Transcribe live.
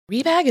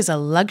Rebag is a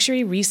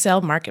luxury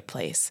resale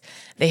marketplace.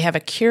 They have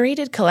a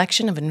curated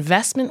collection of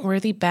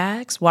investment-worthy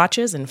bags,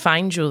 watches, and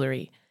fine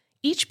jewelry.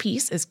 Each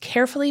piece is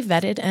carefully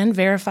vetted and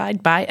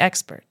verified by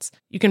experts.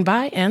 You can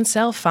buy and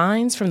sell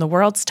finds from the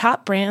world's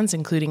top brands,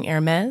 including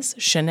Hermes,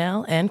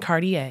 Chanel, and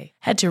Cartier.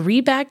 Head to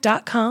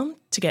Rebag.com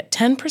to get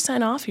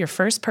 10% off your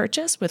first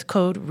purchase with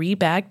code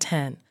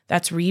REBAG10.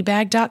 That's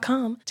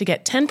Rebag.com to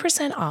get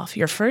 10% off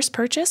your first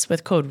purchase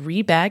with code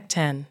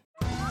REBAG10.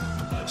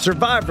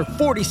 Survivor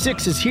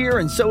 46 is here,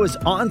 and so is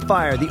On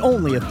Fire, the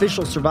only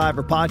official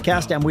Survivor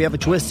podcast, and we have a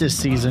twist this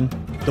season.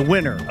 The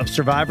winner of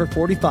Survivor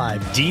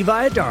 45, Dee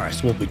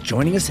Valladares, will be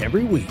joining us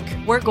every week.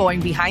 We're going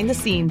behind the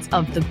scenes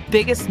of the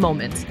biggest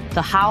moments,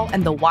 the how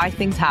and the why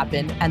things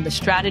happen, and the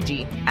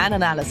strategy and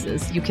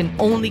analysis you can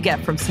only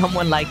get from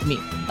someone like me,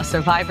 a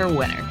Survivor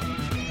winner.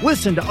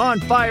 Listen to On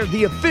Fire,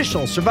 the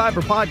official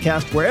Survivor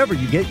podcast, wherever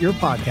you get your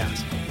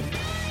podcast.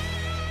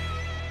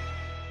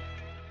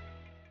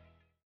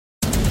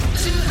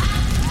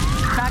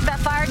 Knock that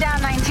fire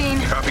down,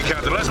 19. Copy,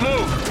 Captain. Let's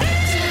move.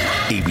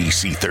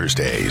 ABC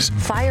Thursdays.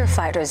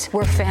 Firefighters,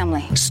 we're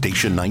family.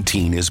 Station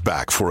 19 is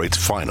back for its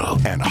final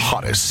and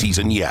hottest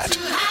season yet.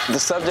 The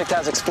subject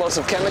has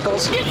explosive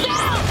chemicals. Get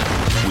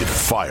down! With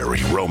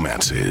fiery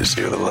romances.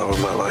 You're the love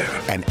of my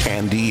life. And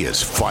Andy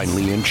is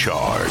finally in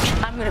charge.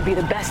 I'm going to be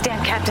the best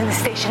damn captain the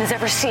station has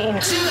ever seen.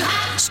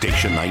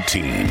 Station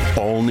 19.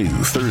 All new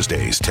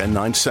Thursdays,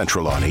 10/9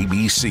 Central on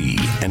ABC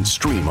and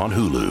stream on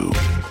Hulu.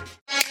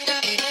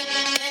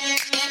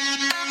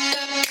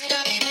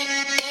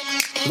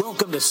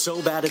 Welcome to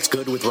So Bad It's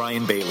Good with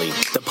Ryan Bailey,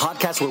 the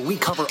podcast where we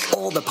cover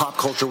all the pop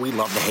culture we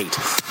love to hate,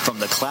 from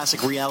the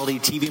classic reality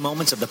TV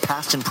moments of the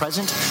past and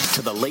present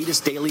to the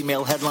latest Daily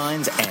Mail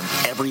headlines and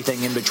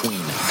everything in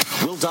between.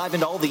 We'll dive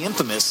into all the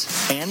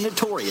infamous and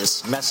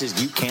notorious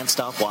messes you can't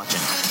stop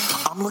watching.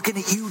 I'm looking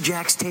at you,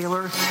 Jax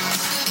Taylor.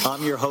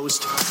 I'm your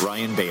host,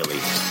 Ryan Bailey.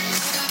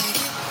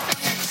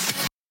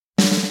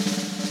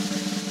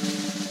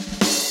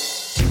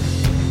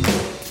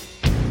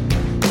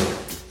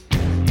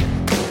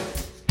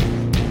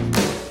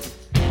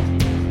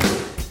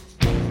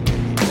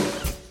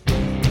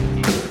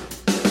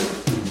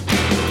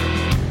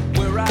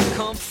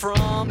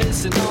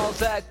 Isn't all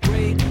that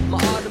great. My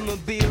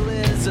automobile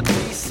is a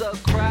piece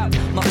of crap.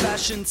 My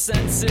fashion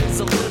sense is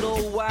a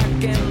little whack,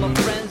 and my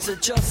friends are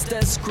just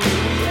as screwy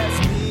as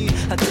me.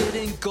 I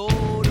didn't go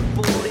to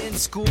boarding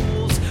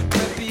schools.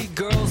 Preppy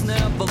girls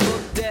never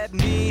looked at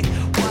me.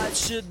 Why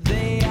should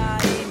they? I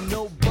ain't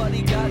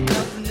nobody, got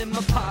nothing in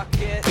my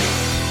pocket.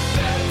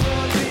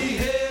 Beverly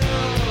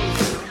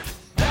Hills,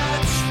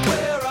 that's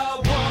where I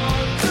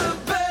want to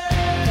be.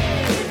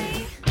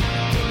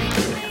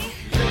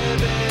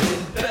 Living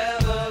in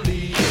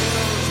Beverly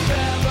Hills,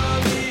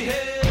 Beverly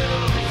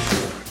Hills,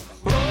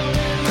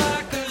 rolling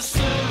like a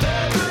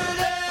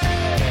celebrity.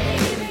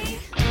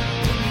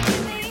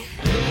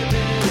 Living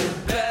in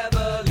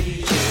Beverly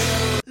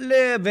Hills.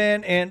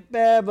 Living in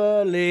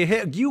Beverly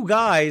Hills. You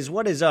guys,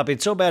 what is up?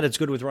 It's So Bad It's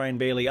Good with Ryan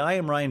Bailey. I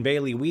am Ryan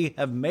Bailey. We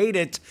have made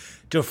it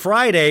to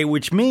Friday,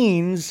 which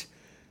means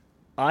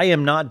I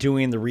am not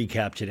doing the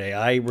recap today.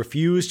 I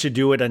refuse to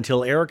do it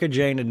until Erika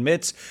Jayne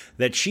admits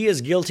that she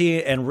is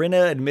guilty and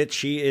Rinna admits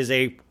she is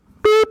a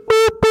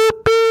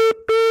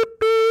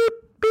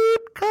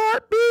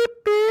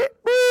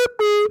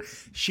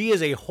she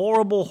is a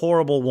horrible,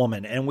 horrible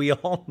woman, and we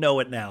all know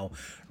it now,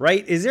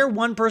 right? Is there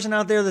one person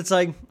out there that's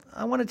like,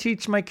 I want to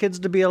teach my kids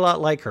to be a lot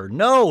like her?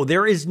 No,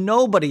 there is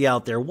nobody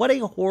out there. What a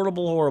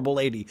horrible, horrible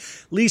lady.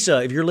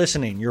 Lisa, if you're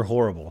listening, you're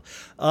horrible.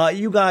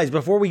 You guys,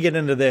 before we get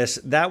into this,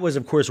 that was,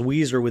 of course,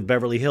 Weezer with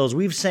Beverly Hills.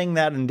 We've sang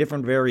that in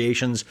different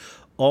variations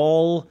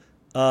all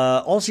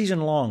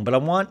season long, but I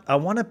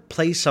want to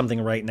play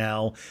something right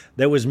now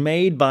that was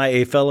made by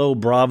a fellow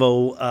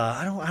Bravo.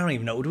 I don't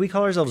even know. Do we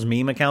call ourselves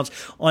meme accounts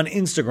on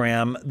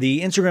Instagram?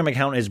 The Instagram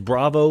account is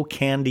Bravo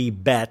Candy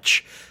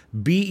Betch,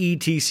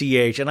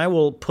 BETCH, and I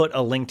will put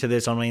a link to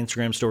this on my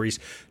Instagram stories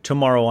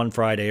tomorrow on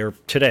Friday, or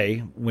today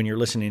when you're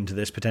listening to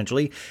this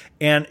potentially.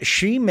 And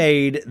she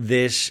made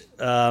this.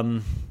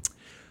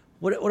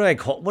 What do I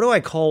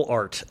call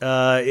art?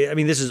 I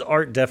mean, this is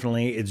art,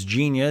 definitely. It's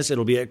genius.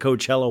 It'll be at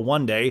Coachella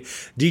one day.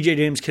 DJ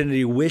James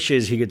Kennedy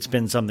wishes he could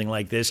spin something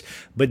like this.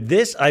 But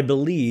this, I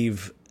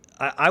believe,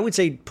 I would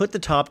say put the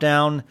top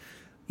down.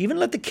 Even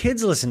let the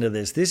kids listen to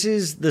this. This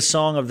is the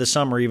song of the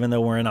summer, even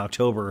though we're in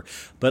October.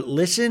 But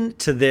listen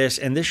to this,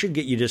 and this should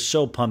get you just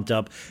so pumped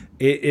up.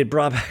 It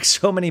brought back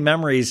so many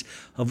memories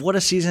of what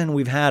a season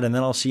we've had, and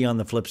then I'll see you on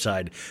the flip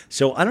side.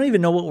 So I don't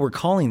even know what we're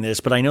calling this,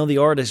 but I know the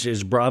artist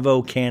is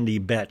Bravo Candy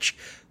Betch.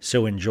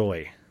 So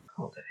enjoy.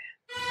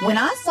 When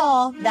I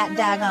saw that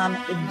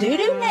daggone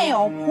doo-doo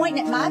nail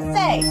pointing at my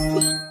face,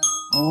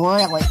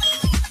 really?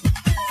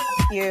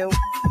 You.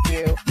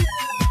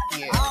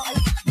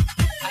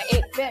 I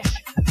ate fish.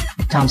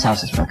 Tom's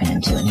house was broken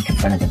into, and he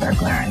confronted the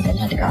burglar and then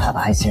had to go have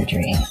eye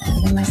surgery.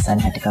 And then my son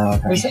had to go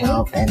over to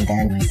help, and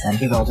then my son,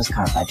 he rolled his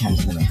car 5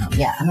 times on the way home.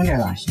 Yeah, I'm under a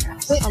lash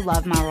stress. I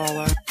love my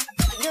roller.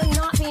 You're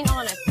not being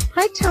honest.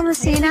 Hi,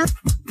 Thomasina.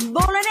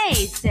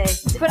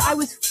 bolognese. But I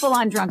was full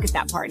on drunk at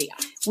that party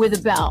with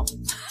a bell.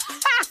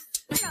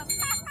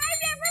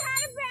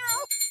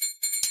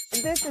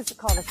 This is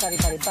called a study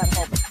buddy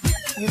butthole.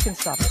 You can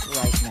stop it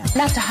right now.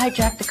 Not to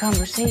hijack the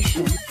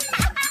conversation.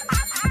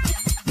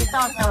 You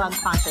felt so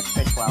unconscious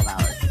for 12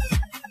 hours.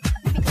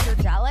 Because you're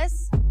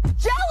jealous?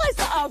 Jealous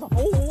of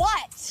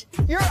what?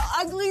 Your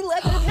ugly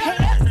leopard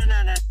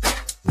pants?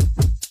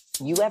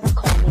 You ever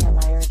call me a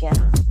liar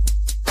again?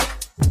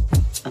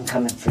 I'm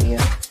coming for you.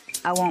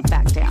 I won't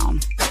back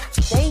down.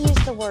 They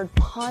use the word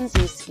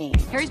Ponzi scheme.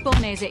 Harry's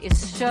Bolognese is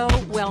so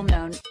well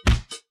known.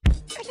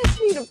 I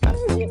just need a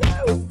phone, you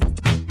know.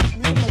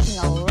 You've been making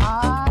a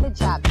lot of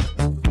jobs.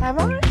 Have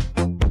I?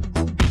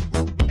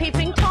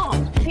 Peeping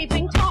Tom.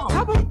 Peeping Tom.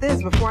 How about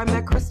this? Before I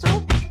met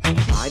Crystal,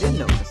 I didn't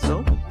know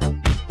Crystal.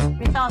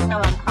 We felt so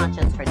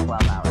unconscious for 12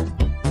 hours.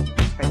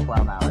 For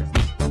 12 hours.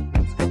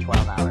 For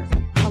 12 hours.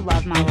 I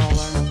love my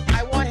roller.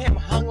 I want him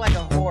hung like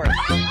a horse.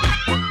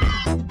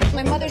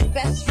 My mother's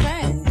best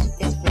friend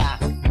is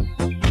black.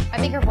 I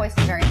think her voice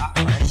is very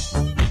awkward.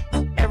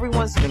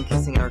 Everyone's been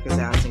kissing Erika's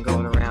ass and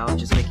going around,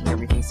 just making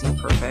everything seem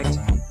perfect.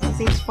 It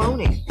seems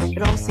phony.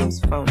 It all seems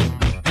phony.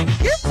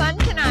 You're fun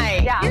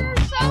tonight. Yeah. You're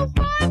so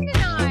fun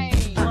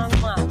tonight.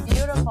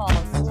 Beautiful.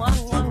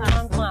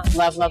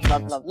 Love, love,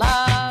 love, love,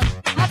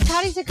 love. Hot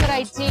toddy's a good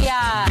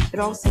idea. It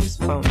all seems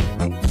phony.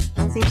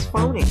 It seems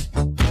phony.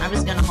 I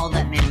was gonna hold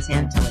that man's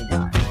hand till he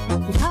died.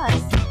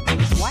 Because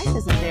his wife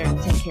isn't there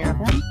to take care of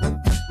him.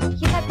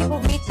 He's had people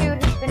Me Too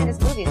who's been in his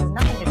movies. It has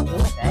nothing to do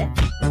with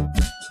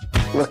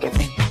it. Look at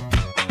me.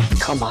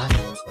 Come on.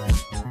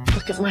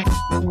 Look at my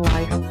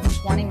life.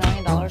 $20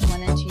 million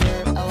went into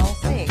your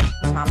LLC.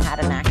 Tom had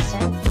an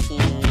accident.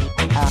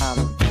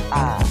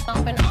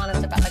 Not been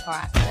honest about the car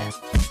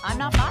accident. I'm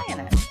not buying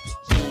it.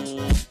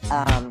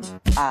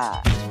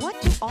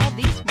 What do all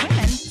these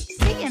women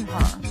see in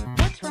her?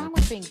 What's wrong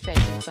with being fake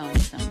and phony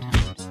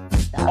sometimes?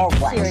 Or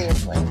what?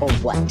 Seriously. Or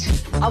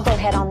what? I'll go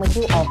head on with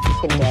you all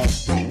fucking day.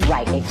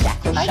 Right,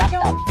 exactly. Shut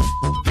up.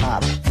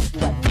 You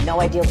have no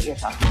idea what you're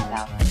talking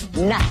about.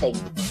 Nothing.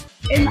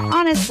 And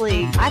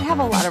honestly, I'd have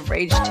a lot of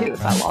rage too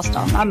if I lost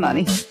all my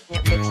money.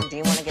 Bitch, do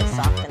you want to get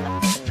soft in the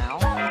fucking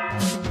mouth?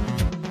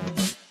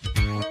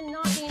 You're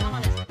not being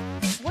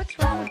honest. What's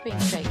wrong with being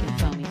fake and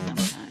phony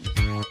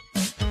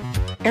sometimes?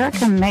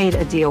 Erika made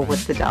a deal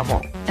with the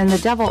devil, and the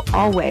devil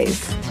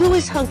always Who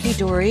is Hunky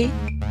Dory?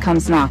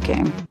 comes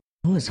knocking.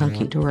 Who is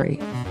Hunky Dory?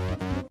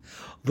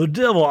 The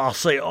devil, I'll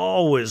say,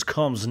 always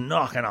comes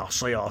knocking. I'll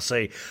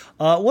say.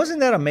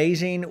 Wasn't that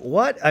amazing?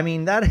 What? I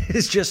mean, that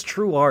is just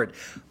true art.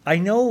 I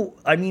know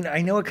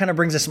it kind of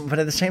brings us, but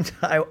at the same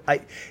time,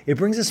 it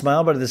brings a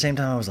smile, but at the same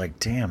time, I was like,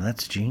 damn,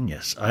 that's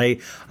genius.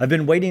 I've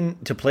been waiting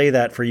to play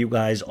that for you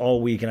guys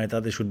all week, and I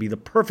thought this would be the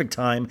perfect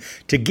time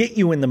to get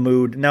you in the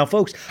mood. Now,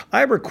 folks,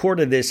 I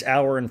recorded this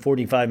hour and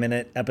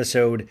 45-minute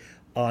episode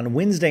on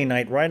Wednesday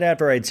night, right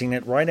after I'd seen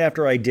it, right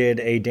after I did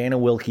a Dana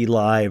Wilkie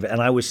live,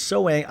 and I was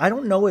so angry. I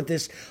don't know if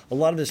a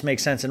lot of this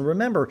makes sense. And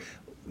remember,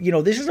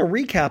 this is a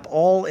recap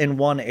all in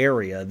one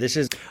area. This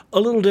is a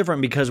little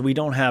different because we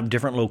don't have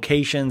different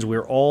locations.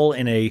 We're all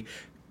in a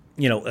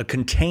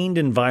contained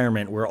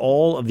environment where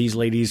all of these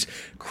ladies'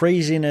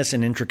 craziness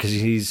and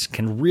intricacies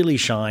can really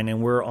shine.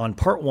 And we're on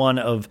part 1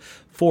 of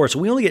 4. So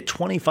we only get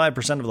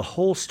 25% of the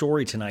whole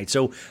story tonight.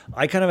 So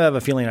I kind of have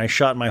a feeling I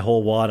shot my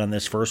whole wad on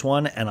this first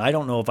one. And I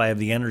don't know if I have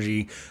the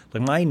energy.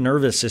 Like, my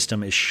nervous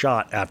system is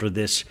shot after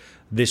this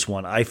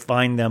one. I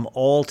find them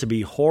all to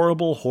be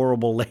horrible,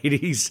 horrible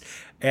ladies.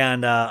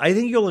 And I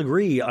think you'll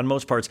agree on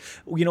most parts.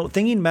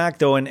 Thinking back,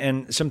 though,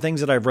 and some things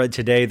that I've read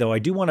today, though, I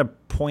do want to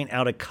point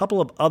out a couple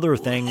of other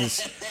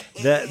things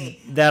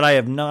that I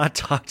have not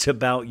talked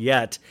about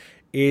yet,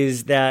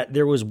 is that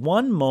there was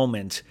one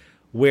moment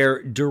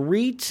where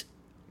Dorit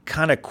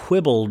kind of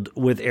quibbled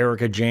with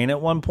Erika Jayne at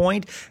one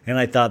point, and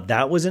I thought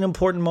that was an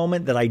important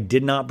moment that I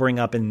did not bring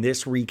up in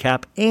this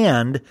recap.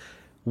 And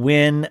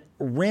when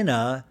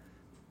Rinna,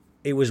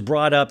 it was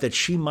brought up that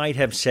she might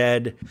have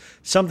said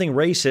something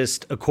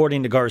racist,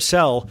 according to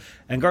Garcelle,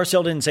 and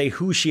Garcelle didn't say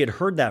who she had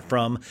heard that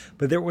from,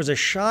 but there was a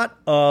shot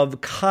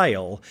of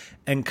Kyle,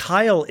 and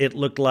Kyle, it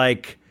looked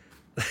like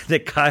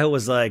that Kyle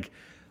was like,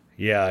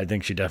 yeah, I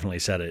think she definitely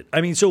said it. I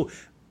mean, so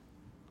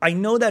I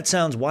know that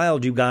sounds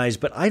wild, you guys,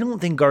 but I don't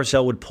think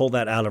Garcelle would pull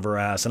that out of her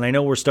ass. And I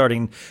know we're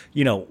starting,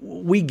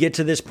 we get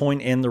to this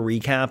point in the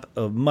recap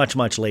of much,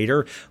 much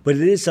later, but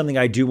it is something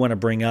I do want to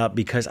bring up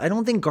because I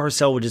don't think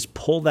Garcelle would just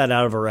pull that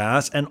out of her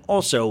ass. And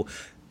also,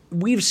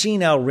 we've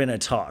seen how Rinna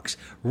talks.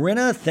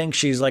 Rinna thinks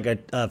she's like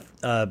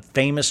a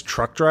famous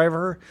truck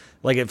driver.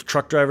 Like, if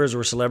truck drivers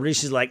were celebrities,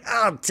 she's like,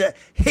 I'll tell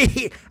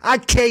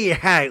you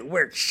how it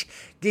works.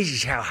 This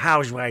is how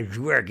housewives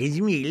work. It's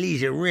me,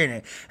 Lisa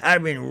Rinna.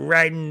 I've been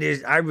riding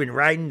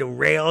the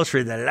rails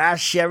for the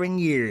last 7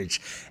 years.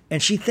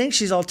 And she thinks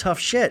she's all tough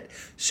shit.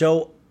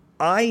 So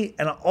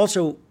and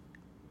also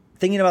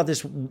thinking about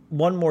this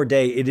one more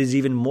day, it is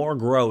even more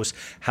gross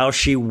how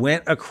she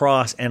went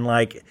across and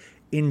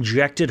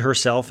injected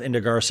herself into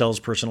Garcelle's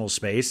personal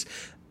space.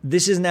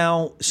 This is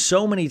now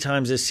so many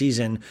times this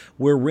season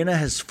where Rinna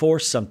has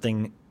forced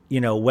something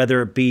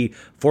whether it be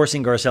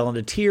forcing Garcelle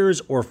into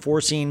tears or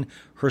forcing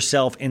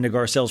herself into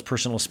Garcelle's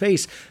personal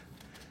space.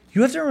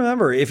 You have to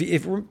remember, if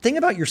think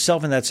about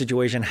yourself in that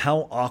situation,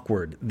 how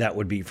awkward that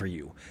would be for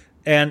you.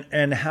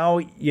 And how,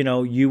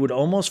 you would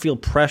almost feel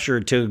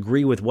pressured to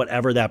agree with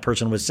whatever that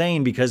person was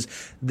saying because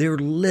they're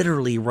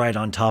literally right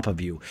on top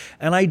of you.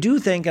 And I do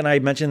think, and I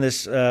mentioned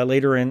this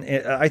later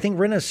I think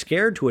Rinna's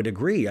scared to a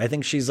degree. I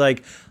think she's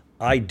like,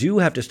 I do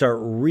have to start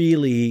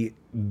really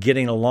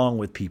getting along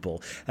with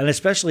people. And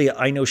especially,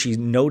 I know she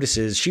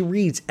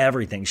reads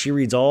everything. She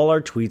reads all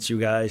our tweets, you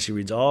guys. She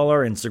reads all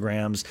our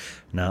Instagrams.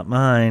 Not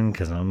mine,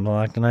 because I'm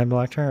blocked and I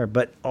blocked her.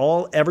 But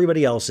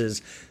everybody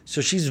else's. So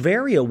she's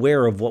very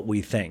aware of what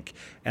we think.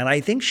 And I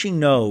think she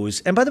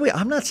knows. And by the way,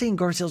 I'm not saying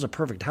Garcelle's a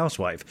perfect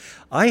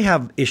housewife. I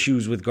have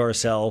issues with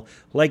Garcelle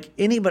like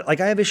anybody.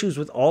 Like I have issues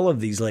with all of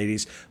these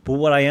ladies. But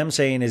what I am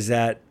saying is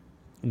that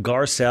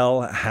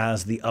Garcelle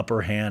has the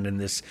upper hand in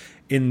this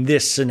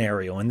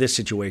scenario, in this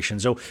situation.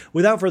 So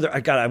without further,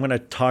 I'm going to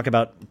talk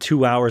about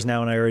 2 hours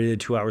now, and I already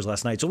did 2 hours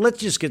last night. So let's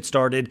just get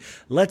started.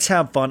 Let's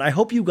have fun. I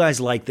hope you guys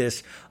like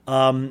this.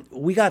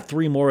 We got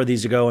 3 more of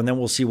these to go, and then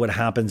we'll see what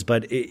happens.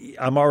 But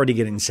I'm already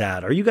getting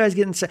sad. Are you guys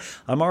getting sad?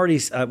 We're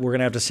going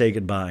to have to say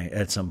goodbye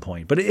at some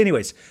point. But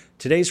anyways,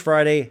 today's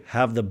Friday.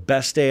 Have the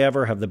best day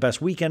ever. Have the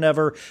best weekend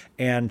ever.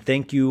 And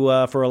thank you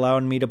for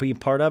allowing me to be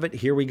part of it.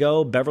 Here we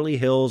go. Beverly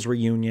Hills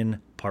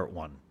Reunion Part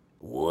 1.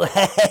 What's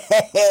up?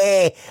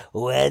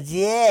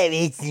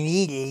 It's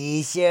me,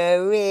 Lisa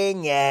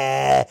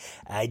Rinna.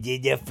 I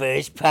did the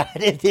first part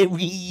of the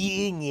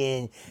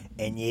reunion,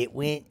 and it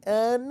went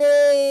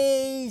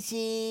amazing.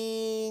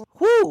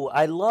 Whew,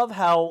 I love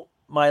how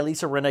my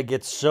Lisa Rinna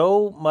gets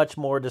so much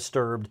more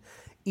disturbed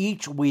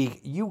each week.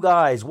 You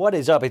guys, what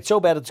is up? It's So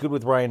Bad It's Good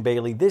with Ryan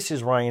Bailey. This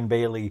is Ryan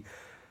Bailey.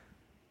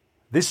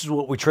 This is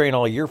what we train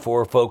all year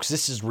for, folks.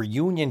 This is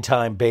reunion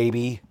time,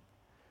 baby.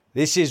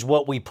 This is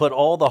what we put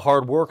all the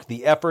hard work,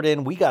 the effort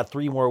in. We got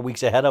 3 more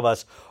weeks ahead of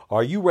us.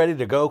 Are you ready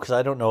to go? Because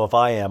I don't know if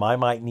I am. I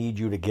might need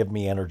you to give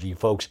me energy,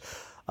 folks.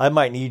 I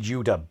might need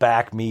you to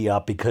back me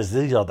up because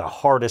these are the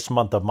hardest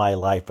month of my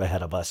life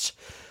ahead of us.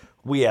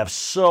 We have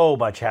so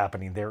much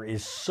happening. There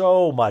is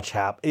so much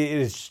happening. It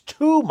is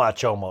too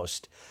much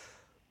almost.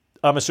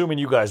 I'm assuming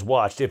you guys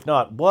watched. If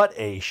not, what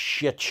a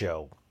shit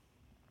show.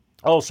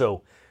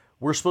 Also,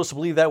 we're supposed to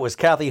believe that was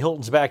Kathy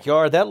Hilton's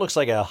backyard. That looks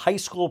like a high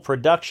school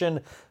production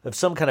of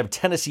some kind of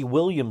Tennessee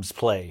Williams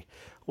play.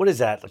 What is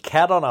that? A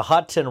Cat on a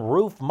Hot Tin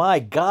Roof? My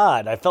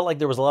God, I felt like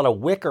there was a lot of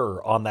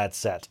wicker on that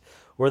set,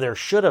 where there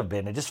should have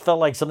been. It just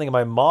felt like something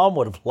my mom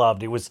would have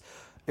loved. It was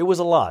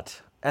a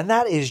lot. And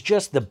that is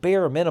just the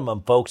bare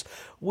minimum, folks.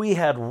 We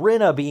had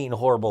Rinna being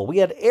horrible. We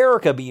had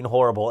Erika being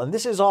horrible. And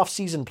this is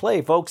off-season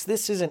play, folks.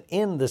 This isn't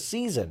in the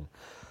season.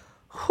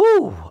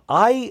 Whew,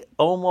 I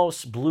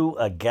almost blew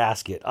a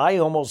gasket. I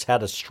almost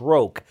had a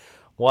stroke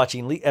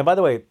watching. And by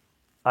the way,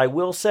 I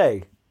will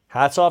say,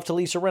 hats off to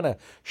Lisa Rinna.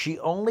 She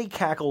only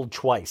cackled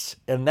twice.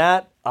 And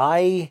that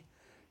I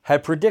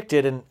had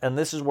predicted, and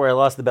this is where I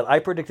lost the bet. I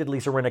predicted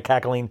Lisa Rinna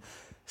cackling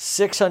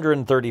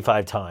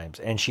 635 times,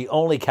 and she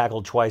only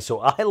cackled twice. So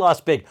I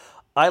lost big.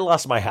 I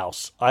lost my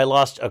house. I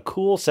lost a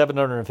cool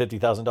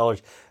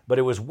 $750,000, but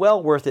it was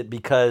well worth it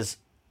because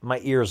my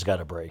ears got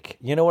a break.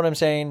 You know what I'm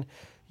saying?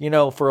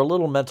 For a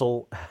little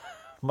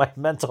my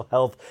mental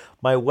health,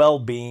 my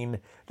well-being,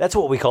 that's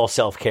what we call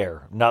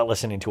self-care, not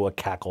listening to a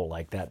cackle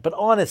like that. But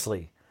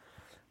honestly,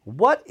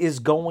 what is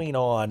going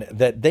on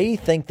that they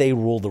think they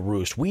rule the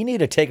roost? We need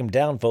to take them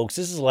down, folks.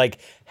 This is like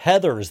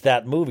Heathers,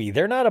 that movie.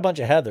 They're not a bunch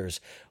of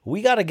Heathers.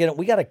 We got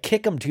to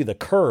kick them to the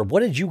curb. What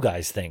did you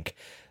guys think?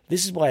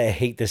 This is why I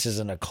hate this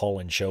isn't a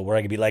call-in show where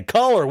I can be like,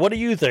 caller, what do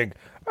you think?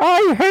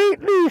 I hate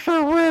Lisa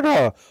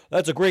Rinna.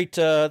 That's a great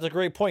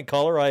point,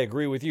 caller. I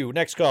agree with you.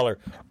 Next caller.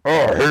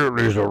 I hate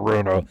Lisa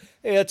Rinna.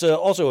 Hey, that's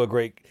also a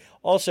great.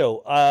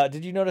 Also,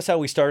 did you notice how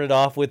we started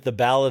off with the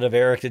Ballad of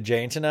Erika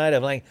Jayne tonight?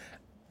 I'm like,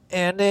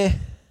 Andy,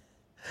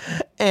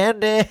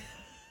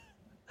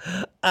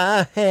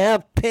 I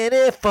have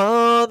pity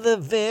for the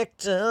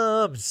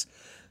victims.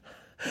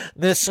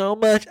 There's so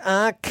much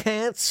I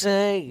can't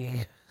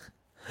say.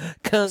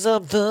 'Cause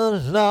of the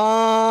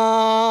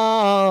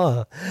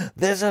law,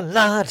 there's a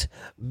lot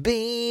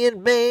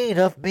being made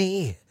of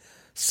me,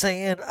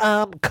 saying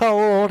I'm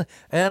cold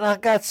and I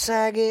got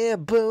saggy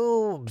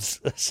boobs.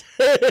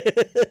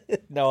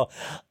 No,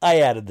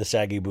 I added the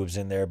saggy boobs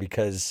in there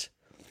because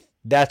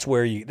that's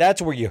where you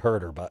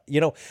hurt her. But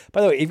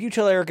by the way, if you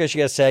tell Erika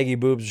she has saggy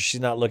boobs or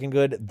she's not looking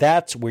good,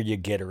 that's where you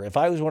get her. If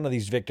I was one of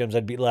these victims,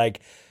 I'd be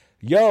like,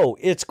 yo,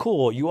 it's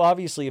cool. You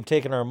obviously have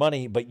taken our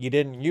money, but you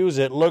didn't use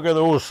it. Look at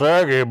those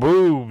saggy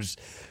boobs.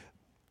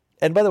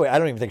 And by the way, I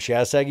don't even think she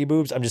has saggy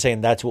boobs. I'm just saying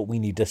that's what we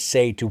need to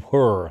say to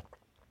her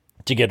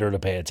to get her to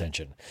pay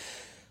attention.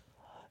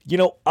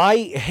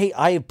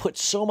 I put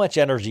so much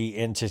energy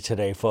into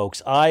today,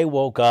 folks. I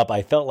woke up.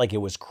 I felt like it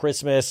was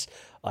Christmas.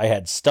 I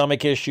had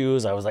stomach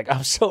issues. I was like,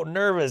 I'm so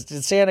nervous.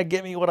 Did Santa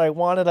get me what I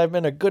wanted? I've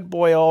been a good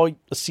boy all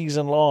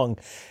season long.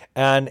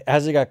 And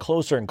as it got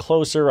closer and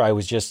closer, I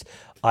was just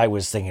I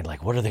was thinking,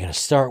 like, what are they going to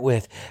start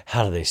with?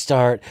 How do they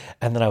start?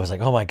 And then I was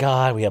like, oh my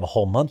God, we have a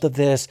whole month of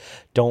this.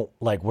 Don't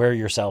like wear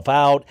yourself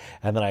out.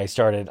 And then I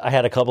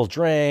had a couple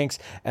drinks,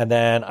 and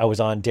then I was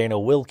on Dana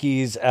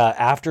Wilkie's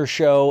after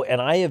show,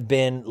 and I have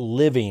been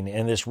living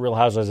in this Real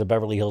Housewives of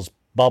Beverly Hills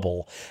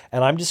bubble.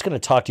 And I'm just going to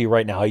talk to you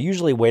right now. I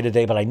usually wait a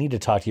day, but I need to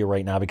talk to you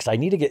right now because I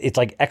need to get, it's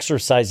like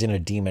exercising a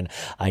demon.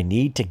 I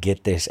need to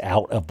get this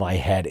out of my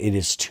head. It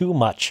is too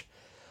much.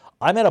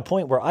 I'm at a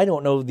point where I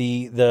don't know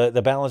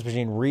the balance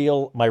between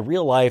my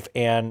real life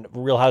and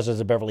Real Houses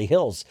of Beverly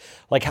Hills.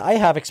 Like, I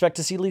half expect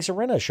to see Lisa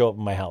Rinna show up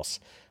in my house.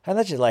 And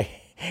that's just like,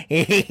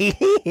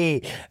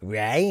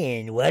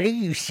 Ryan, what are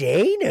you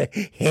saying?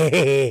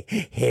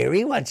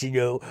 Harry wants to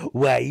know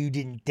why you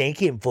didn't thank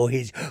him for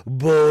his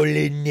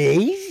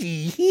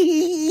bolognese.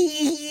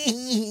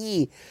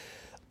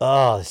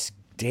 Oh, this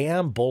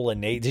damn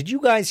bolognese. Did you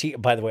guys hear,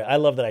 by the way, I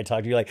love that I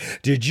talked to you like,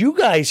 did you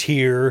guys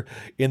hear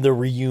in the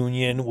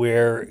reunion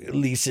where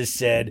Lisa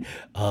said,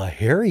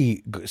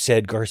 Harry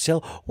said,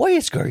 Garcelle, why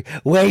is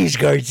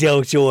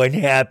Garcelle so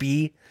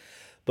unhappy?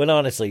 But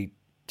honestly,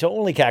 to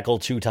only cackle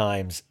 2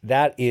 times,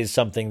 that is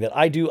something that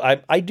I do.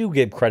 I do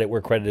give credit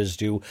where credit is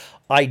due.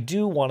 I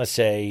do want to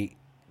say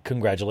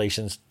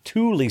congratulations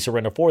to Lisa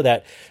Rinna for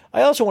that.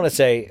 I also want to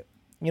say,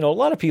 a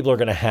lot of people are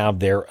going to have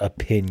their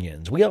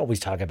opinions. We always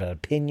talk about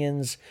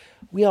opinions.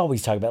 A lot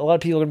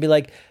of people are going to be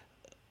like,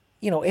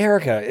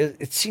 Erika,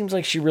 it seems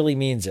like she really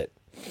means it.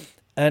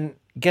 And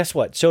guess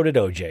what? So did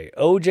OJ.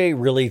 OJ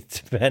really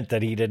meant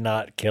that he did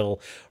not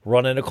kill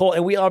Ron and Nicole.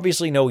 And we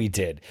obviously know he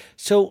did.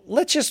 So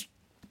let's just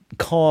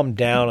calm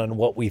down on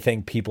what we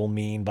think people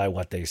mean by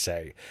what they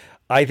say.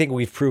 I think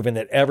we've proven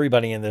that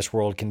everybody in this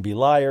world can be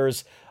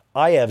liars.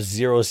 I have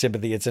zero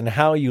sympathy. It's in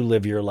how you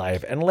live your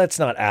life. And let's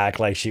not act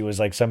like she was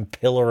like some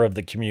pillar of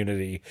the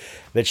community,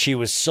 that she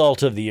was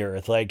salt of the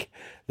earth. Like,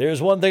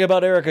 there's one thing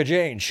about Erika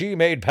Jayne. She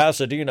made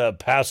Pasadena,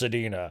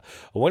 Pasadena.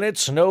 When it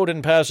snowed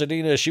in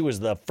Pasadena, she was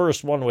the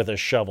first one with a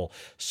shovel.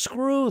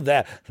 Screw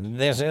that.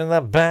 This is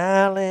the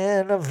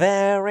ballad of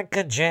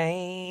Erika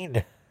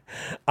Jayne.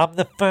 I'm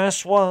the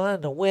first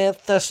one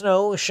with the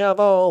snow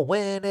shovel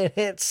when it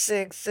hits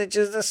 6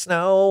 inches of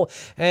snow.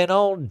 And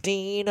old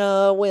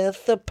Dina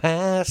with the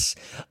pass.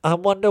 I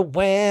wonder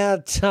where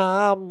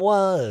Tom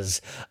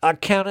was. I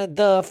counted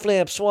the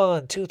flips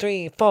 1, 2,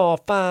 3, 4,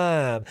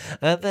 5.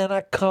 And then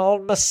I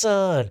called my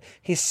son.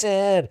 He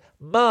said,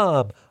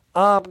 Mom,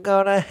 I'm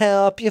gonna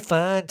help you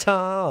find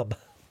Tom.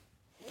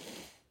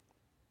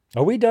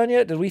 Are we done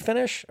yet? Did we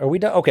finish? Are we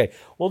done? Okay.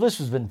 Well, this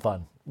has been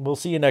fun. We'll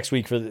see you next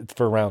week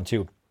for round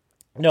 2.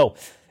 No,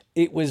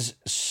 it was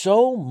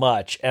so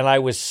much, and I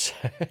was,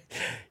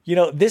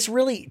 this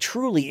really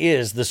truly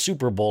is the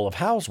Super Bowl of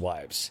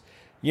Housewives.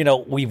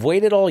 We've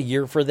waited all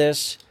year for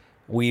this.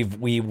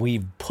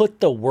 We've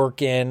put the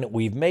work in.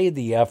 We've made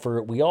the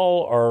effort. We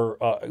all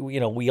are,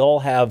 we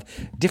all have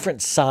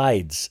different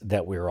sides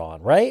that we're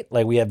on, right?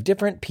 Like, we have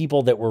different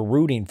people that we're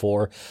rooting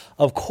for.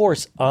 Of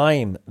course,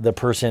 I'm the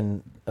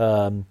person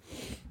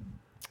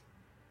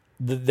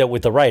that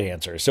with the right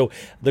answer. So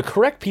the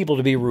correct people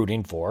to be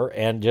rooting for,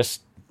 and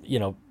just,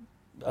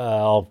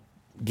 I'll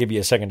give you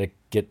a second to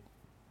get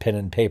pen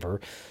and paper.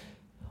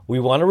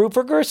 We want to root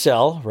for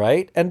Garcelle,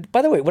 right? And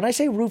by the way, when I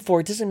say root for,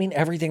 it doesn't mean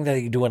everything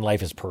that you do in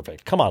life is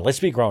perfect. Come on, let's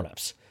be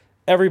grown-ups.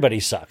 Everybody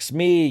sucks.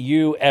 Me,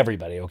 you,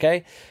 everybody,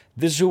 okay?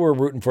 This is who we're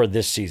rooting for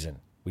this season.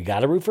 We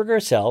got to root for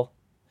Garcelle.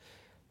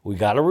 We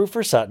got to root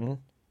for Sutton.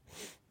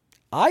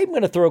 I'm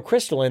going to throw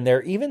Crystal in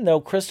there, even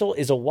though Crystal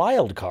is a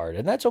wild card,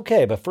 and that's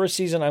okay. But first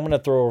season, I'm going to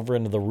throw over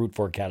into the root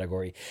for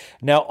category.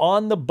 Now,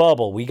 on the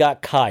bubble, we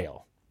got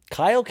Kyle.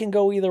 Kyle can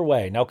go either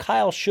way. Now,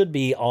 Kyle should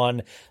be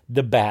on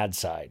the bad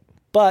side,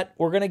 but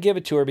we're going to give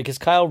it to her because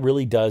Kyle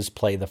really does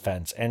play the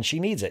fence, and she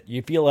needs it.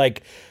 You feel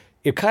like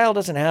if Kyle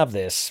doesn't have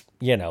this,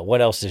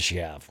 what else does she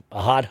have?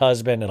 A hot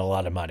husband and a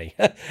lot of money.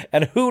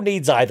 And who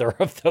needs either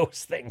of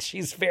those things?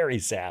 She's very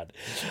sad.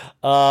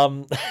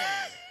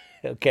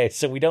 Okay,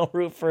 so we don't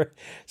root for...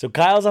 So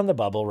Kyle's on the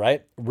bubble,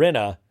 right?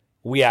 Rinna,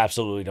 we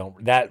absolutely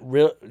don't. That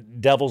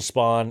devil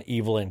spawn,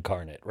 evil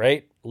incarnate,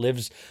 right?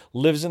 Lives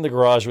in the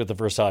garage with the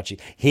Versace.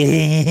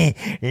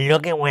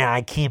 Look at where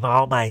I keep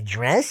all my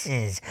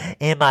dresses.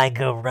 In my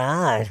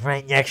garage,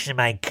 right next to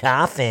my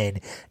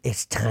coffin.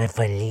 It's time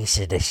for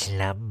Lisa to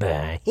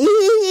slumber.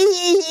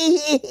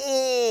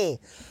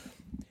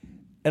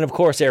 And of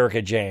course,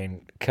 Erika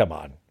Jayne, come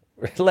on.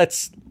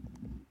 Let's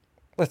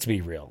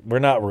be real. We're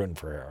not rooting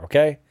for her,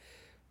 okay?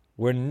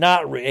 We're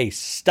not, hey,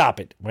 stop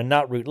it. We're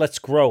not rooting. Let's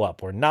grow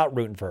up. We're not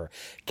rooting for her.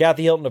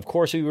 Kathy Hilton, of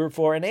course, we root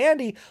for. And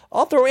Andy,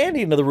 I'll throw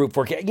Andy into the root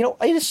for. It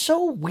is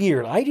so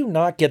weird. I do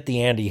not get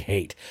the Andy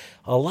hate.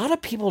 A lot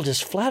of people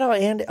just flat out,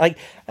 and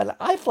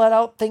I flat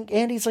out think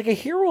Andy's like a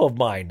hero of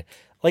mine.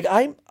 Like,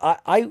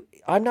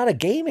 I'm not a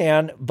gay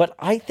man, but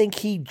I think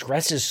he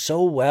dresses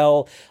so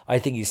well. I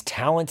think he's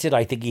talented.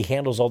 I think he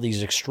handles all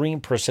these extreme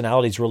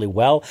personalities really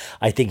well.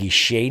 I think he's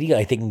shady.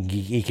 I think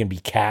he can be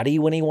catty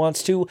when he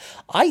wants to.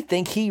 I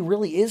think he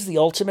really is the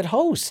ultimate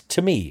host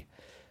to me.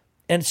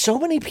 And so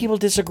many people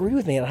disagree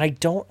with me, and I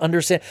don't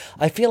understand.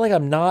 I feel like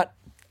I'm not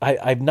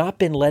I've not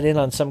been let in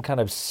on some kind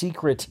of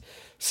secret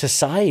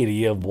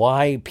society of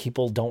why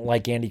people don't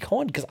like Andy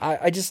Cohen, because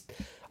I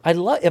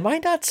love, what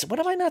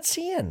am I not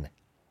seeing?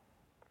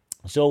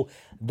 So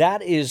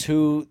that is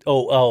who,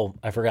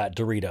 I forgot,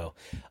 Dorito.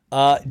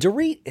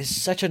 Dorit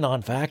is such a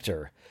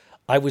non-factor.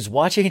 I was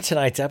watching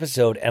tonight's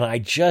episode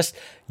and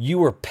you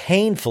were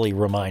painfully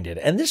reminded,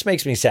 and this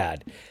makes me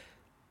sad,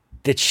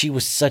 that she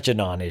was such a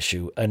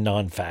non-issue, a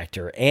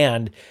non-factor.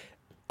 And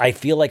I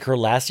feel like her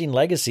lasting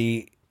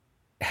legacy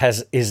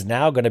is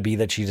now going to be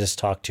that she just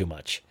talked too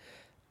much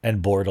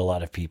and bored a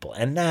lot of people.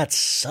 And that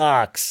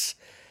sucks.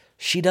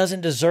 She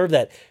doesn't deserve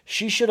that.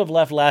 She should have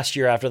left last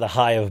year after the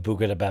high of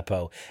Buca de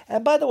Beppo.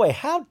 And by the way,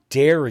 how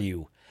dare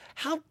you?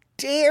 How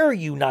dare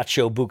you not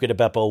show Buca de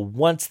Beppo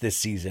once this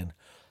season?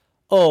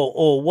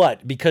 Oh,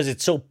 what? Because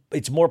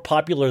it's more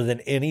popular than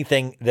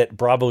anything that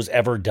Bravo's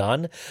ever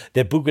done.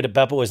 That Buca de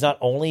Beppo is not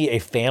only a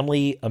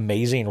family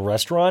amazing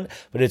restaurant,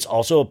 but it's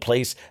also a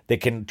place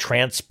that can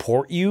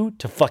transport you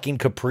to fucking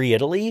Capri,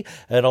 Italy.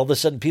 And all of a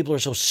sudden people are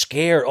so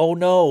scared. Oh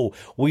no,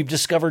 we've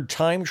discovered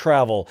time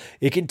travel.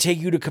 It can take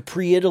you to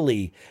Capri,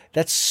 Italy.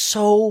 That's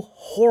so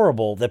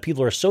horrible that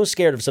people are so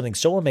scared of something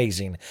so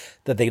amazing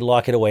that they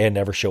lock it away and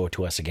never show it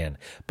to us again.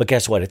 But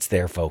guess what? It's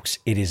there, folks.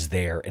 It is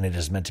there, and it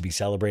is meant to be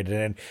celebrated.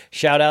 And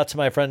shout out to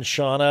my friends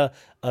Shauna,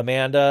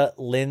 Amanda,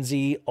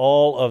 Lindsay,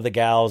 all of the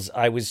gals.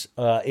 I was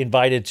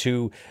invited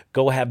to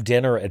go have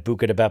dinner at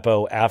Buca de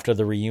Beppo after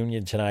the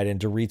reunion tonight in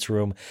Dorit's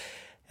room,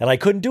 and I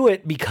couldn't do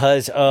it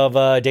because of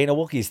Dana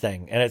Wilkie's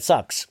thing, and it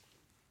sucks.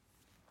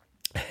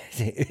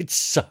 It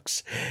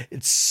sucks.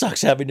 It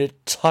sucks having to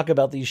talk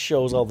about these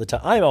shows all the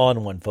time. I'm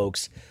on one,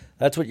 folks.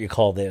 That's what you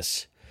call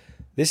this.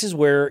 This is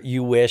where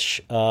you wish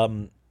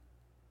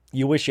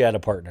you had a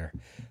partner.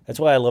 That's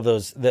why I love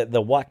those the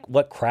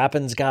what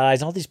crappens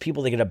guys. All these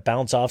people that get to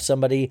bounce off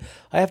somebody.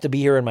 I have to be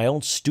here in my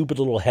own stupid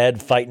little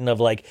head fighting of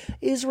like,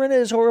 is Rinna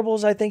as horrible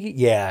as I think?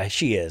 Yeah,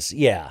 she is.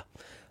 Yeah.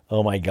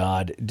 Oh my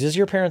God. Does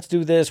your parents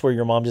do this where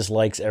your mom just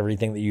likes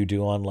everything that you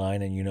do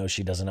online and you know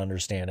she doesn't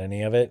understand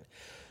any of it?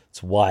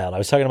 It's wild. I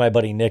was talking to my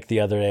buddy Nick the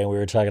other day, and we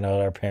were talking about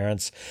our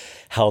parents,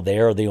 how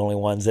they're the only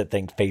ones that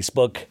think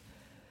Facebook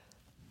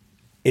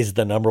is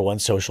the number one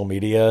social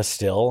media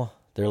still.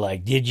 They're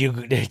like, did you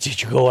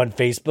go on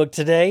Facebook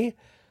today?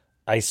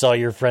 I saw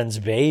your friend's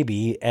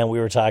baby. And we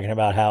were talking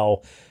about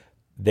how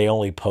they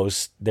only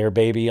post their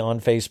baby on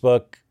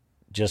Facebook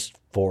just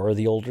for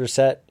the older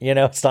set. You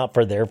know, it's not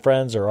for their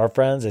friends or our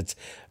friends. It's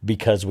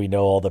because we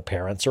know all the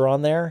parents are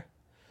on there.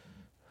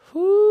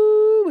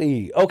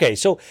 Okay,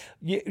 so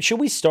should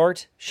we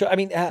start?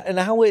 And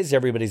how is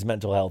everybody's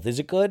mental health? Is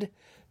it good?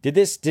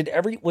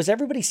 Was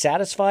everybody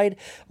satisfied?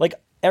 Like,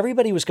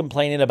 everybody was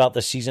complaining about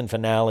the season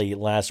finale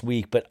last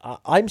week, but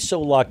I'm so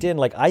locked in.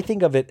 Like, I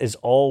think of it as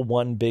all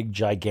one big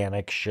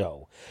gigantic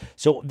show.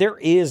 So there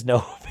is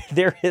no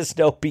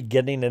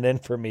beginning and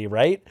end for me,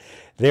 right?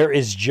 There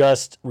is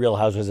just Real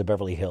Housewives of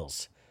Beverly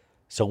Hills.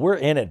 So we're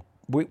in it.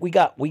 We're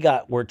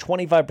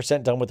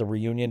 25% done with the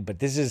reunion, but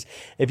this is,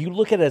 if you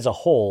look at it as a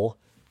whole,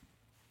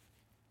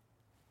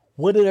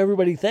 what did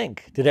everybody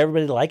think? Did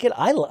everybody like it?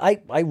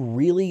 I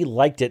really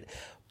liked it.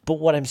 But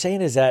what I'm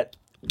saying is that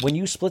when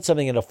you split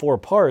something into 4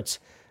 parts,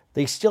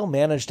 they still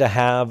manage to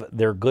have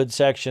their good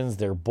sections,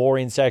 their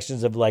boring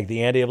sections of like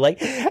the Andy of like,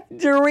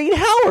 Dorit,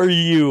 how are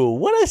you?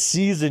 What a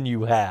season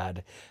you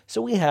had.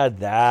 So we had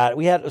that.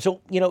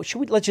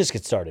 Let's just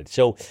get started.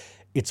 So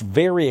it's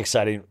very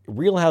exciting.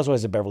 Real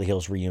Housewives of Beverly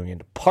Hills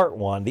reunion, part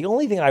 1. The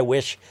only thing I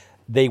wish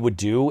they would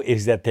do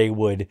is that they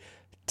would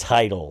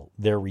title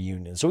their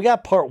reunion. So we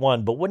got part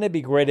 1, but wouldn't it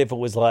be great if it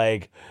was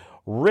like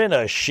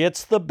Rinna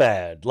shits the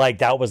bed? Like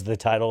that was the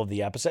title of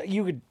the episode.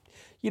 You could,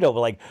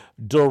 like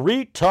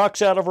Dorit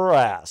talks out of her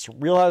ass.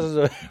 Real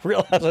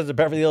Housewives of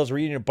Beverly Hills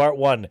reunion part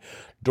 1.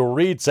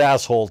 Dorit's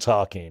asshole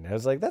talking. I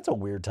was like, that's a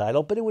weird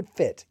title, but it would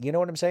fit. You know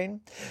what I'm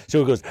saying?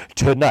 So it goes,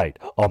 tonight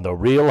on the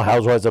Real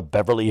Housewives of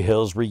Beverly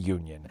Hills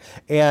reunion.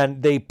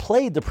 And they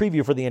played the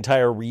preview for the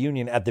entire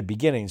reunion at the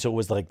beginning. So it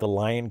was like the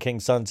Lion King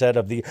sunset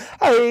of the,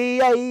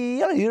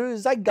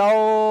 here's I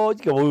go.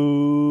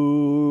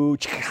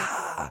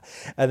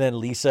 And then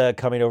Lisa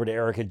coming over to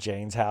Erika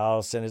Jayne's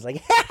house and is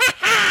like,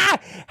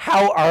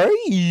 how are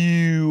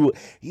you?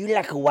 You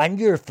look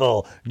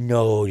wonderful.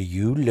 No,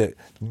 you look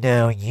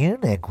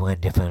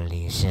wonderful,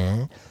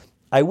 Lisa.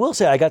 I will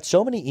say I got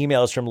so many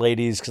emails from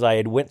ladies because I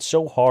had went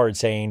so hard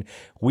saying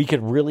we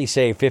could really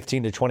save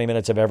 15 to 20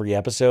 minutes of every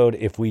episode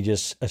if we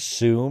just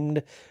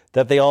assumed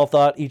that they all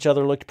thought each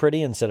other looked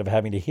pretty instead of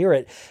having to hear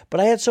it. But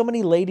I had so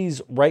many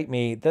ladies write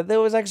me that it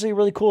was actually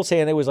really cool,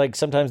 saying it was like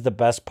sometimes the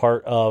best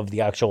part of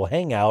the actual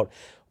hangout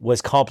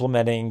was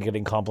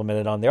getting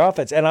complimented on their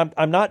outfits. And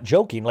I'm not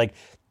joking. Like,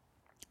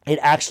 it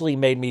actually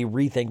made me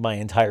rethink my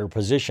entire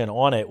position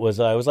on it.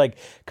 I was like,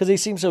 because they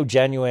seemed so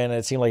genuine and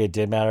it seemed like it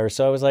did matter.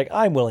 So I was like,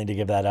 I'm willing to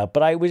give that up.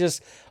 But I was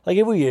just like,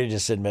 if we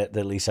just admit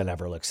that Lisa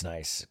never looks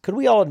nice, could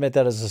we all admit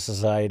that as a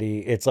society?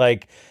 It's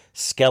like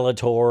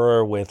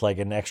Skeletor with like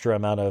an extra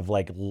amount of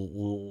like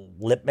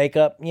lip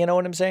makeup. You know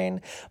what I'm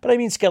saying? But I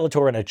mean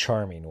Skeletor in a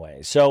charming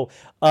way. So,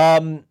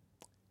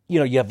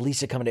 you have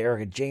Lisa coming to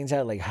Erika Jayne's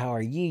house, like, how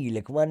are you? You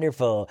look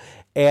wonderful.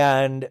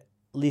 And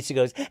Lisa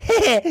goes,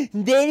 they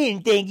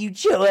didn't think you'd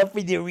show up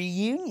for the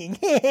reunion.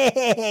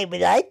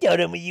 But I told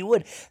them you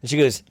would. And she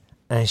goes,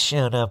 I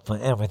showed up for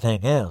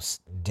everything else,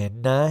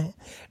 didn't I?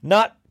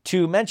 Not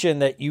to mention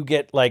that you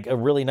get like a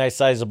really nice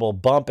sizable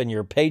bump in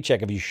your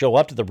paycheck if you show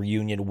up to the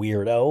reunion,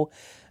 weirdo.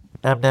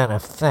 I'm not a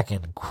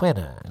fucking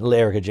quitter,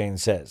 Erika Jayne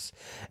says.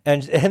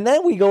 And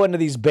then we go into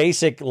these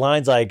basic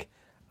lines like,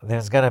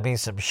 there's going to be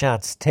some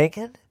shots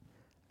taken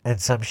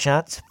and some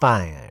shots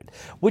fired,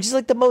 which is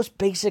like the most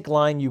basic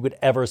line you could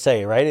ever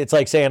say, right? It's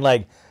like saying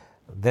like,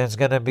 there's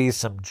going to be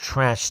some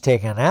trash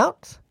taken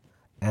out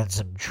and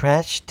some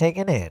trash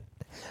taken in.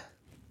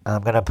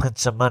 I'm going to put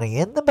some money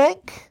in the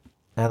bank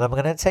and I'm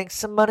going to take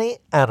some money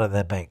out of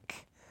the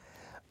bank.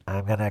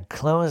 I'm going to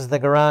close the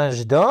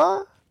garage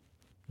door,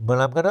 but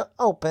I'm going to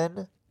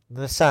open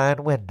the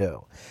side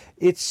window.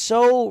 It's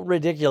so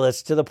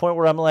ridiculous to the point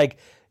where I'm like,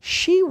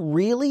 she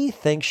really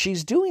thinks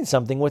she's doing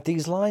something with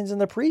these lines in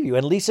the preview.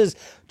 And Lisa's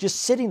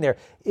just sitting there.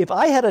 If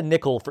I had a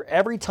nickel for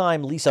every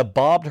time Lisa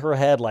bobbed her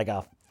head like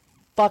a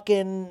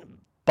fucking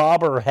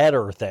bobber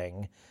header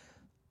thing,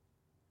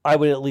 I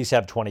would at least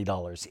have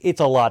 $20.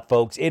 It's a lot,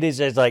 folks. It is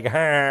just like,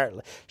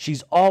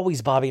 she's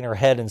always bobbing her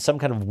head in some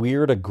kind of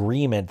weird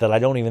agreement that I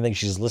don't even think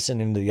she's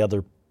listening to the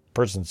other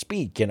person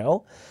speak,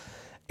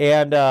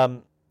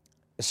 And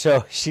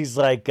so she's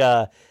like,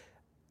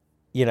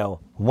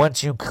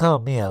 once you call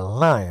me a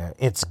liar,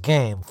 it's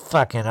game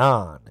fucking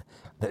on.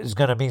 There's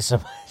going to be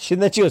some,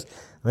 and then she goes,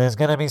 there's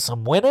going to be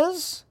some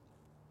winners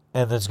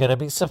and there's going to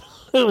be some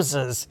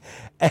losers.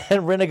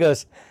 And Rinna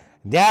goes,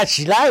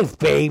 that's life,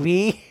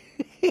 baby.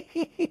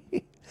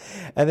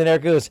 And then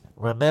Erika goes,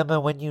 remember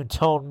when you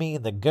told me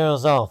the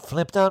girls all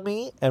flipped on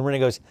me? And Rinna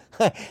goes,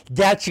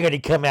 that's going to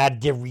come out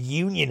at the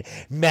reunion,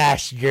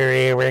 Master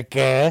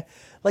Erika.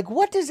 Like,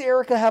 what does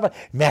Erika have?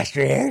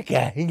 Master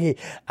Erika,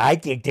 I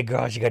think the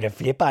girls are going to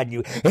flip on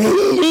you.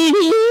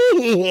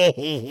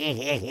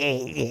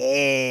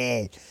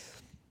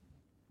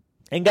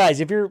 And guys,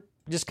 if you're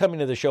just coming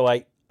to the show,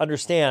 I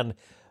understand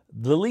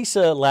the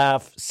Lisa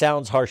laugh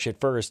sounds harsh at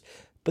first,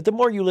 but the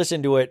more you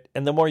listen to it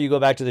and the more you go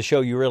back to the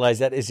show, you realize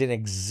that is an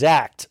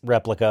exact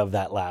replica of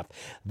that laugh.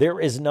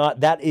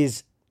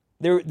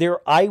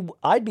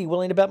 I'd be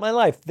willing to bet my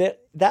life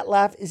that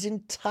laugh is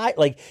entire.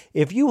 Like,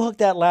 if you hook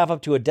that laugh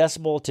up to a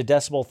decibel to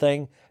decibel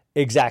thing,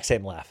 exact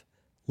same laugh.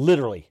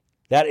 Literally.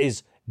 That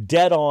is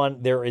dead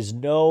on. There is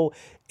no,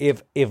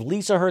 if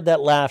Lisa heard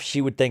that laugh, she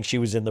would think she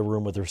was in the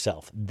room with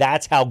herself.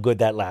 That's how good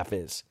that laugh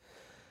is.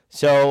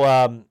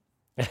 So,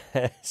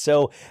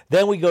 so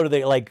then we go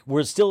to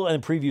we're still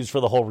in previews for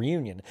the whole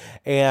reunion.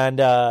 And,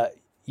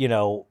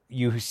 you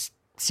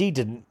see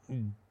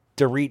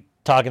Dorit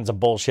talking some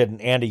bullshit and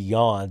Andy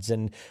yawns.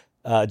 And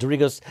Dorit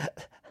goes,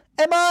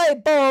 am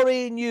I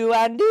boring you,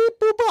 Andy?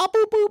 Boop, boop,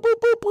 boop, boop, boop,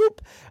 boop, boop.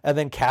 And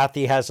then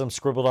Kathy has some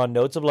scribbled on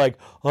notes of like,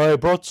 I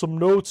brought some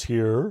notes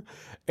here.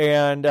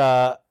 And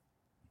then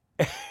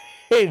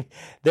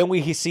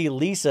we see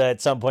Lisa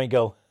at some point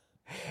go,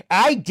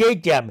 I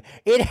did them.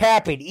 It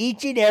happened,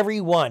 each and every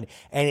one.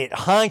 And it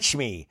haunts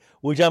me,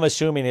 which I'm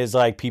assuming is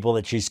like people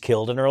that she's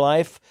killed in her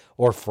life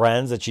or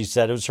friends that she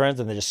said was friends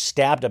and they just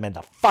stabbed them in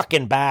the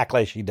fucking back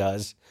like she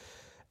does.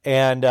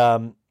 And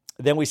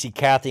then we see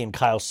Kathy and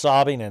Kyle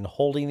sobbing and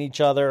holding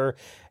each other.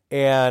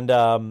 And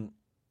then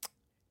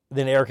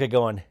Erika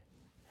going,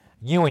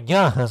 you and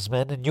your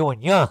husband and you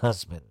and your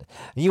husband,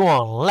 you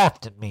all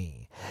laughed at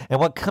me. And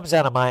what comes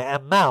out of my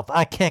mouth,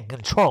 I can't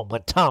control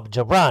what Tom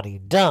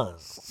Girardi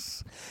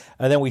does.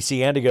 And then we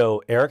see Andy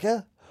go,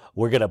 Erika,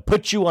 we're going to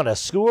put you on a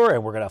skewer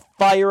and we're going to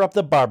fire up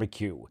the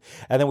barbecue.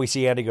 And then we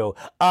see Andy go,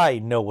 I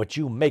know what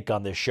you make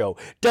on this show.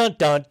 Dun,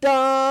 dun, dun.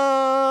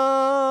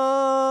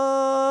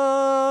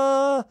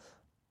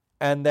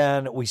 And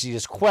then we see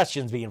just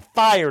questions being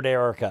fired,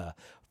 Erika.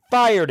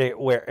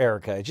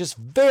 Erika. It's just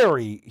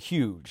very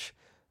huge.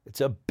 It's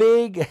a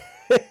big,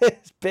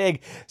 it's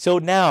big. So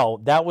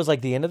now that was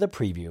like the end of the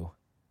preview.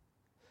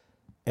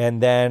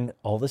 And then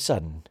all of a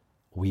sudden,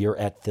 we are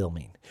at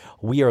filming.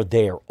 We are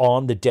there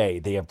on the day.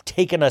 They have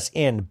taken us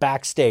in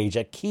backstage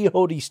at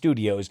Quixote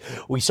Studios.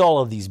 We saw all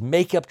of these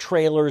makeup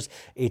trailers.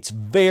 It's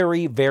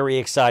very, very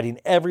exciting.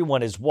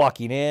 Everyone is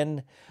walking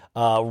in.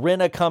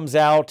 Rinna comes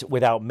out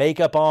without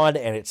makeup on,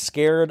 and it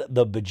scared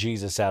the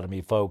bejesus out of me,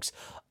 folks.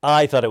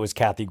 I thought it was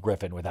Kathy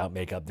Griffin without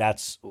makeup.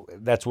 That's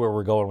where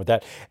we're going with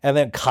that. And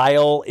then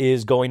Kyle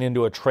is going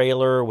into a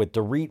trailer with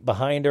Dorit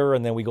behind her,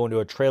 and then we go into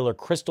a trailer.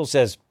 Crystal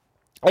says,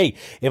 hey,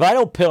 if I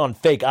don't put on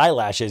fake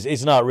eyelashes,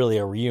 it's not really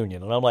a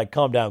reunion. And I'm like,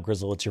 calm down,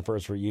 Crystal. It's your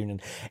first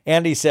reunion.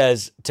 Andy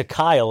says to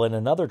Kyle in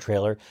another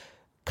trailer,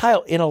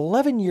 Kyle, in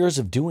 11 years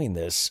of doing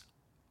this,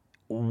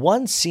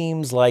 one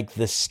seems like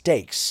the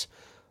stakes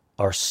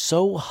are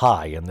so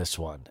high in this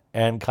one.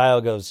 And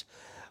Kyle goes,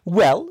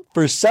 well,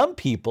 for some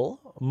people,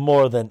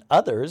 more than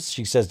others,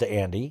 she says to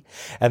Andy.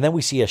 And then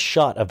we see a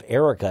shot of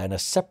Erika in a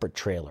separate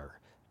trailer,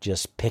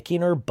 just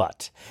picking her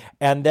butt.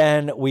 And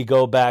then we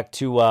go back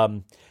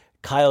to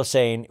Kyle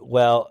saying,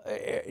 well,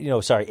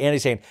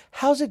 Andy's saying,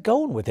 how's it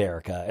going with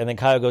Erika? And then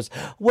Kyle goes,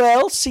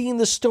 well, seeing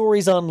the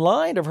stories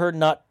online of her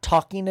not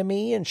talking to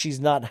me and she's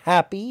not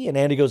happy. And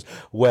Andy goes,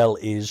 well,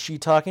 is she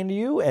talking to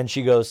you? And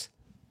she goes,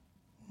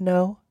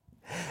 no.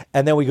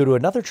 And then we go to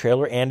another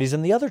trailer. Andy's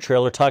in the other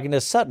trailer talking to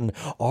Sutton.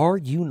 Are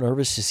you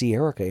nervous to see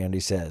Erika? Andy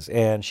says.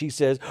 And she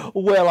says,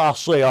 well,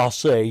 I'll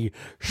say,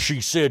 she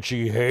said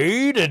she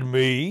hated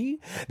me.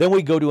 Then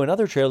we go to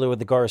another trailer with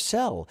the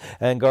Garcelle.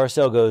 And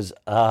Garcelle goes,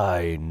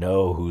 I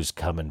know who's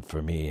coming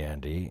for me,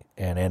 Andy.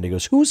 And Andy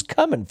goes, who's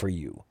coming for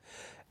you?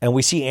 And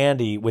we see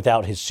Andy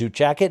without his suit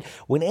jacket.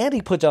 When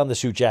Andy puts on the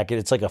suit jacket,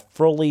 it's like a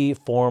fully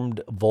formed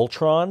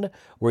Voltron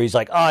where he's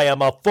like, I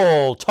am a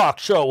full talk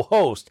show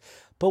host.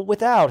 But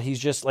without, he's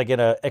just like in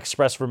a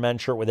Express for Men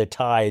shirt with a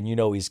tie, and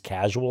he's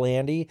casual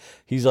Andy.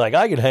 He's like,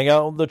 I can hang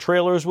out in the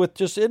trailers with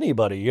just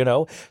anybody,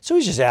 So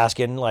he's just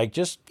asking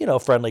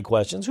friendly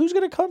questions. Who's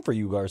going to come for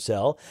you,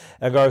 Garcelle?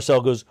 And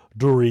Garcelle goes,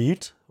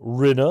 Dorit,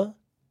 Rinna,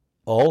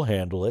 I'll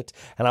handle it.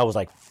 And I was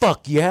like,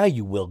 fuck yeah,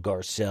 you will,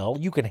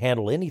 Garcelle. You can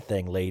handle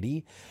anything,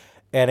 lady.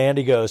 And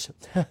Andy goes,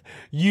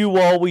 you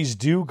always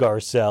do,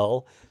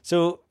 Garcelle.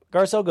 So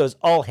Garcelle goes,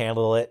 I'll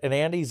handle it. And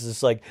Andy's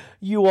just like,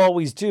 you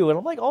always do. And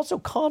I'm like, also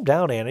calm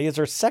down, Andy. It's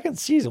our second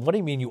season. What do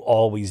you mean you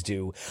always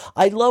do?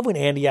 I love when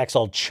Andy acts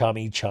all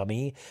chummy.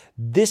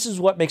 This is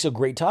what makes a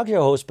great talk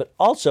show host, but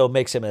also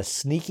makes him a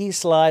sneaky,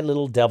 sly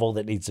little devil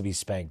that needs to be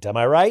spanked. Am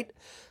I right?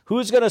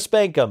 Who's going to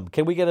spank him?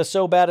 Can we get a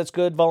So Bad It's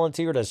Good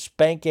volunteer to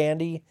spank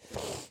Andy?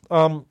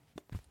 Oh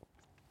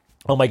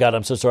my God,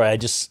 I'm so sorry. I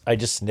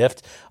just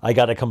sniffed. I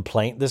got a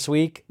complaint this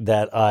week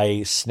that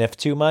I sniffed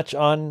too much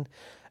on.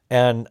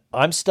 And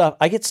I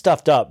get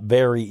stuffed up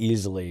very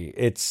easily.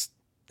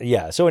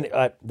 So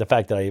the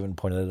fact that I even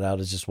pointed it out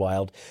is just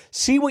wild.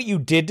 See what you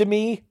did to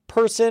me,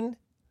 person?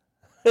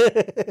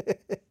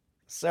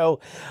 So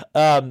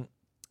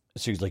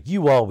she's like,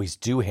 you always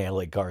do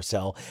handle it,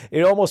 Garcelle.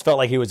 It almost felt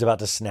like he was about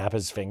to snap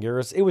his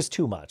fingers. It was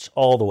too much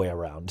all the way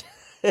around.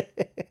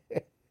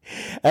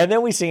 And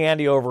then we see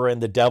Andy over in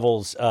the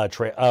Devil's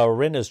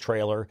Rinna's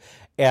trailer.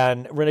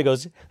 And Rinna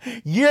goes,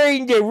 you're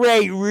in the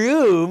right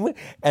room.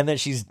 And then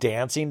she's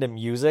dancing to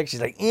music. She's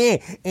like,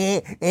 and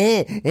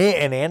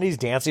Andy's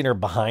dancing her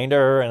behind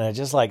her. And I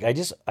just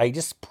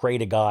pray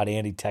to God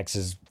Andy texts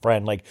his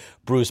friend like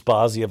Bruce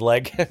Bozzi of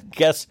like,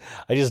 guess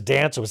I just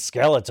dance with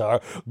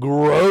Skeletor.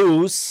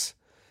 Gross.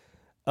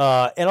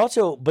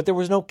 But there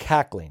was no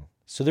cackling.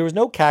 So there was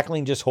no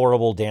cackling, just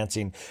horrible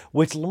dancing,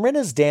 which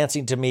Rinna's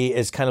dancing to me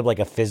is kind of like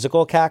a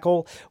physical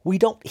cackle. We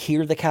don't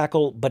hear the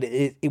cackle, but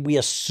we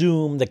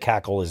assume the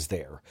cackle is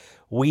there.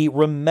 We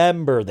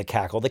remember the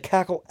cackle. The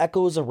cackle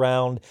echoes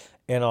around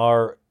in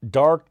our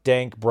dark,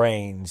 dank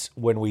brains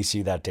when we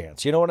see that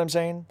dance. You know what I'm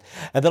saying?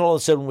 And then all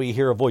of a sudden we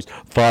hear a voice,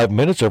 5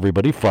 minutes,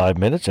 everybody, 5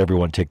 minutes.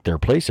 Everyone take their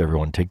place.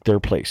 Everyone take their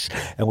place.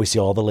 And we see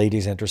all the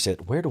ladies enter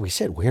sit. Where do we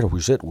sit? Where do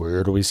we sit?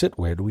 Where do we sit?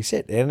 Where do we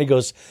sit? And he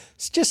goes,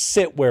 just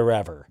sit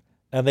wherever.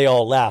 And they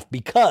all laugh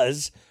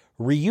because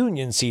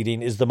reunion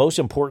seating is the most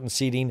important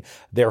seating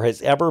there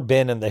has ever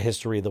been in the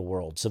history of the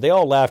world. So they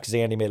all laugh because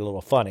Andy made it a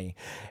little funny.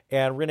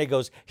 And Rinna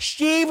goes,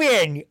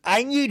 Steven,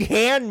 I need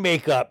hand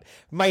makeup.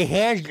 My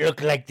hands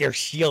look like they're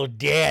still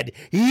dead.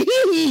 And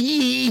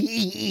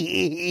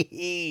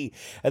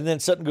then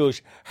Sutton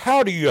goes,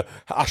 how do you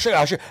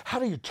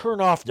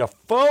turn off the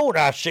phone?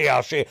 I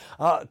say,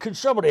 can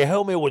somebody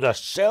help me with a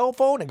cell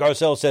phone? And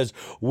Garcelle says,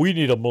 we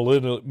need a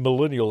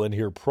millennial in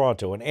here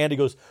pronto. And Andy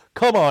goes,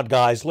 come on,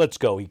 guys, let's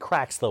go. He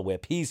cracks the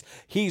whip. He's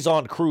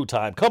on crew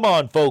time. Come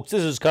on, folks,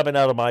 this is coming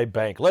out of my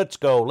bank. Let's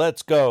go.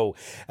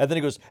 And then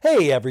he goes,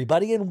 hey,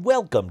 everybody, and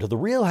welcome to the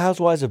Real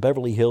Housewives of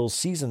Beverly Hills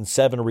Season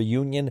 7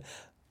 reunion.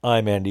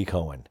 I'm Andy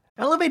Cohen.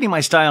 Elevating my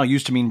style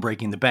used to mean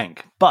breaking the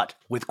bank, but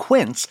with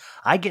Quince,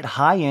 I get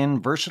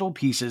high-end, versatile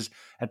pieces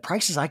at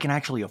prices I can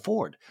actually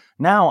afford.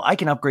 Now I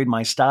can upgrade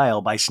my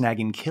style by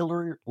snagging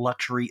killer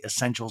luxury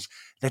essentials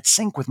that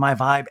sync with my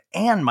vibe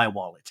and my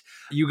wallet.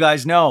 You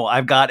guys know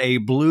I've got a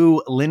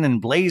blue linen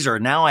blazer.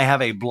 Now I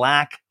have a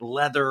black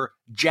leather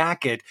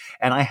jacket,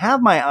 and I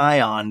have my eye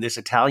on this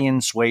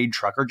Italian suede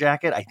trucker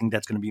jacket. I think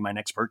that's going to be my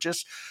next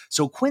purchase.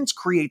 So Quince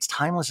creates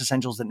timeless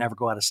essentials that never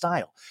go out of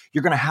style.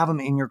 You're going to have them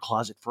in your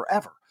closet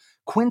forever.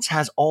 Quince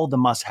has all the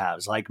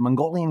must-haves like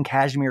Mongolian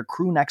cashmere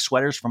crew neck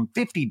sweaters from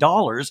 $50,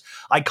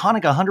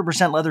 iconic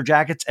 100% leather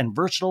jackets, and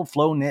versatile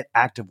flow knit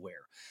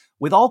activewear.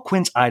 With all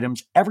Quince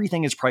items,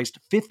 everything is priced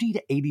 50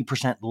 to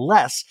 80%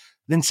 less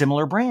than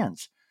similar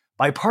brands.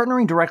 By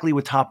partnering directly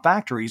with top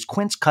factories,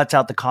 Quince cuts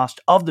out the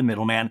cost of the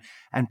middleman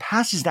and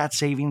passes that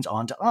savings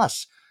on to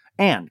us.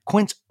 And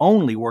Quince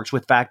only works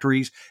with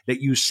factories that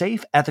use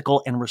safe,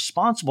 ethical, and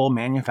responsible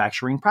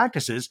manufacturing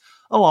practices,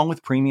 along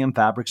with premium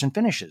fabrics and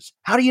finishes.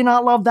 How do you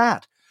not love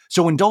that?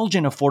 So indulge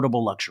in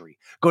affordable luxury.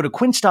 Go to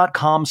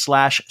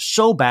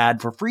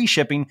quince.com/sobad for free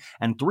shipping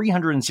and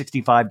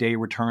 365-day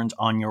returns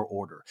on your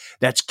order.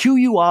 That's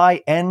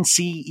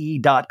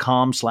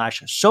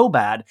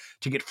QUINCE.com/sobad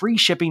to get free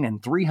shipping and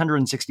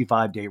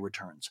 365-day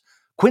returns.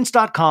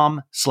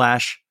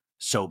 Quince.com/sobad.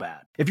 so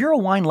bad. If you're a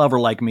wine lover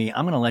like me,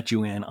 I'm going to let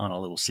you in on a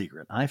little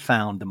secret. I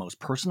found the most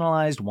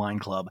personalized wine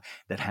club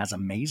that has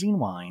amazing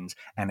wines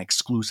and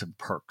exclusive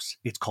perks.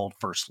 It's called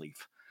First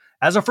Leaf.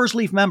 As a First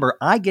Leaf member,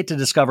 I get to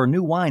discover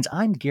new wines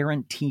I'm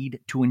guaranteed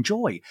to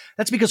enjoy.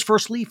 That's because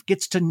First Leaf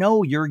gets to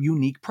know your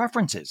unique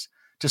preferences.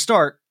 To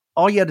start,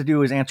 all you had to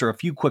do is answer a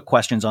few quick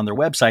questions on their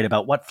website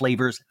about what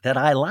flavors that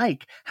I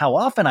like, how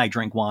often I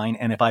drink wine,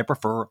 and if I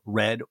prefer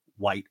red,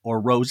 white,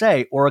 or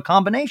rosé, or a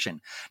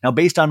combination. Now,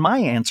 based on my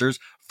answers,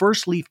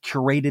 First Leaf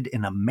curated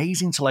an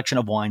amazing selection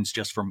of wines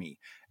just for me.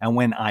 And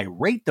when I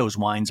rate those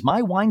wines,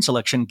 my wine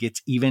selection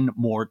gets even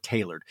more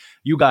tailored.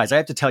 You guys, I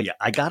have to tell you,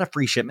 I got a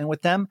free shipment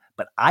with them,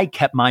 but I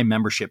kept my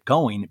membership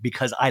going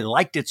because I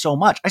liked it so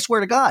much. I swear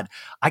to God,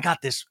 I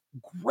got this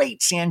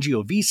great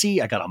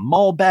Sangiovese. I got a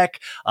Malbec.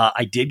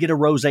 I did get a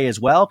rosé as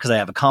well because I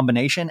have a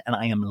combination and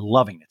I am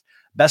loving it.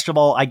 Best of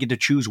all, I get to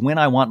choose when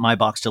I want my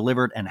box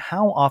delivered and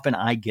how often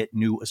I get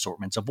new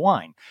assortments of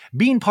wine.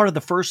 Being part of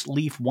the First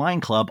Leaf Wine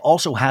Club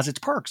also has its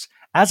perks.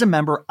 As a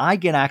member, I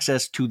get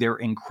access to their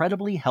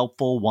incredibly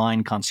helpful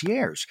wine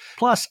concierge.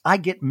 Plus, I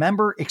get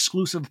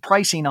member-exclusive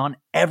pricing on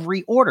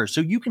every order,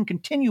 so you can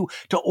continue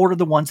to order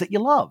the ones that you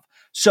love.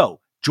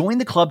 So, join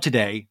the club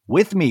today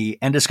with me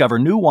and discover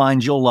new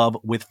wines you'll love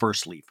with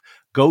First Leaf.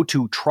 Go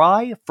to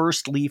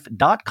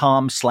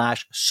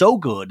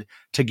tryfirstleaf.com/so-good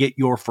to get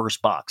your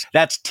first box.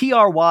 That's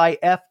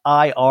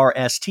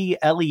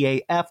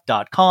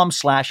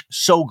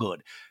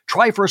tryfirstleaf.com/so-good.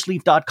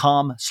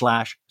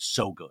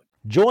 Tryfirstleaf.com/so-good.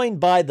 Joined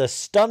by the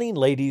stunning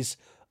ladies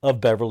of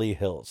Beverly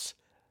Hills.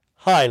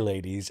 Hi,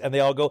 ladies. And they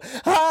all go,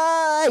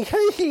 hi,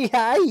 hi,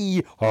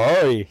 hi,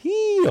 hi,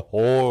 hee,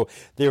 ho.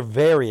 They're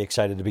very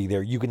excited to be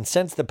there. You can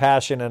sense the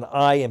passion, and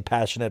I am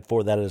passionate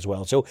for that as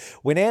well. So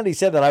when Andy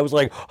said that, I was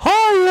like,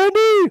 hi,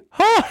 Andy,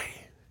 hi.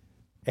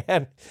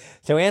 And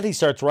so Andy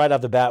starts right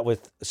off the bat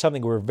with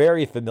something we're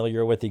very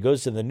familiar with. He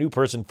goes to the new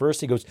person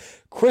first. He goes,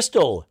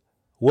 Crystal,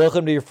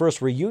 welcome to your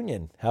first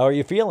reunion. How are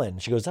you feeling?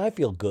 She goes, I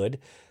feel good.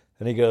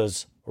 And he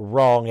goes,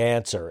 wrong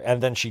answer.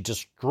 And then she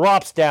just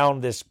drops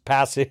down this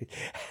passage.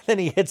 Then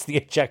he hits the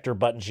ejector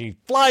button. She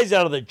flies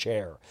out of the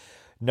chair.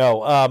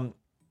 No. And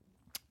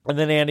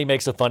then Andy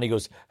makes a fun. He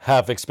goes,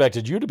 half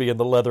expected you to be in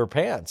the leather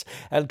pants.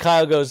 And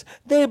Kyle goes,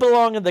 they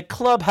belong in the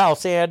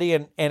clubhouse, Andy.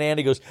 And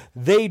Andy goes,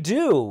 they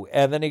do.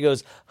 And then he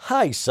goes,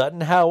 hi,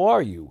 Sutton, how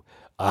are you?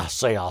 I'll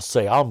say,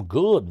 I'm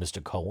good,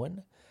 Mr.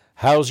 Cohen.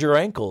 How's your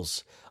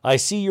ankles? I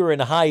see you're in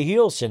high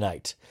heels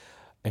tonight.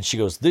 And she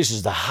goes, this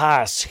is the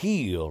highest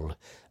heel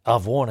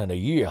I've worn in a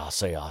year, I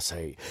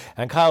say.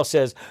 And Kyle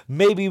says,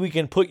 maybe we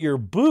can put your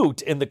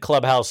boot in the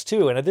clubhouse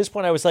too. And at this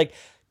point I was like,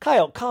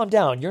 Kyle, calm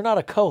down. You're not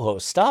a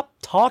co-host. Stop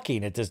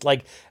talking at this.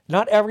 Like,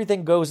 not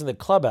everything goes in the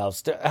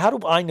clubhouse. How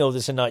do I know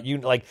this and not you?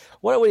 Like,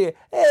 what are we?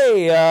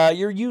 Hey,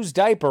 your used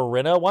diaper,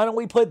 Rinna. Why don't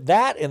we put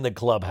that in the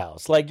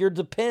clubhouse? Like, your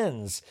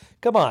Depends.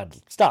 Come on,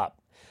 stop.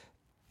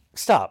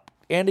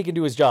 Andy can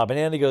do his job. And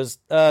Andy goes,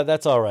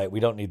 that's all right. We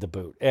don't need the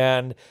boot.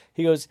 And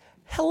he goes,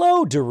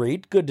 hello,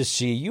 Dorit. Good to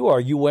see you.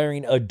 Are you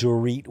wearing a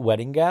Dorit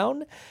wedding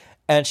gown?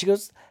 And she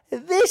goes,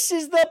 this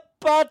is the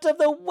part of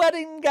the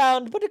wedding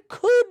gown, but it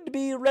could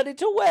be ready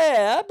to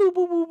wear. Boop,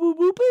 boop, boop,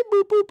 boop, boop,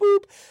 boop, boop,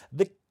 boop.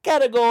 The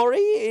category,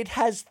 it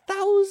has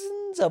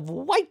thousands of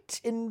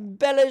white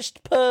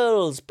embellished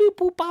pearls. Boop,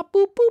 boop, bop,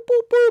 boop, boop,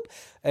 boop, boop.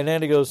 And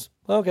Andy goes,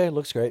 okay,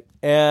 looks great.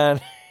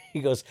 And he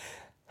goes,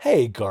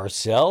 hey,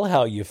 Garcelle,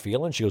 how you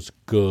feeling? She goes,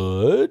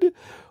 good.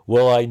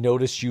 Well, I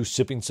noticed you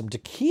sipping some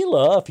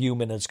tequila a few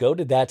minutes ago.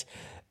 Did that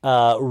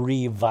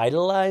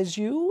revitalize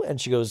you? And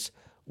she goes,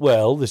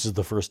 well, this is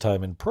the first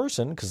time in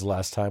person because the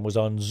last time was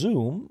on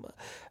Zoom.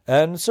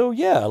 And so,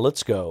 yeah,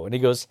 let's go. And he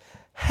goes,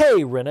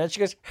 hey, Rinna. And she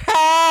goes,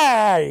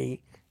 hi.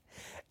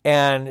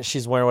 And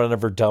she's wearing one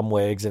of her dumb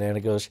wigs. And Anna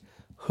goes,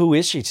 who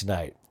is she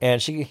tonight?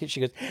 And she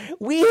goes,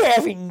 we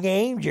haven't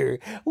named her.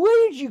 Why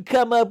don't you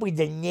come up with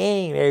a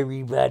name,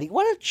 everybody?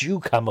 Why don't you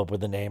come up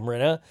with a name,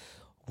 Rinna?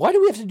 Why do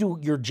we have to do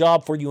your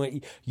job for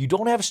you? You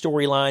don't have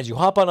storylines. You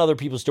hop on other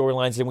people's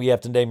storylines, and we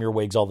have to name your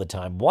wigs all the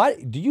time. Why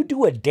do you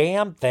do a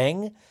damn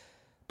thing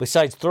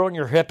besides throwing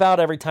your hip out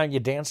every time you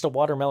dance to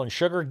Watermelon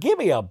Sugar? Give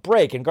me a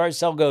break. And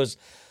Garcelle goes,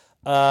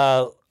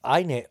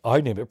 I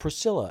name it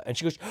Priscilla. And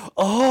she goes,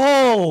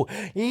 oh,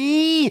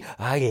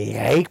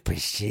 I like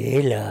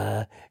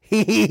Priscilla.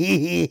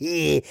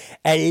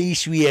 At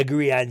least we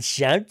agree on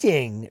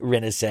something,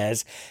 Rinna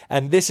says.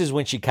 And this is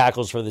when she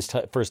cackles for this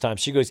first time.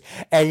 She goes,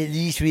 at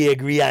least we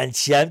agree on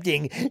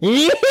something.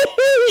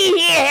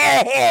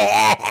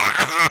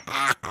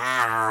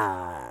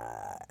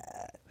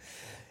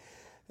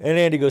 And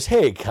Andy goes,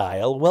 hey,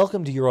 Kyle,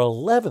 welcome to your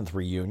 11th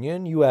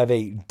reunion. You have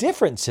a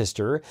different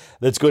sister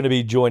that's going to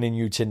be joining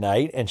you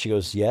tonight. And she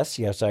goes,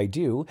 yes, I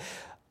do.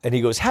 And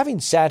he goes, having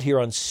sat here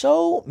on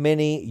so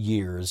many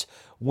years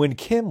when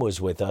Kim was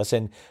with us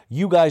and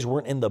you guys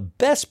weren't in the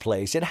best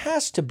place, it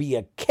has to be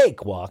a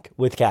cakewalk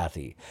with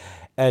Kathy.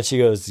 And she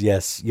goes,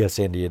 yes,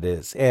 Andy, it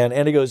is. And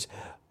Andy goes,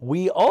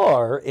 we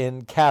are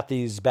in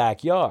Kathy's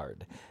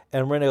backyard.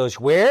 And Rinna goes,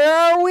 where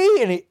are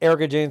we? And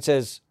Erika Jayne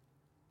says,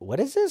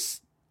 what is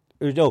this?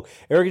 no,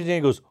 Erika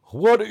Jayne goes,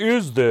 what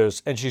is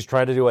this? And she's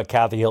trying to do a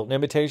Kathy Hilton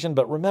imitation.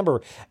 But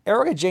remember,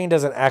 Erika Jayne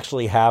doesn't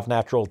actually have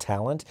natural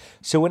talent.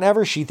 So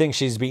whenever she thinks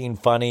she's being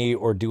funny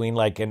or doing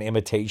like an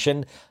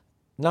imitation,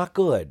 not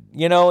good.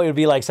 You know, it'd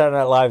be like Saturday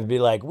Night Live would be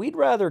like, we'd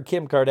rather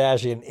Kim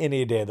Kardashian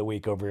any day of the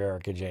week over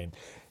Erika Jayne.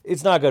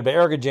 It's not good. But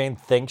Erika Jayne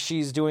thinks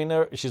she's doing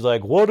it. She's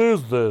like, what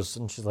is this?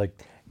 And she's like,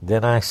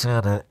 did I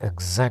sound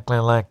exactly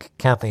like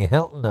Kathy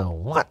Hilton or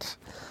what?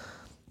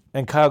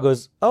 And Kyle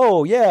goes,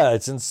 oh, yeah,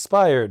 it's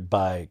inspired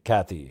by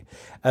Kathy.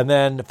 And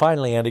then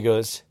finally Andy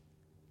goes,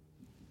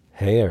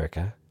 hey,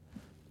 Erika.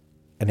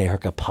 And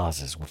Erika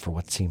pauses for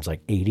what seems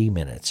like 80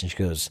 minutes. And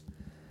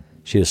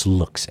she just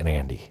looks at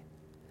Andy.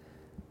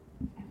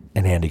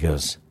 And Andy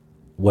goes,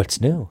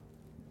 what's new?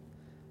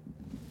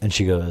 And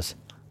she goes,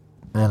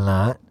 a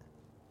lot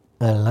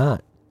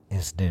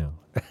is new.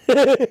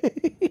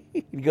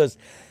 He goes,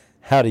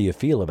 how do you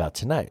feel about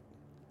tonight?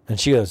 And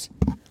she goes,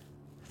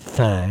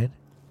 fine.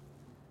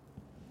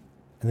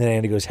 And then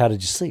Andy goes, how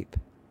did you sleep?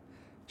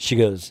 She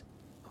goes,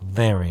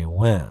 very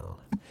well.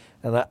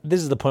 And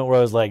this is the point where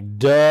I was like,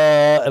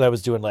 duh. And I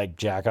was doing like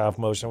jack off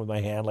motion with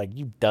my hand, like,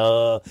 you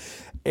duh.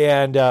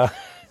 And God,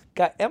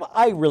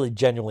 I really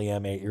genuinely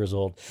am 8 years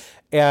old.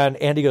 And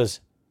Andy goes,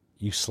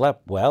 you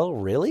slept well,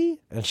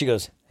 really? And she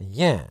goes,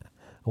 yeah.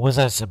 Was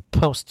I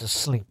supposed to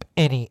sleep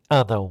any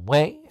other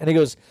way? And he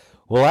goes,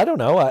 well, I don't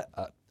know.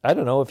 I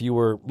don't know if you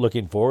were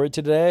looking forward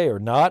to today or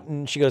not.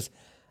 And she goes,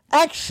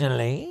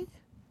 actually,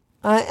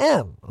 I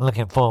am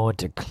looking forward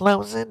to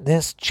closing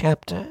this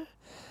chapter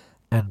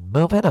and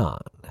moving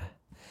on.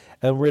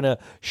 And Rinna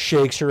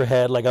shakes her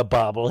head like a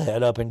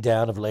bobblehead up and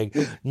down of like,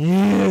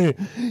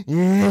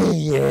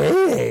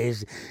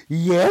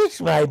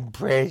 yes, my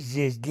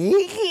precious.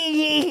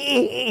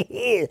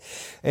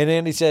 And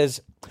Andy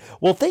says,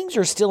 well, things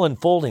are still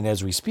unfolding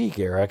as we speak,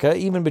 Erika.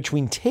 Even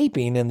between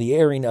taping and the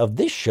airing of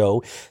this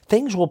show,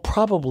 things will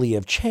probably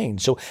have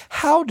changed. So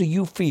how do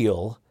you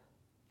feel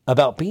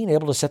about being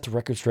able to set the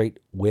record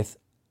straight with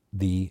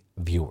the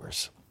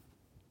viewers?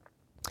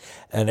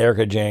 And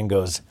Erika Jayne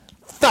goes,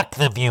 fuck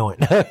the viewers.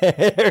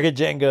 Erika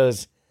Jayne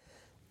goes,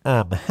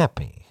 I'm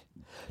happy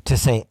to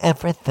say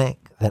everything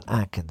that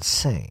I can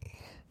say.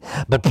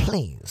 But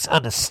please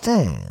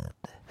understand,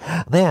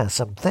 there are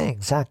some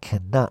things I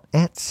cannot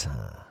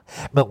answer,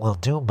 but will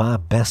do my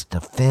best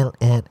to fill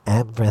in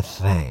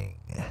everything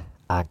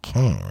I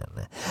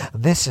can.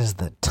 This is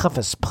the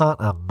toughest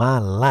part of my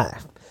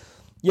life.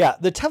 Yeah,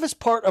 the toughest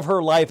part of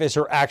her life is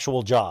her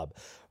actual job.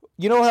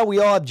 You know how we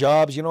all have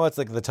jobs? You know what's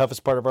like the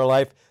toughest part of our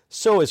life?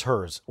 So is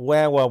hers.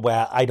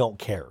 Wah, I don't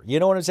care. You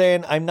know what I'm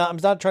saying? I'm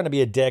not trying to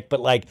be a dick, but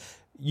like,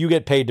 you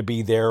get paid to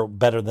be there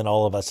better than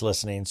all of us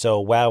listening.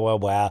 So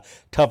wah.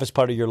 Toughest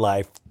part of your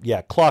life.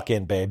 Yeah, clock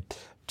in, babe.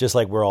 Just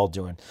like we're all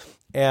doing.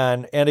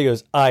 And Andy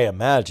goes, I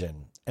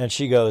imagine. And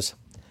she goes,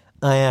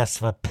 I asked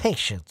for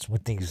patience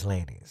with these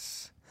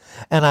ladies.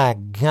 And I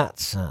got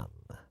some.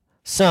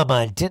 Some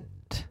I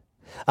didn't.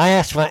 I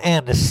asked for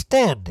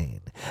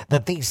understanding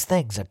that these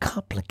things are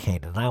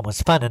complicated. I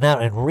was finding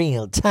out in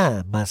real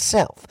time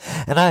myself.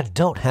 And I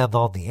don't have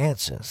all the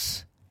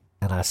answers.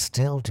 And I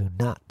still do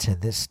not to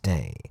this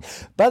day.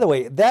 By the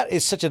way, that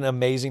is such an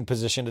amazing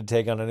position to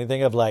take on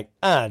anything of like,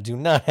 I do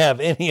not have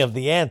any of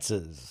the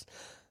answers.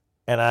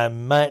 And I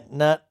might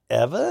not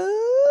ever.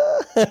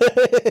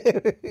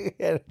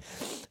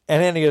 And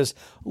then he goes,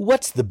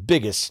 what's the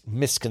biggest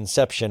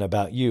misconception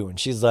about you? And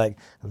she's like,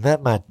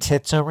 that my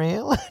tits are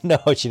real? No,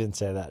 she didn't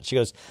say that. She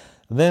goes,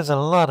 there's a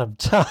lot of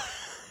talk.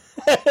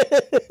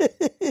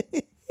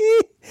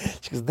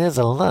 She goes, there's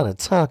a lot of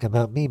talk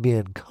about me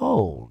being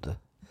cold.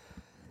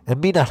 And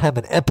me not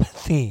having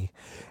empathy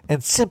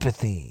and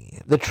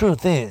sympathy. The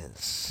truth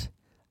is,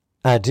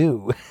 I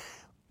do.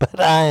 But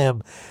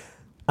I'm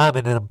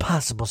in an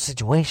impossible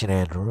situation,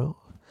 Andrew.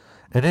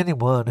 And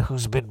anyone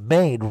who's been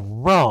made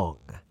wrong,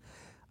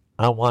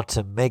 I want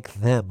to make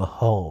them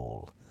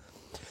whole.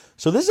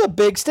 So this is a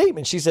big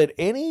statement. She said,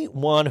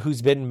 anyone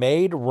who's been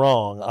made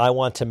wrong, I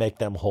want to make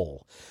them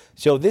whole.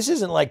 So this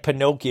isn't like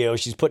Pinocchio.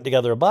 She's putting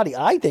together a body.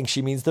 I think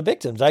she means the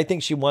victims. I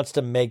think she wants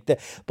to make the...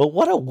 But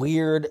what a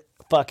weird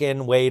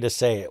fucking way to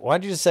say it. Why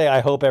don't you just say,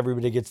 I hope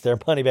everybody gets their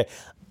money back?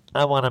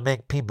 I want to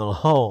make people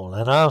whole.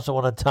 And I also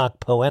want to talk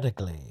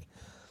poetically.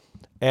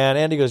 And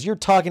Andy goes, you're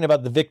talking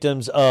about the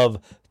victims of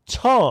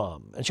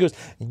Tom. And she goes,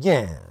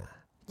 yeah,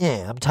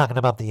 I'm talking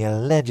about the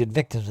alleged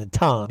victims of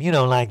Tom. You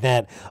know, like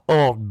that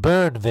old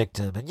burn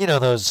victim. And you know,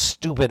 those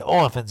stupid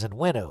orphans and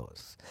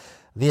widows.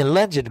 The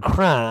alleged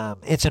crime,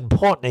 it's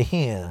important to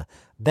hear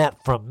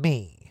that from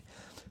me.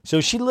 So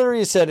she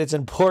literally said, it's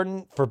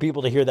important for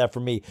people to hear that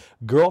from me.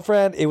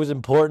 Girlfriend, it was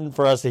important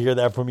for us to hear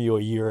that from you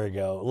a year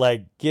ago.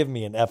 Like, give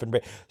me an effing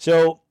break.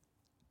 So,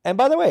 and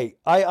by the way,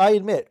 I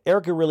admit,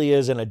 Erika really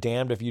is in a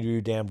damned if you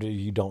do, damned if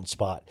you don't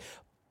spot.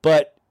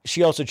 But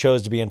she also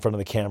chose to be in front of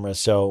the camera.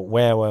 So,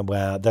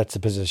 wow, that's the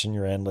position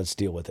you're in. Let's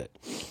deal with it.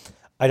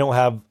 I don't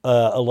have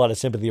a lot of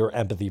sympathy or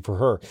empathy for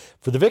her.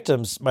 For the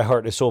victims, my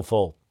heart is so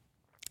full.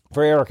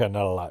 For Erika,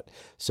 not a lot.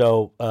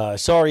 So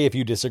sorry if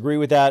you disagree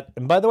with that.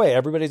 And by the way,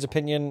 everybody's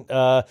opinion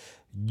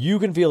you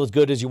can feel as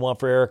good as you want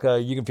for Erika.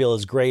 You can feel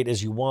as great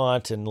as you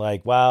want. And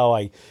like, wow,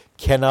 I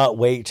cannot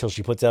wait till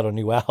she puts out a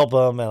new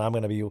album and I'm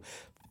going to be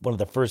one of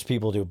the first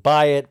people to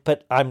buy it.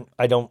 But I'm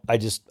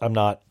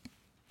not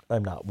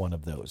one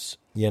of those,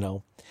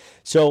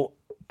 So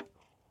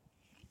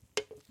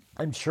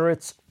I'm sure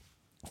it's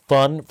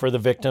fun for the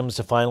victims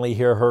to finally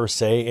hear her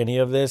say any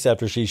of this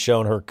after she's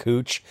shown her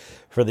cooch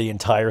for the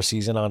entire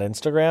season on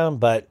Instagram.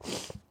 But,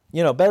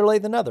 better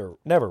late than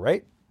never,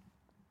 right?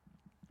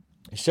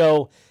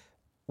 So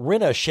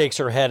Rinna shakes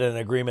her head in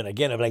agreement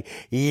again. I'm like,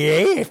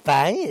 yeah,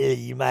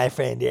 finally, my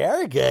friend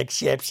Erika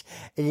accepts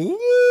a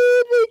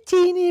little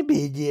teeny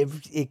bit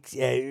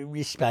of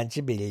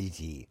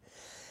responsibility.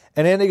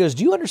 And Andy goes,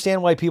 do you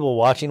understand why people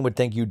watching would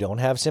think you don't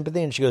have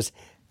sympathy? And she goes,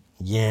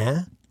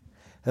 yeah.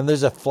 And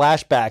there's a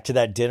flashback to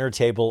that dinner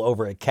table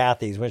over at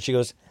Kathy's when she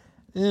goes,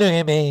 look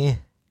at me.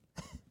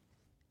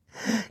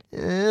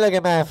 Look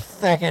at my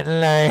fucking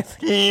life.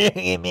 Look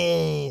at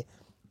me.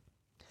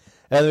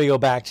 And then we go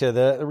back to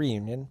the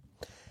reunion.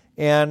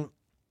 And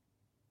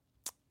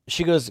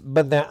she goes,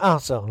 but they're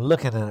also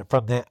looking at it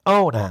from their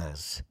own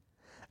eyes.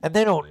 And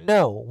they don't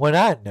know what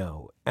I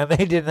know. And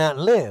they did not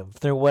live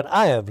through what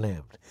I have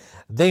lived.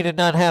 They did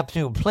not have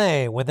to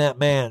play with that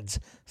man's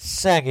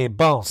saggy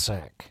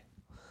ballsack.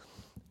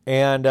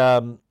 And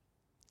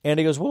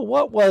he goes, well,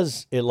 what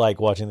was it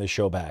like watching the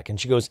show back? And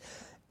she goes,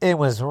 it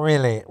was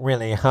really,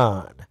 really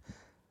hard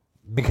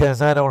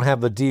because I don't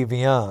have a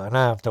DVR and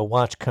I have to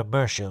watch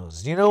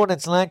commercials. You know what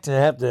it's like to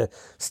have to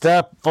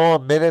stop 4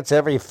 minutes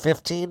every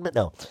 15 minutes?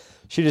 No,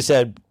 she just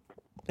said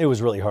it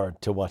was really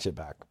hard to watch it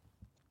back.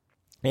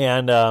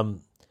 And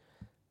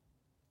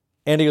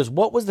he goes,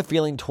 what was the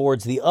feeling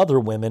towards the other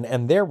women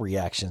and their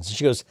reactions? And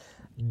she goes,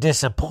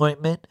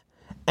 disappointment,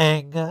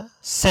 anger,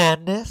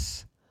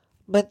 sadness,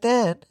 but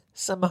then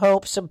some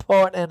hope,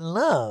 support, and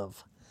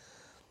love.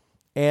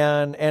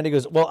 And Andy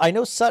goes, well, I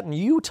know, Sutton,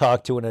 you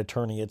talked to an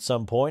attorney at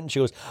some point. And she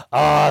goes,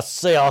 I'll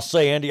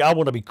say, Andy, I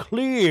want to be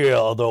clear,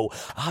 though.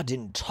 I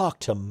didn't talk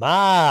to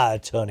my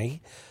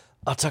attorney.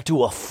 I talked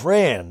to a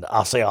friend.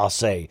 I'll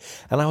say.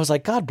 And I was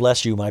like, God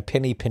bless you, my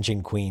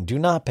penny-pinching queen. Do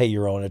not pay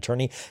your own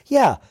attorney.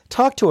 Yeah,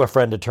 talk to a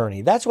friend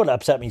attorney. That's what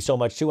upset me so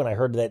much, too, when I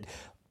heard that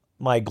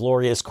my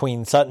glorious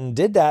Queen Sutton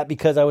did that,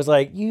 because I was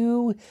like,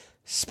 you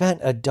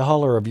spent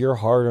 $1 of your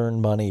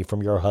hard-earned money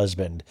from your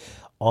husband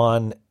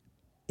on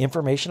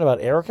information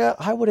about Erika.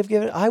 I would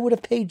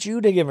have paid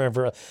you to give her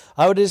information.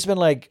 I would have just been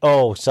like,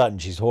 oh, Sutton,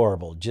 she's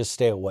horrible. Just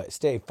stay away.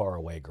 Stay far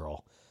away,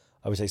 girl.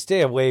 I would say,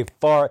 stay away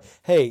far.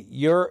 Hey,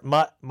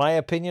 my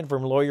opinion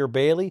from Lawyer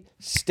Bailey,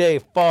 stay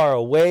far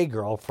away,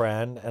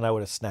 girlfriend. And I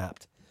would have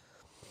snapped.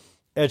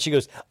 And she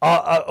goes,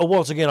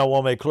 once again, I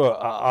want to make clear,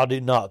 I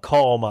did not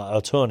call my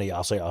attorney.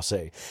 I'll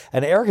say.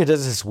 And Erika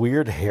does this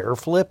weird hair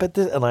flip at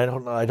this, and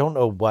I don't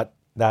know what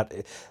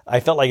that. I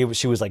felt like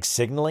she was like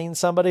signaling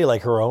somebody,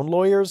 like her own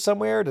lawyers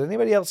somewhere. Did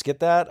anybody else get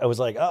that? I was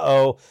like,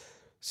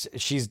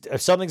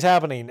 something's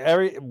happening.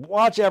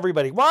 Watch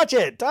everybody, watch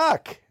it,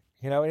 duck.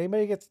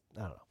 Anybody gets?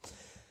 I don't know.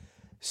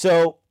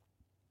 So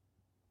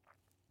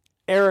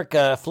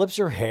Erika flips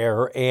her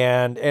hair,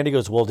 and Andy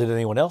goes, well, did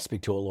anyone else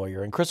speak to a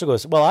lawyer? And Crystal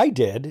goes, well, I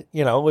did.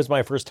 It was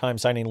my first time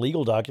signing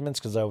legal documents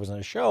because I was on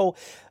a show.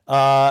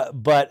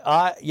 But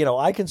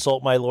I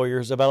consult my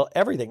lawyers about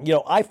everything.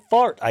 I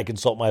fart. I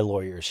consult my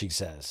lawyers, she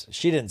says.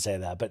 She didn't say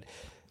that, but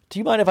do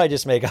you mind if I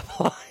just make up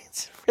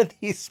lines for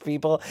these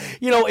people?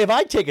 If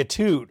I take a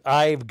toot,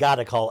 I've got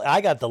to call.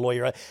 I got the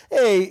lawyer.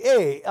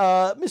 Hey,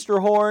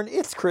 Mr. Horn,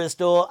 it's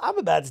Crystal. I'm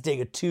about to take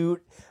a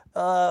toot.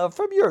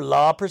 From your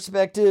law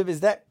perspective,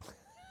 is that...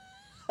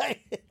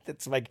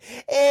 It's like,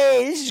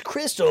 hey, this is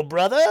Crystal,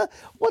 brother.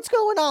 What's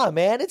going on,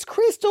 man? It's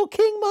Crystal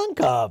King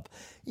Munkop.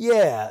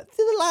 Yeah,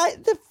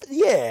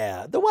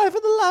 the wife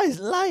of the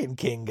Lion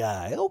King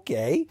guy.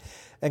 Okay.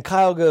 And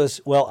Kyle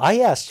goes, well, I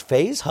asked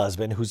Faye's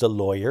husband, who's a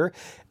lawyer,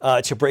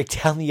 to break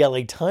down the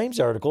LA Times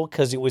article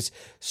because it was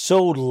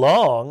so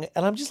long.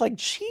 And I'm just like,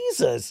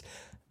 Jesus.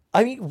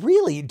 I mean,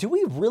 really, do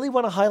we really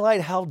want to highlight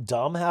how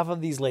dumb half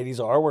of these ladies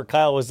are? Where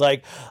Kyle was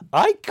like,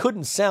 I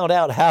couldn't sound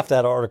out half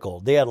that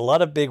article. They had a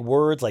lot of big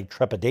words like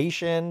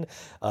trepidation,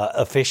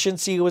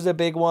 efficiency was a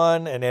big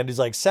one. And Andy's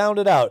like, sound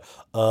it out.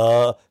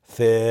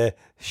 Okay,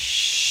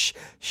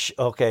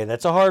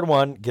 that's a hard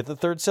one. Get the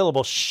third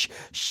syllable.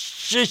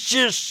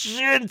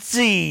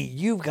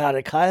 You've got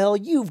it, Kyle.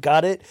 You've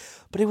got it.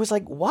 But it was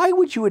like, why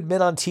would you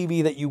admit on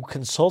TV that you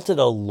consulted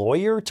a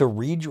lawyer to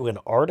read you an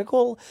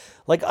article?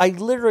 Like, I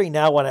literally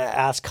now want to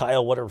ask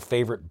Kyle what her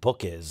favorite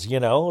book is,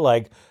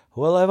 Like,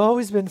 well, I've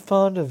always been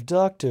fond of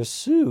Dr.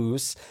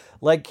 Seuss.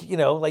 Like,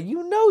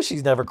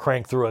 she's never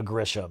cranked through a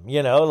Grisham,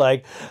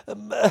 Like,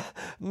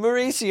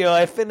 Mauricio,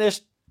 I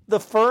finished The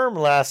Firm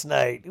last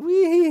night.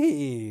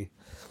 Wee.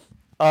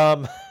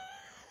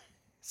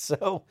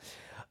 So,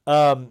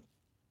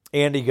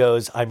 Andy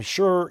goes, I'm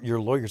sure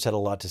your lawyers had a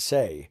lot to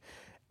say.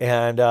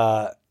 And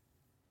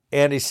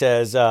Andy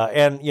says,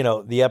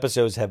 the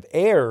episodes have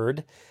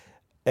aired,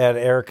 and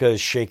Erika is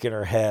shaking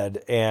her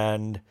head,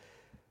 and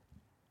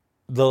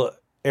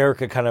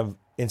Erika kind of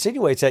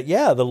insinuates that,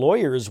 yeah, the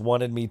lawyers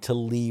wanted me to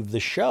leave the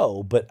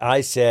show, but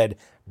I said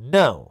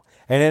no.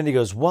 And Andy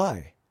goes,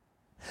 why?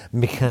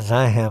 Because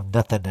I have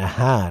nothing to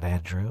hide,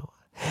 Andrew.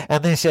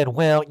 And they said,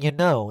 well, you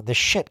know, the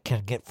shit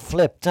can get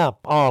flipped up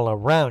all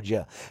around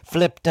you.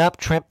 Flipped up,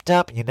 tripped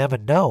up, you never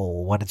know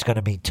when it's going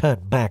to be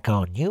turned back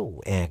on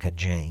you, Erika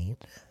Jayne.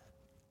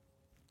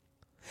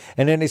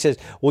 And then he says,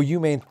 well, you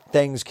mean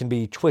things can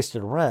be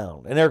twisted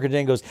around. And Erika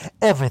Jayne goes,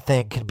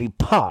 everything can be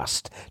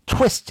parsed,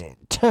 twisted,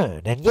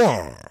 turned, and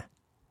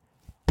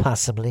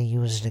possibly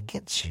used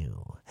against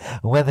you.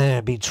 Whether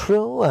it be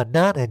true or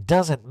not, it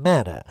doesn't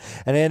matter.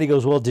 And Andy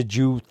goes, well, did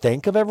you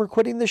think of ever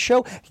quitting the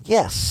show?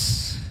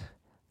 Yes,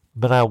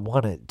 but I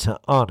wanted to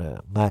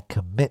honor my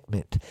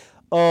commitment.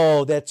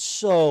 Oh, that's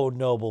so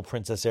noble,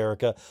 Princess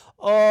Erika.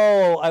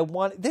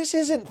 Oh, this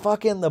isn't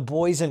fucking the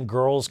Boys and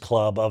Girls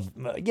Club of,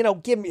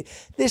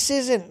 this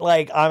isn't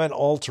like I'm an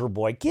altar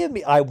boy. You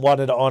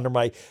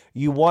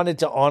wanted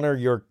to honor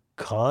your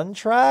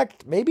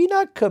contract? Maybe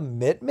not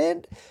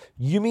commitment?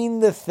 You mean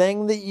the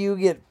thing that you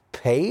get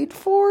paid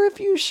for if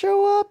you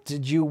show up?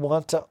 Did you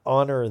want to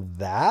honor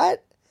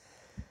that?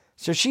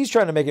 So she's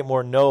trying to make it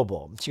more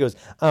noble. She goes,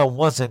 I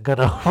wasn't going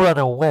to run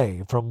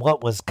away from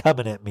what was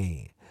coming at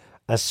me,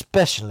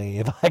 especially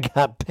if I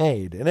got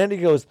paid. And then he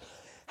goes,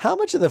 how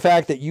much of the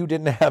fact that you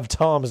didn't have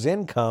Tom's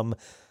income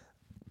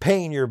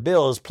paying your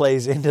bills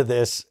plays into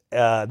this?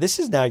 This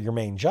is now your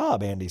main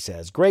job, Andy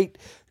says. Great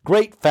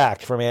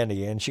fact from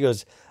Andy. And she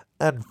goes,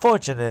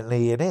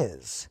 unfortunately, it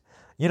is.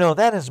 You know,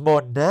 that is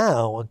more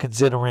now a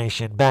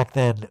consideration. Back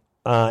then,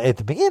 at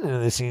the beginning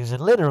of the season,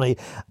 literally,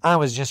 I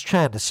was just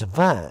trying to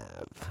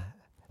survive.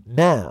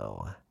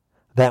 Now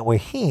that we're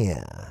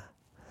here,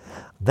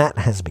 that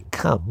has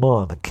become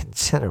more of a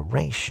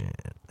consideration.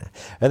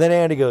 And then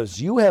Andy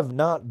goes, you have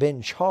not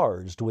been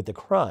charged with the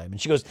crime. And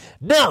she goes,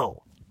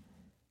 no.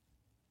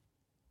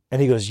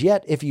 And he goes,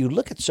 yet if you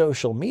look at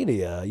social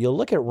media, you'll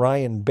look at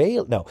Ryan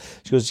Bailey. No,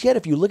 she goes, yet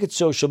if you look at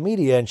social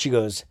media, and she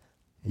goes,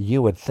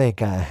 you would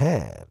think I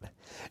had.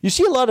 You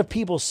see a lot of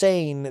people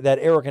saying that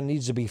Erika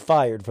needs to be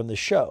fired from the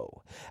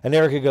show. And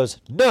Erika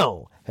goes,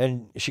 no.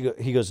 And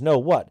he goes, no,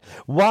 what?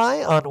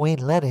 Why aren't we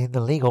letting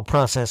the legal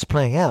process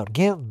play out?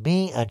 Give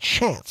me a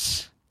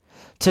chance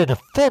to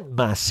defend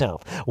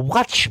myself.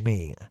 Watch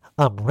me.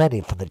 I'm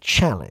ready for the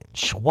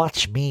challenge.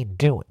 Watch me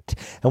do it.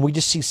 And we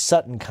just see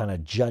Sutton kind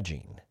of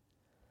judging.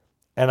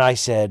 And I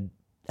said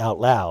out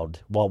loud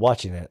while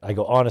watching it, I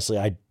go, honestly,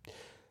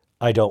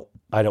 I don't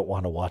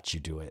want to watch you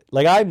do it.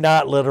 Like, I'm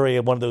not literally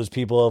one of those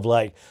people of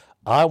like,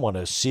 I want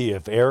to see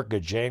if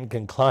Erika Jayne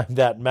can climb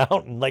that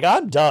mountain. Like,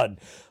 I'm done.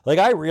 Like,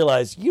 you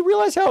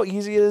realize how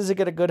easy it is to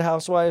get a good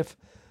housewife?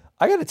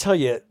 I got to tell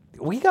you,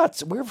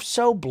 we're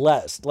so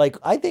blessed. Like,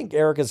 I think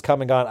Erika's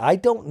coming on. I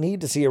don't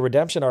need to see a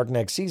redemption arc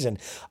next season.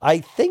 I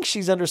think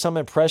she's under some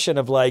impression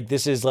of like,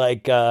 this is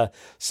like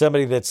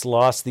somebody that's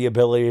lost the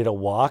ability to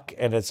walk.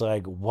 And it's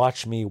like,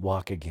 watch me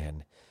walk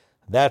again.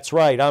 That's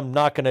right. I'm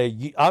not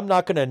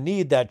gonna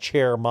need that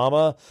chair,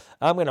 mama.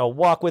 I'm gonna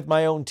walk with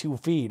my own 2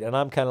 feet. And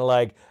I'm kind of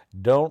like,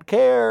 don't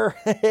care.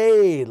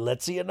 Hey,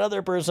 let's see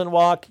another person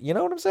walk. You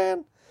know what I'm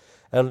saying?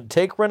 And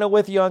take Rinna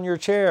with you on your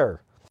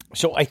chair.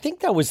 So I think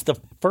that was the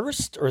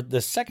first or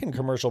the second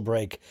commercial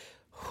break.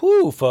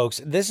 Whew,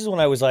 folks. This is when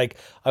I was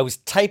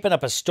typing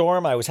up a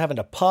storm. I was having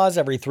to pause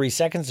every 3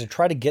 seconds to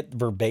try to get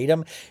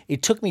verbatim.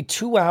 It took me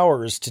 2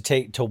 hours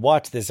to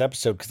watch this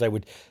episode because I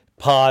would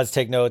pause,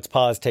 take notes.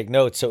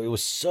 So it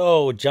was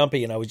so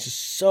jumpy and I was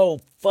just so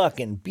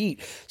fucking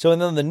beat. So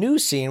and then the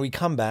news scene, we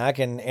come back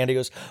and Andy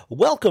goes,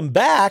 welcome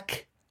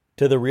back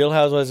to the Real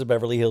Housewives of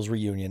Beverly Hills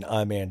reunion.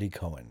 I'm Andy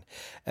Cohen.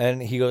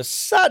 And he goes,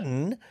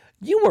 Sutton,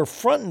 you were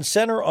front and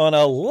center on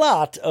a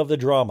lot of the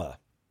drama.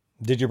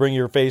 Did you bring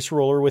your face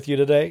roller with you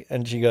today?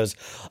 And she goes,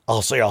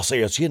 I'll say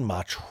it's in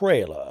my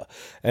trailer.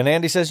 And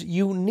Andy says,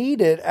 you need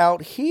it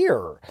out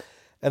here.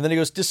 And then he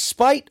goes,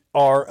 despite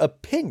our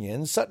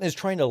opinions, Sutton is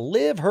trying to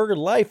live her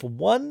life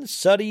one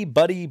suddy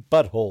buddy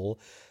butthole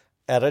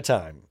at a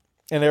time.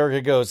 And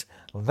Erika goes,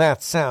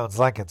 that sounds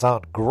like it's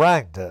on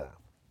Grindr.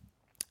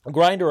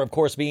 Grindr, of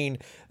course, being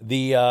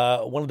the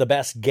one of the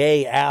best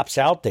gay apps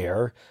out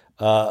there,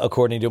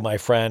 according to my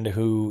friend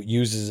who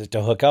uses it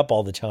to hook up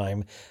all the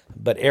time.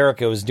 But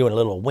Erika was doing a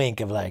little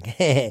wink of like,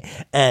 hey,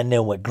 I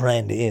know what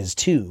Grindr is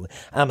too.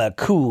 I'm a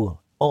cool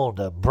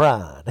older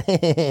broad.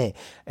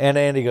 And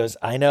Andy goes,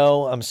 I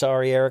know, I'm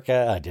sorry,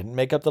 Erika, I didn't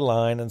make up the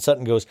line. And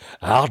Sutton goes,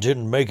 I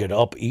didn't make it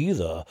up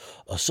either.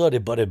 A suddy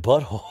buddy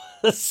butthole.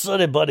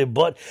 Suddy buddy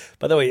butt.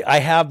 By the way,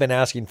 I have been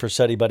asking for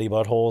suddy buddy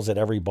buttholes at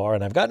every bar,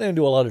 and I've gotten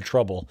into a lot of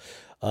trouble,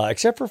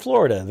 except for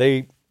Florida.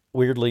 They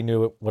weirdly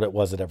knew what it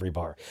was at every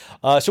bar.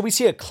 So we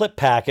see a clip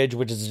package,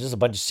 which is just a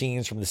bunch of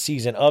scenes from the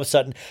season of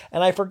Sutton.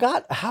 And I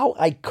forgot how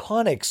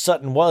iconic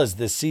Sutton was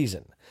this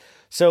season.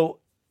 So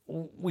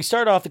we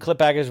start off the clip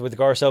package with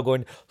Garcelle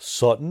going,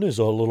 Sutton is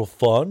a little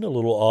fun, a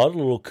little odd, a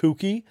little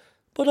kooky,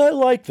 but I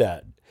like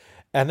that.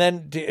 And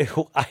then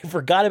I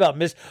forgot about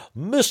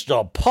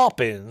Mr.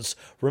 Poppins.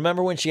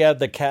 Remember when she had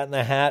the Cat in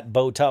the Hat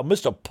bow tie?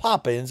 Mr.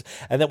 Poppins.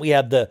 And then we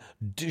had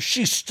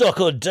she stuck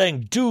her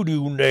dang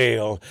doo-doo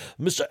nail.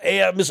 Mr.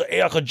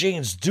 Erika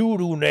Jayne's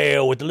doo-doo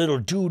nail with the little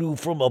doo-doo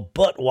from a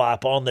butt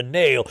wipe on the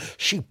nail.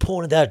 She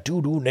pointed that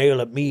doo-doo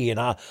nail at me, and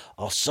I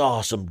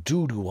saw some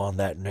doo-doo on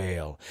that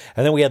nail.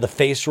 And then we had the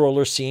face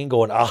roller scene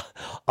going,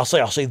 I'll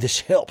say this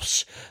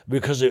helps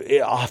because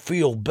I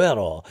feel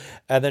better.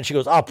 And then she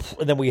goes,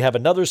 and then we have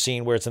another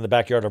scene where it's in the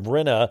backyard of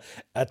Rinna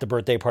at the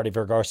birthday party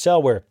for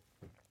Garcelle, where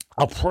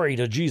I pray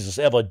to Jesus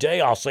every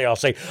day. I'll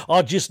say,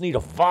 I just need a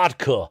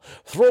vodka.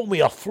 Throw me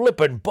a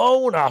flippin'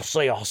 bone. I'll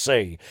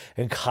say.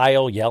 And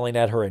Kyle yelling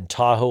at her in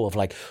Tahoe of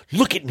like,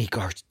 look at me,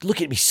 Garth.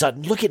 Look at me,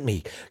 Sutton. Look at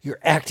me. You're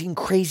acting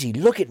crazy.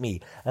 Look at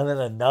me. And then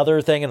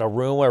another thing in a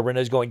room where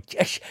Rinna's going,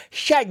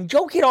 Sutton,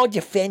 don't get all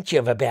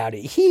defensive about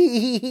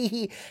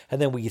it.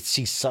 And then we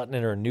see Sutton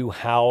in her new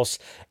house,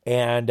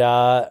 and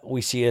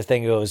we see a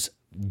thing that goes,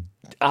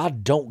 I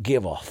don't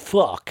give a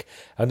fuck.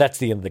 And that's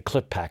the end of the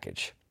clip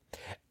package.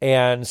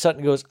 And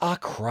Sutton goes, I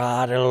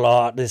cried a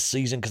lot this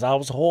season because I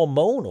was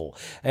hormonal.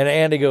 And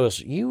Andy goes,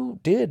 you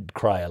did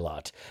cry a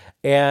lot.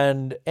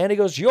 And Andy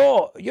goes,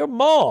 your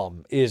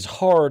mom is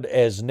hard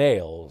as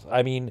nails.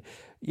 I mean,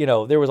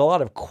 there was a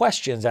lot of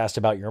questions asked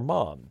about your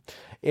mom.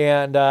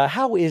 And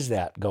how is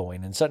that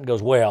going? And Sutton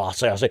goes, well, I'll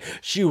say,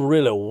 she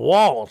really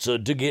wants to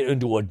get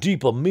into a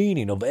deeper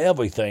meaning of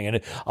everything. And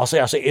I'll say,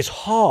 it's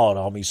hard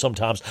on me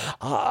sometimes.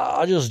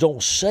 I just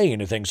don't say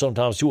anything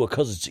sometimes to her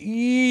because it's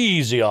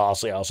easy, I'll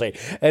say.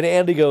 And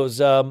Andy goes,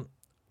 well,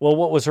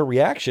 what was her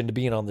reaction to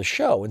being on the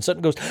show? And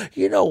Sutton goes,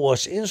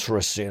 what's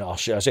interesting, I'll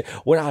say,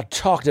 when I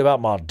talked about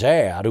my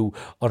dad, who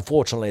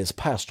unfortunately has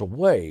passed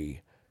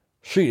away,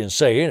 she didn't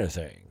say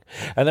anything.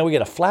 And then we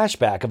get a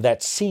flashback of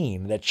that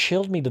scene that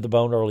chilled me to the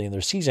bone early in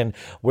their season,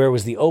 where it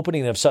was the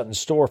opening of Sutton's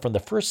store from the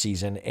first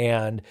season,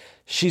 and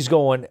she's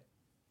going,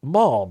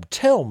 Mom,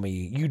 tell me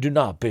you do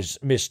not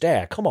miss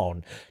Dad. Come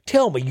on,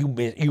 tell me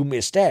you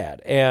miss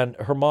Dad. And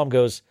her mom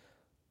goes,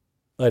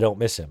 I don't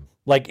miss him.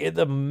 Like,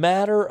 the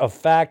matter of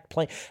fact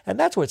plain. And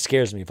that's what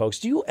scares me, folks.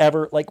 Do you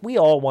ever, we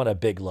all want a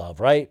big love,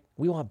 right?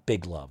 We want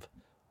big love,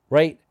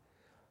 right?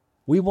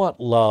 We want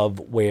love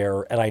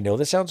where, and I know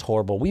this sounds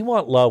horrible, we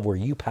want love where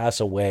you pass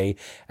away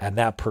and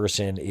that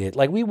person is,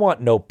 we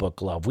want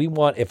Notebook love. We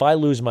want, if I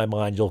lose my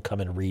mind, you'll come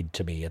and read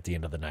to me at the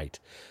end of the night.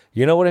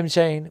 You know what I'm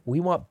saying? We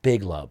want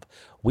big love.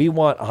 We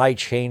want, I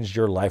changed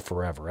your life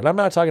forever. And I'm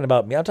not talking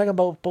about me. I'm talking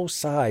about both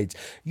sides.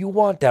 You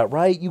want that,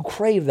 right? You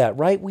crave that,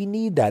 right? We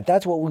need that.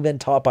 That's what we've been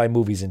taught by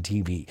movies and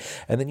TV.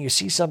 And then you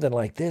see something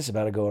like this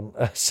about it going,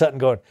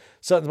 Sutton's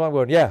mom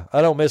going, yeah,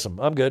 I don't miss him.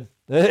 I'm good.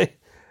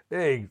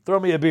 Hey, throw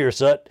me a beer,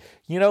 Sut.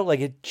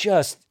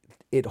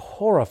 It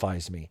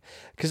horrifies me.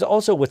 Because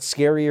also what's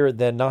scarier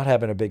than not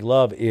having a big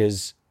love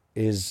is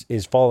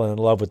falling in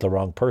love with the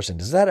wrong person.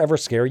 Does that ever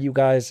scare you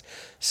guys?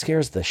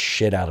 Scares the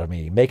shit out of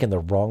me. Making the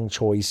wrong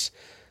choice,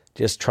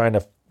 just trying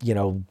to,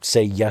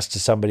 say yes to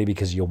somebody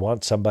because you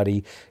want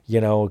somebody,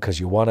 because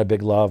you want a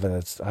big love.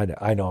 And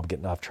I know I'm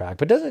getting off track,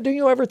 but do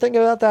you ever think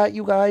about that,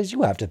 you guys?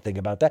 You have to think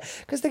about that.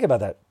 Because think about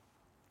that.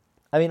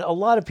 I mean, a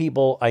lot of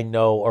people I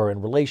know are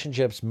in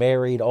relationships,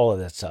 married, all of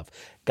that stuff.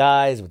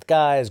 Guys with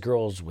guys,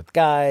 girls with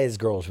guys,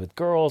 girls with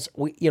girls.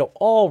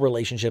 All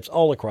relationships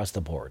all across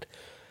the board.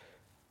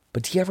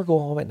 But do you ever go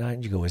home at night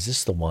and you go, is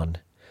this the one?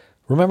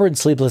 Remember in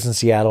Sleepless in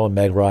Seattle, and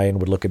Meg Ryan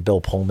would look at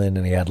Bill Pullman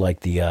and he had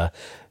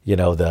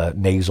the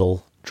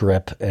nasal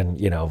drip, and,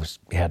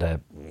 had to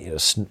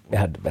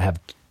have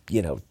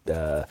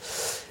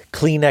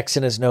Kleenex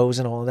in his nose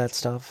and all of that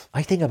stuff.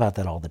 I think about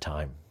that all the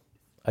time.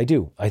 I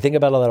do. I think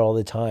about that all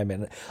the time.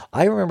 And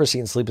I remember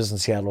seeing Sleepless in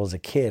Seattle as a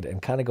kid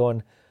and kind of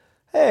going,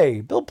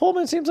 hey, Bill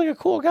Pullman seems like a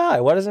cool guy.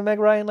 Why doesn't Meg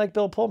Ryan like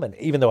Bill Pullman?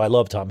 Even though I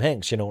love Tom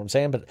Hanks, you know what I'm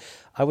saying? But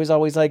I was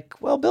always like,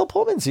 well, Bill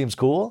Pullman seems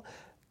cool.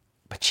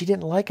 But she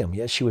didn't like him.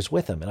 Yet she was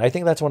with him. And I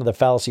think that's one of the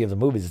fallacy of the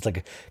movies. It's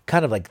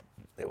kind of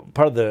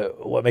part of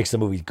what makes the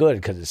movie good,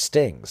 because it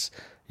stings,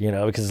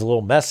 because it's a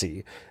little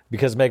messy.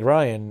 Because Meg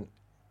Ryan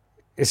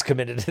is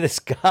committed to this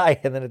guy,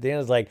 and then at the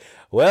end it's like,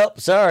 well,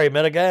 sorry,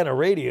 met a guy on a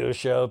radio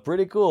show,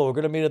 pretty cool, we're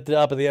going to meet at the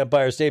top of the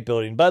Empire State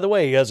Building, by the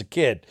way, he has a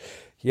kid.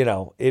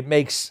 It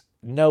makes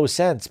no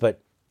sense,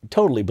 but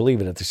totally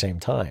believe it at the same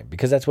time,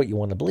 because that's what you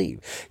want to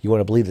believe. You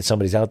want to believe that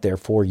somebody's out there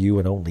for you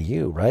and only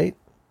you, right?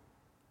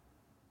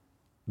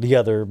 The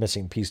other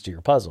missing piece to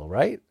your puzzle,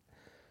 right?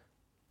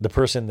 The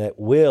person that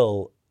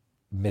will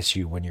miss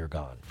you when you're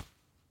gone,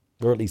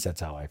 or at least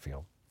that's how I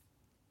feel.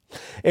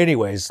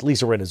 Anyways,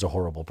 Lisa Rinna is a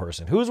horrible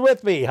person. Who's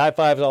with me? High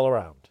fives all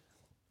around.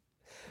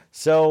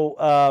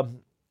 So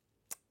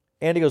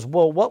Andy goes,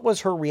 well, what was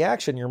her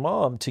reaction, your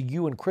mom, to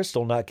you and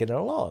Crystal not getting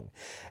along?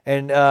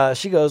 And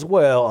she goes,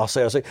 well, I'll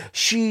say,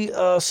 she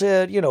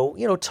said,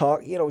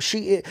 talk,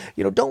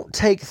 don't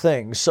take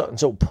things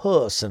so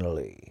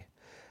personally.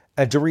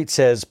 And Dorit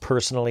says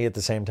personally at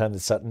the same time that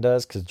Sutton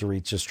does, because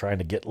Dorit's just trying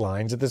to get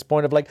lines at this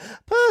point of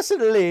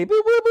personally,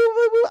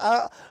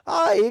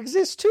 I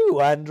exist too,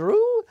 Andrew.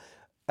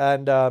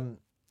 And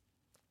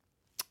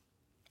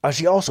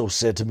she also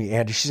said to me,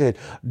 Andy, she said,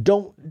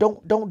 don't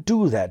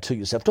do that to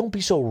yourself. Don't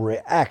be so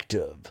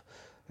reactive.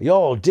 You're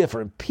all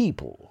different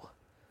people.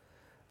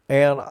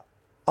 And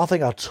I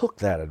think I took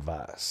that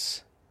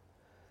advice.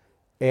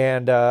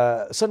 And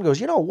Sutton goes,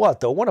 you know what,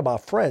 though? One of my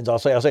friends,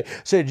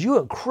 said, you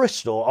and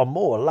Crystal are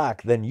more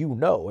alike than you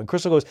know. And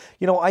Crystal goes,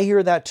 I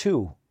hear that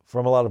too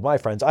from a lot of my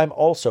friends. I'm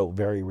also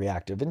very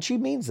reactive. And she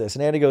means this.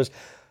 And Andy goes,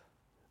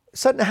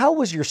 Sutton, how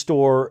was your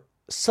store,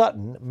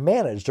 Sutton,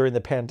 managed during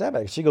the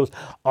pandemic? She goes,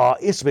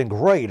 it's been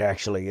great,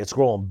 actually. It's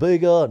growing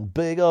bigger and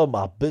bigger.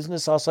 My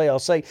business, I'll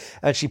say.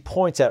 And she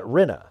points at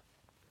Rinna.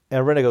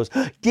 And Rinna goes,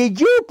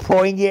 did you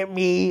point at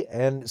me?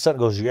 And Sutton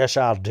goes, yes,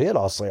 I did.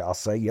 I'll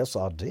say, yes,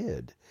 I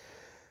did.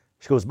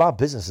 She goes, my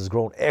business has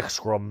grown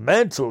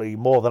excrementally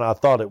more than I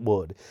thought it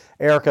would.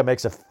 Erika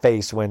makes a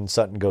face when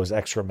Sutton goes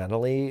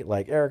excrementally.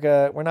 Like,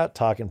 Erika, we're not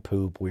talking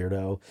poop,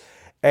 weirdo.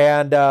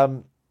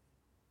 And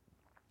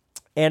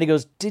Andy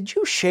goes, did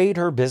you shade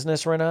her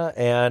business, Rinna?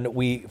 And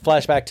we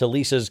flash back to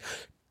Lisa's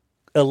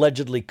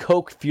allegedly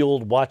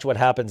Coke-fueled Watch What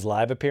Happens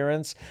live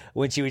appearance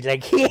when she was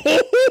like,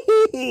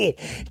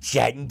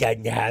 Sutton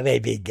doesn't have a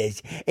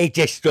business. It's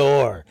a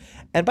store.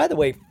 And by the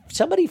way,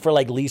 somebody for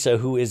like Lisa,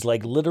 who is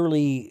like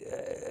literally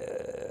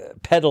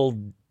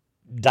peddled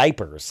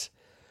diapers,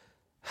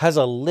 has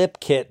a lip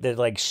kit that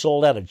like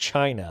sold out of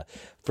China.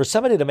 For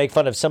somebody to make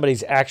fun of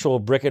somebody's actual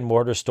brick and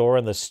mortar store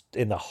in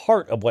the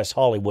heart of West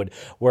Hollywood,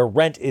 where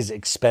rent is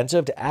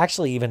expensive, to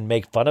actually even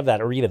make fun of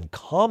that or even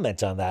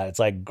comment on that, it's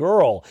like,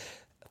 girl,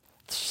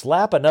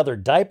 slap another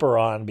diaper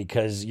on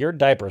because your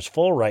diaper's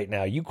full right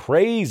now. You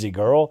crazy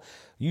girl.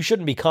 You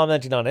shouldn't be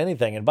commenting on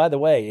anything. And by the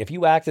way, if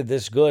you acted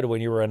this good when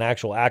you were an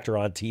actual actor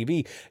on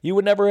TV, you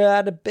would never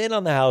have had been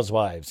on the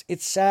Housewives.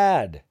 It's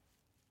sad.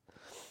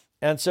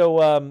 And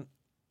so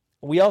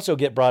we also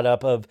get brought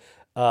up of,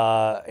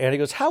 and he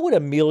goes, how would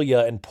Amelia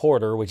and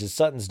Porter, which is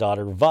Sutton's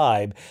daughter,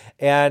 vibe?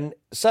 And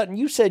Sutton,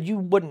 you said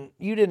you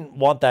didn't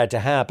want that to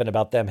happen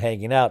about them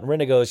hanging out. And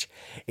Rinna goes,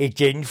 it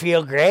didn't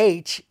feel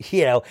great.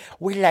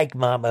 We're like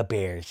mama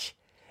bears.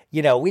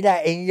 We not,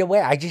 and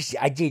I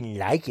didn't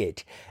like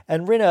it.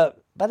 And Rinna,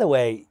 by the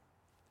way,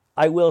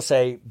 I will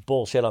say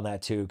bullshit on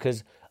that too,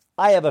 because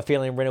I have a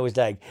feeling Rinna was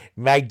like,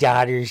 my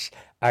daughters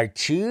are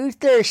too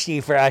thirsty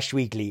for Us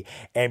Weekly,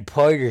 and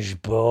Porter's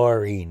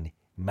boring.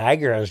 My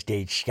girls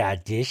date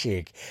Scott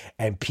Disick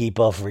and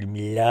people from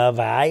Love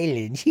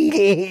Island.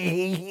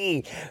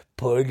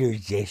 Porter's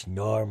just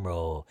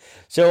normal.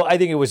 So I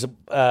think it was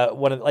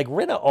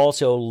Rinna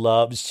also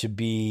loves to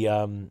be,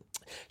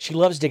 she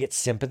loves to get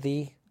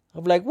sympathy.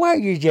 I'm like, why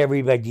does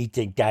everybody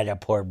think that of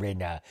poor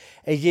Rinna?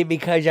 Is it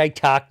because I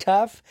talk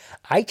tough?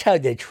 I tell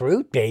the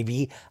truth,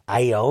 baby.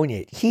 I own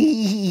it.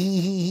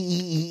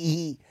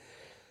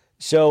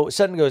 So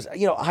Sutton goes,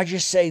 I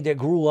just say they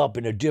grew up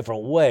in a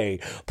different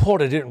way.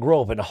 Porter didn't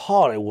grow up in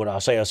Hollywood, I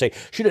say.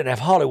 She didn't have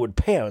Hollywood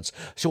parents,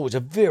 so it was a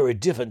very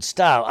different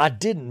style. I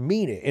didn't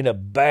mean it in a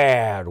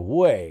bad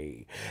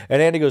way.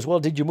 And Andy goes, well,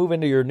 did you move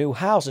into your new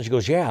house? And she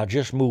goes, yeah, I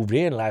just moved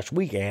in last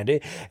week, Andy.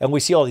 And we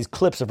see all these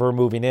clips of her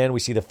moving in. We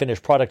see the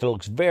finished product. It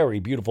looks very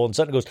beautiful. And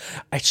Sutton goes,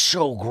 it's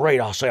so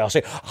great, I'll say.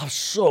 I'm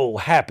so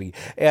happy.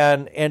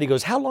 And Andy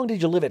goes, how long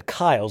did you live at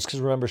Kyle's? Because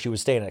remember, she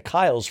was staying at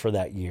Kyle's for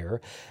that year.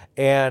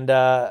 And,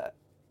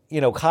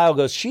 Kyle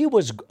goes, she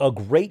was a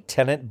great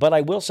tenant, but I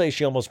will say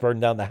she almost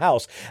burned down the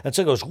house. And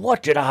so he goes,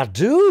 what did I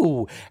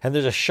do? And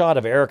there's a shot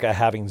of Erika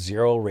having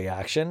zero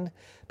reaction.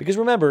 Because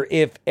remember,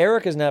 if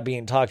Erika's not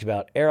being talked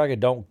about, Erika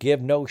don't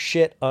give no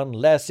shit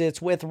unless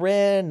it's with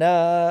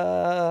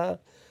Rinna.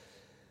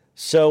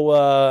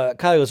 So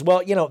Kyle goes,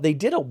 well, they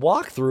did a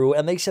walkthrough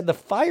and they said the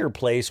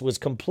fireplace was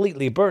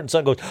completely burnt. And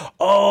Sutton goes,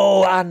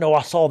 oh, I know,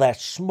 I saw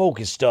that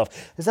smoky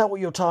stuff. Is that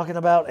what you're talking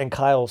about? And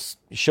Kyle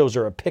shows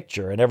her a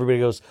picture and everybody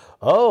goes,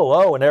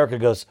 oh, and Erika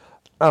goes,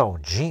 oh,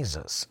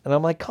 Jesus. And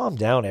I'm like, calm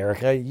down,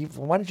 Erika.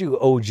 Why don't you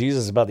owe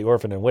Jesus about the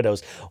orphan and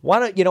widows? Why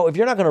don't, if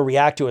you're not going to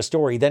react to a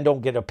story, then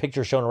don't get a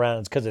picture shown around.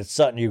 It's because it's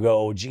Sutton. You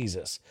go, oh,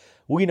 Jesus.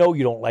 We know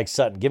you don't like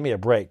Sutton. Give me a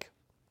break.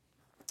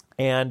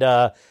 And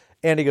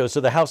Andy goes, so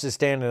the house is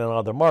standing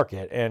on the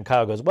market. And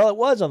Kyle goes, well, it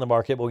was on the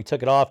market, but we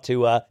took it off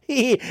to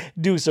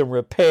do some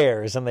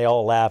repairs. And they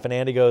all laugh. And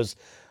Andy goes,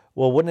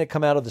 well, wouldn't it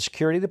come out of the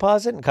security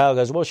deposit? And Kyle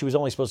goes, well, she was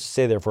only supposed to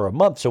stay there for a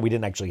month, so we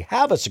didn't actually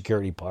have a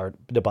security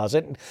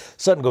deposit. And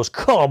Sutton goes,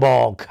 come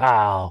on,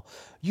 Kyle.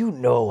 You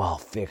know I'll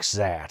fix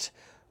that.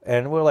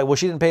 And we're like, well,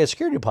 she didn't pay a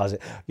security deposit.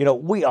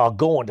 We are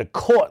going to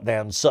court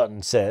then,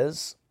 Sutton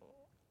says.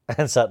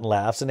 And Sutton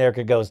laughs, and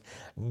Erika goes,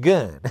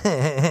 good.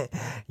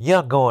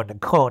 You're going to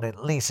court,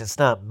 at least it's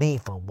not me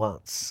for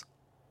once.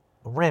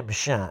 Rim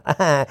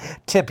shot.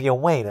 Tip your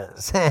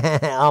waiters.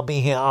 I'll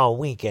be here all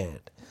weekend.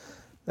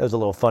 That was a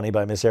little funny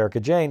by Miss Erika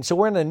Jayne. So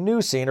we're in a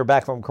new scene, or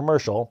back from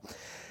commercial.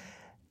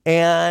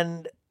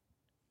 And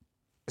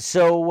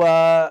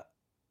so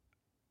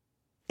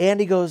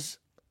Andy goes,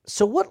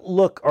 so what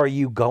look are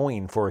you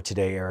going for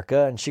today,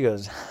 Erika? And she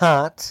goes,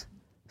 hot,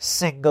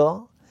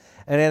 single.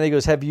 And Andy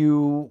goes, have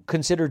you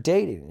considered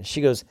dating? And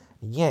she goes,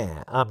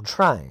 yeah, I'm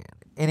trying.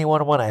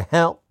 Anyone want to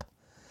help?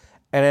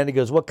 And Andy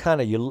goes, what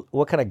kind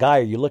of guy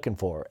are you looking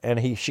for?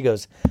 And she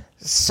goes,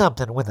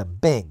 something with a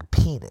big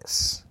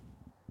penis.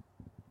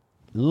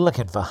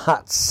 Looking for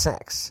hot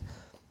sex.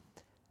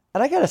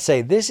 And I got to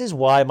say, this is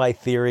why my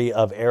theory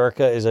of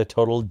Erika is a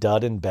total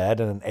dud in bed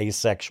and an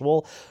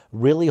asexual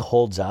really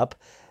holds up.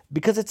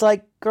 Because it's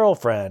like,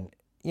 girlfriend,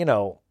 you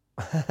know,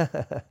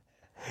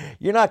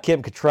 you're not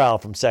Kim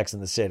Cattrall from Sex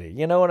and the City.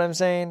 You know what I'm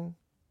saying?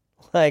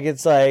 Like,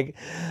 it's like,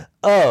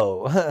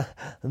 oh,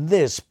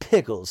 this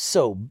pickle's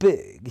so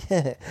big.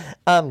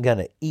 I'm going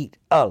to eat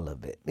all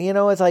of it. You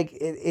know, it's like,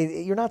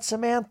 you're not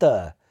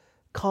Samantha.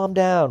 Calm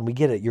down. We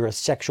get it. You're a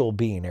sexual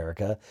being,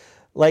 Erika.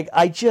 Like,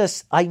 I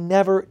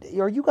never,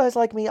 are you guys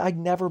like me? I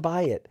never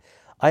buy it.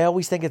 I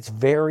always think it's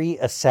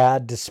a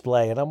sad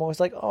display. And I'm always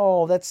like,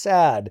 oh, that's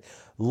sad.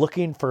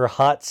 Looking for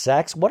hot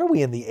sex? What are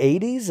we, in the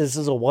 80s? This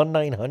is a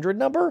 1-900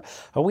 number?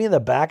 Are we in the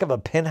back of a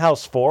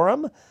penthouse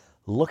forum?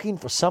 Looking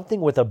for something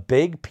with a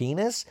big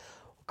penis?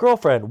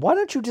 Girlfriend, why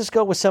don't you just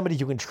go with somebody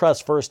you can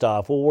trust first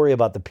off? We'll worry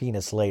about the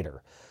penis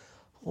later.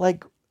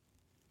 Like,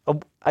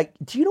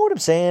 do you know what I'm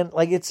saying?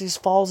 Like, it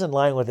just falls in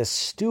line with a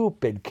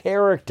stupid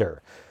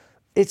character.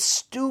 It's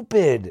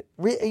stupid.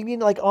 I mean,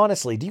 like,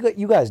 honestly,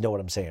 you guys know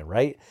what I'm saying,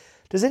 right?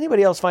 Does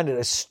anybody else find it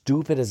as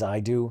stupid as I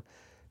do?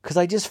 Because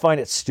I just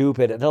find it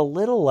stupid and a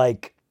little,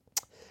 like,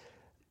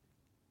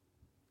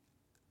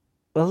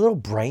 a little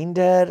brain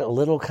dead, a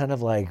little kind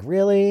of like,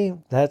 really?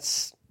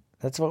 That's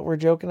what we're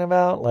joking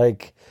about?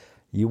 Like,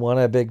 you want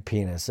a big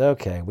penis.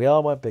 Okay, we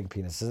all want big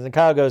penises. And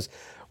Kyle goes,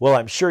 well,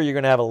 I'm sure you're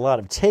going to have a lot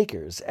of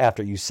takers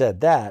after you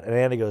said that. And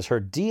Andy goes,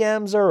 her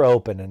DMs are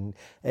open. And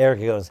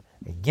Erika goes,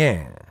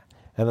 yeah.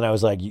 And then I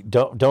was like,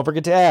 don't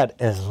forget to add,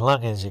 as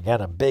long as you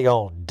got a big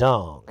old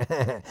dong.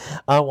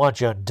 I want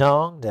your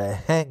dong to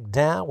hang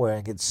down where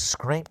it gets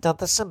scraped on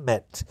the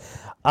cement.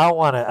 I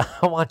want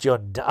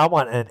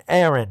an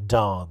Aaron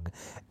dong.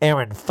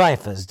 Aaron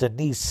Pfeiffer's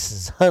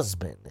Denise's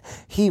husband.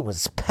 He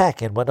was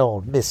packing what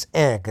old Miss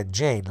Erika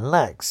Jayne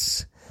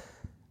likes.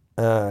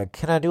 Can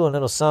I do a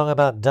little song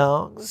about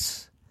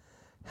dongs?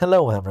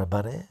 Hello,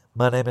 everybody.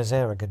 My name is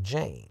Erika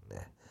Jayne.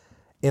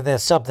 If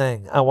there's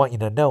something I want you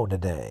to know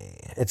today,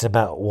 it's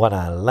about what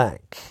I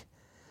like.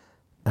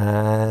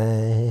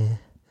 I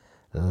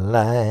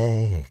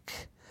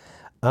like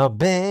a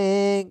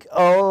big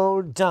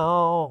old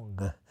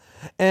dong,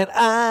 and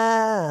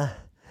I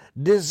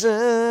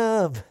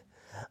deserve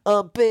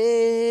a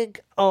big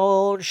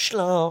old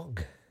schlong.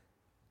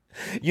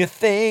 You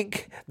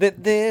think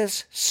that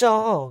this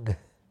song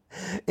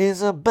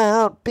is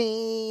about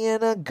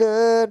being a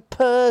good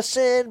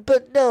person,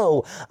 but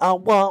no, I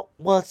want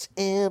what's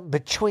in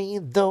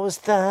between those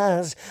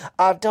thighs.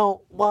 I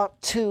don't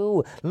want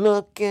to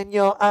look in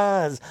your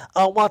eyes.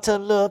 I want to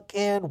look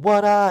in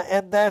one eye,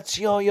 and that's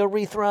your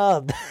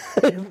urethra.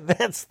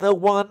 That's the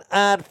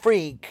one-eyed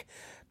freak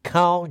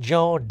called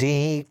your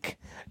dick,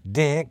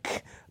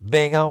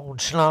 big old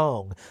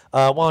schlong.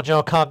 I want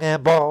your cock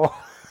and ball.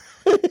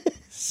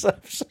 So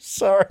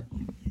sorry.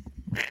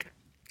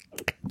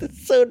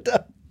 That's so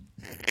dumb.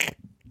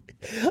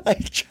 I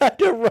tried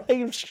to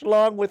rhyme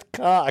schlong with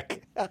cock.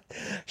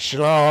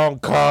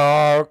 Schlong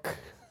cock.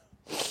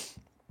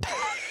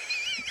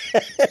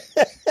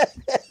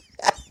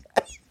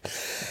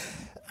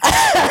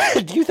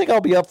 Do you think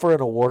I'll be up for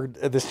an award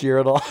this year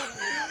at all?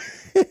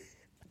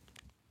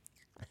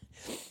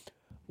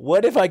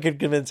 What if I could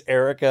convince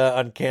Erika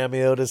on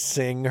Cameo to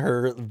sing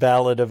her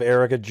ballad of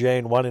Erika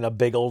Jayne wanting a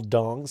big old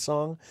dong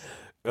song?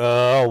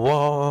 I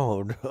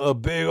want a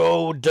big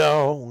old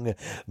dong.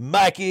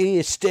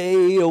 Mikey,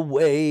 stay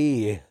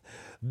away.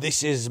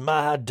 This is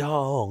my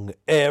dong,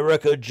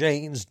 Erika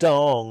Jayne's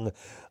dong.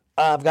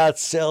 I've got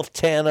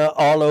self-tanner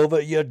all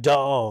over your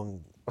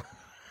dong.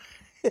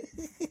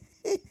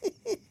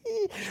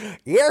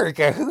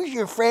 Erika, who's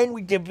your friend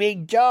with the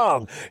big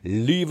dong?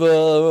 Leave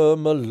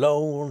him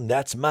alone.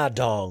 That's my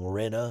dong,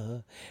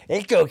 Rinna.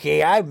 It's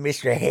okay. I'm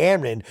Mr.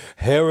 Hamlin.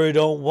 Harry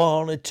don't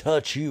want to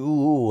touch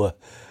you.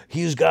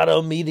 He's got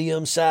a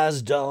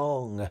medium-sized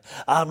dong.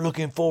 I'm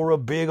looking for a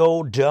big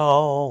old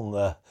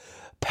dong.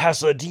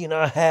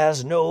 Pasadena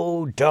has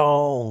no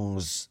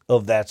dongs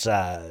of that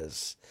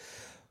size.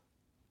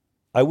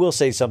 I will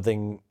say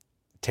something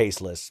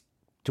tasteless.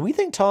 Do we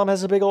think Tom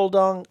has a big old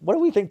dong? What do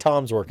we think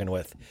Tom's working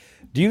with?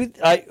 Do you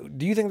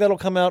think that'll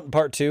come out in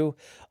part 2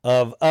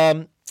 of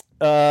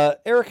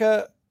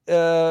Erika?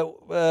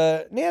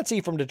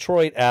 Nancy from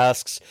Detroit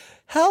asks,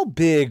 how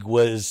big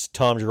was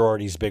Tom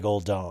Girardi's big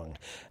old dong?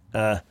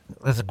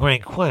 That's a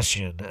great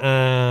question.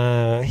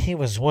 He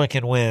was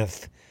working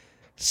with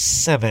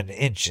 7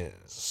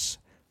 inches.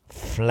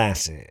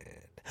 Flaccid.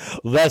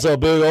 That's a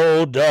big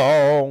old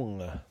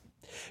dong.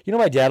 You know,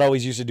 my dad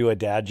always used to do a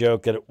dad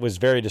joke that was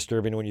very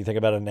disturbing when you think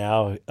about it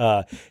now.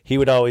 He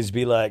would always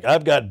be like,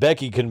 I've got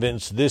Becky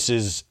convinced this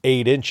is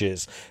 8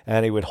 inches.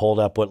 And he would hold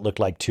up what looked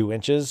like 2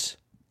 inches.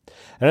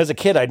 And as a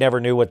kid, I never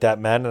knew what that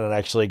meant. And it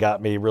actually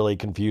got me really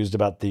confused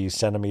about the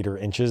centimeter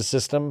inches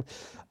system.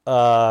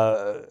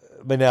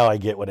 But now I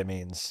get what it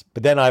means.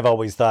 But then I've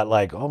always thought,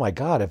 like, oh my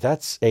God, if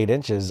that's 8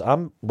 inches,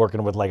 I'm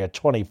working with like a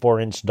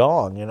 24-inch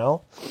dong, you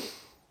know?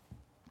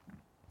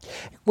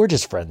 We're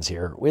just friends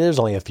here. There's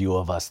only a few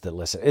of us that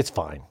listen. It's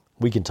fine.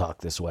 We can talk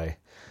this way.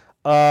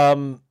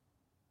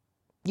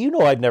 You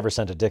know I've never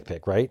sent a dick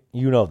pic, right?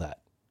 You know that.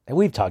 And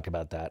we've talked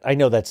about that. I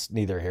know that's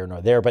neither here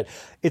nor there, but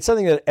it's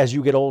something that as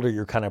you get older,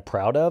 you're kind of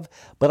proud of.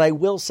 But I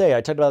will say,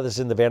 I talked about this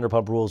in the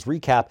Vanderpump Rules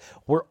recap.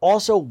 We're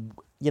also,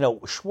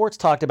 Schwartz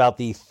talked about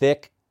the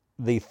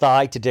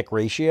thigh to dick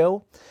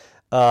ratio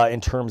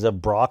in terms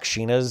of Brock,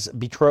 Sheena's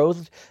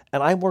betrothed.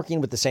 And I'm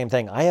working with the same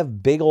thing. I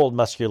have big old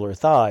muscular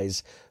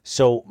thighs.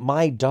 So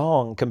my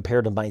dong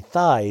compared to my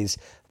thighs,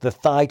 the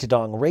thigh to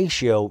dong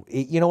ratio,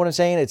 you know what I'm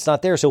saying? It's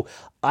not there. So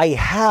I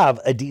have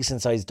a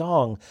decent sized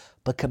dong,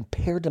 but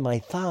compared to my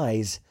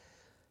thighs,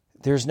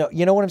 there's no,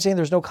 you know what I'm saying?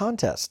 There's no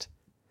contest.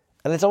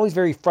 And it's always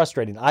very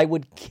frustrating. I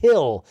would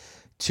kill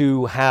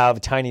to have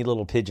tiny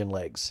little pigeon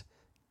legs.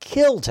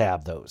 Kill to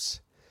have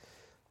those.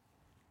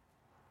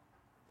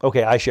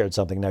 Okay, I shared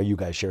something. Now you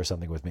guys share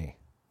something with me.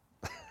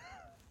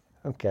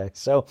 Okay,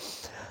 so,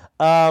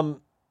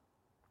 Sutton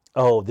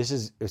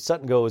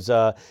goes,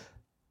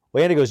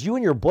 Andy goes, you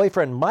and your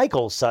boyfriend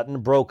Michael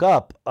Sutton broke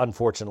up,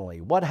 unfortunately.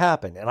 What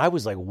happened? And I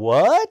was like,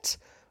 what?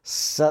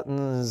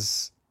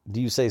 Do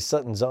you say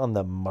Sutton's on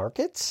the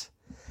market?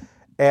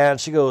 And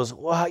she goes,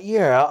 well,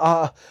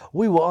 yeah,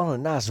 we were on a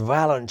nice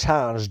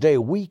Valentine's Day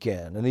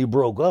weekend, and he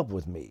broke up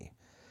with me.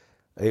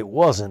 It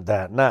wasn't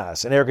that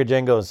nice. And Erika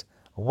Jayne goes,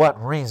 what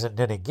reason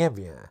did he give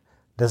you?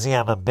 Does he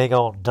have a big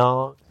old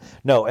dog?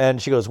 No.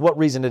 And she goes, what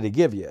reason did he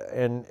give you?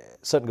 And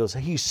Sutton goes,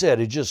 he said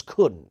he just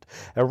couldn't.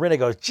 And Rinna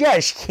goes,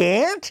 just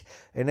can't?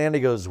 And Andy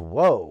goes,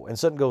 whoa. And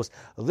Sutton goes,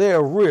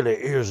 there really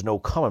is no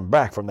coming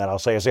back from that. I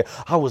say,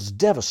 I was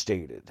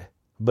devastated,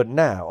 but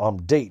now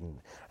I'm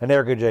dating. And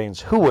Erika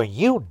Jayne's, who are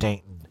you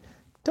dating?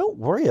 Don't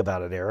worry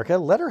about it, Erika.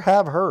 Let her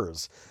have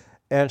hers.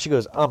 And she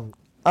goes,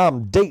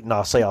 I'm dating,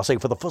 I'll say,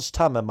 for the first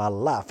time in my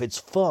life. It's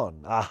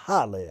fun. I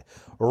highly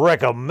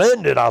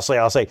recommend it, I'll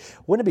say.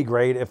 Wouldn't it be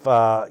great if,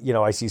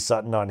 I see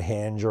Sutton on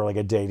Hinge or like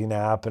a dating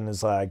app and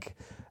it's like,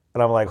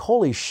 and I'm like,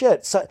 holy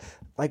shit.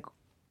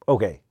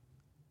 Okay.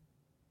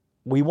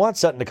 We want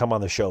Sutton to come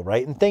on the show,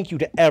 right? And thank you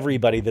to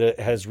everybody that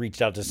has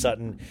reached out to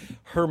Sutton,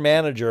 her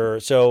manager.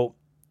 So,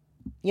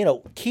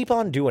 keep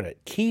on doing it.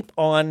 Keep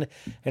on.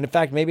 And in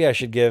fact, maybe I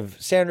should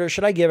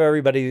should I give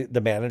everybody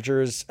the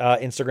manager's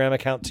Instagram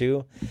account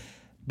too?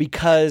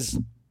 Because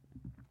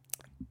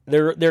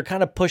they're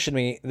kind of pushing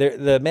me.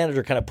 The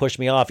manager kind of pushed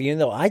me off, even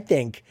though I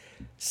think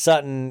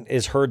Sutton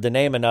has heard the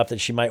name enough that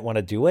she might want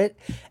to do it.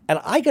 And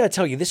I got to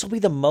tell you, this will be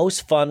the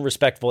most fun,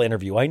 respectful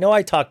interview. I know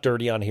I talk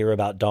dirty on here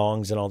about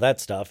dongs and all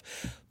that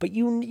stuff, but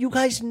you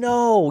guys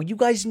know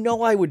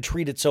I would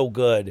treat it so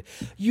good.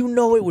 You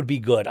know it would be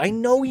good. I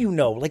know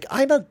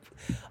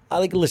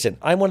listen,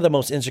 I'm one of the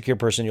most insecure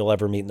person you'll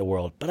ever meet in the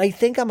world, but I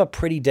think I'm a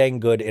pretty dang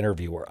good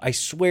interviewer. I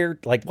swear,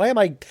 why am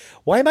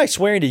I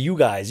swearing to you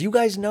guys? You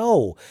guys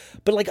know,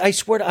 but I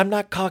swear I'm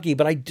not cocky,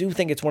 but I do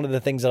think it's one of the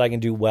things that I can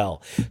do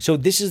well. So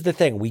this is the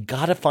thing. We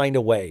got to find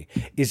a way.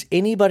 Is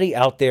anybody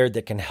out there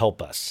that can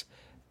help us?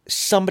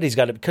 Somebody's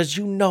got to, because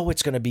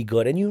it's going to be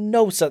good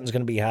and Sutton's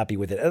going to be happy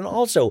with it. And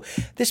also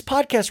this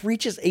podcast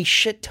reaches a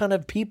shit ton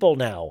of people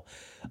now.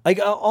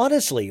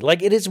 Honestly,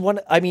 it is one.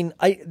 I mean,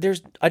 I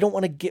don't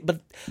want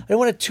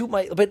to toot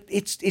my, but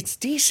it's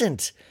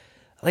decent.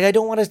 I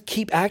don't want to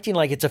keep acting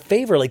like it's a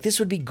favor. This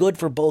would be good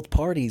for both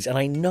parties. And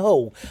I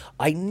know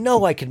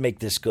I could make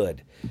this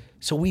good.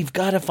 So we've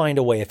got to find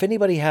a way. If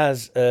anybody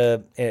has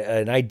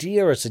an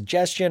idea or a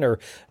suggestion or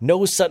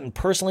knows Sutton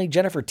personally,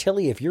 Jennifer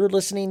Tilley, if you're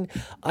listening,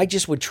 I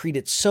just would treat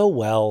it so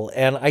well.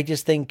 And I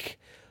just think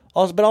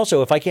also, but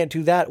also if I can't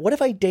do that, what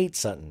if I date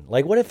Sutton?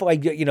 What if I,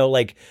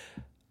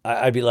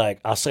 I'd be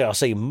like, I'll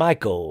say,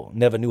 Michael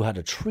never knew how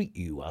to treat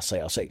you. I'll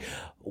say,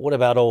 what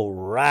about old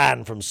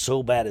Ryan from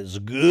So Bad It's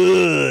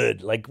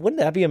Good? Wouldn't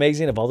that be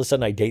amazing if all of a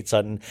sudden I date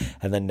Sutton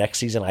and then next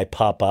season I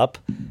pop up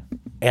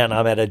and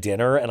I'm at a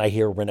dinner and I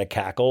hear Rinna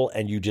cackle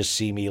and you just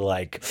see me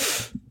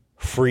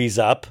freeze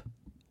up?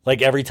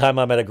 Every time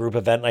I'm at a group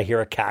event and I hear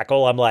a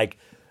cackle, I'm like,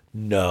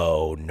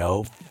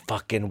 no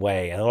fucking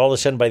way. And all of a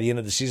sudden by the end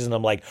of the season,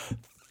 I'm like,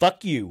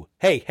 fuck you.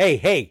 Hey,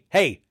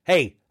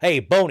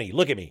 Boney,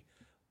 look at me.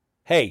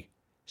 Hey,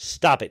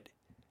 stop it.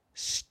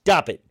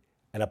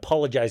 And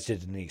apologize to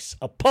Denise.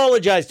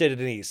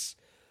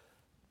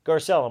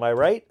 Garcelle, am I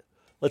right?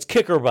 Let's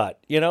kick her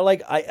butt.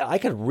 I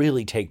could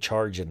really take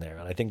charge in there.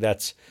 And I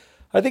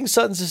think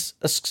Sutton's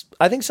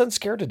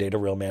scared to date a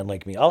real man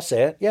like me. I'll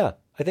say it. Yeah,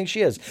 I think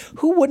she is.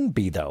 Who wouldn't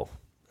be though?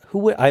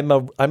 I'm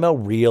a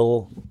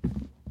real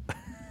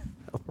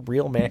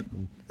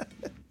man.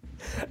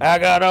 I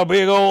got a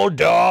big old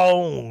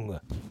dong.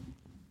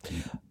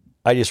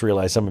 I just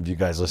realized some of you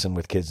guys listen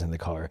with kids in the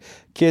car.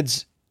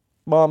 Kids,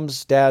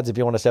 moms, dads, if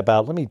you want to step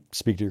out, let me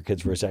speak to your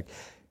kids for a sec.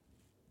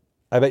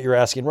 I bet you're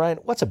asking, Ryan,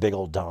 what's a big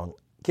old dong?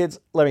 Kids,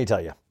 let me tell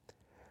you.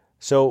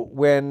 So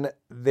when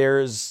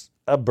there's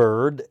a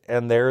bird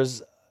and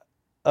there's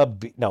I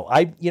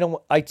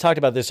talked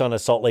about this on a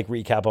Salt Lake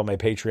recap on my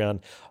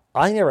Patreon.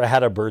 I never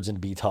had a birds and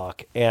bee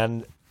talk,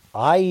 and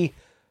I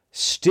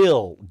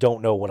still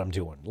don't know what I'm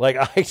doing.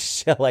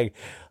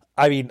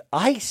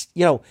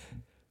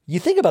 you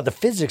think about the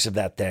physics of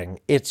that thing,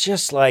 it's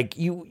just like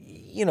you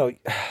know,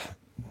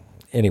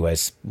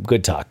 anyways,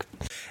 good talk.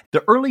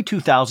 The early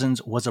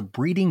 2000s was a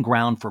breeding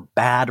ground for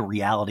bad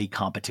reality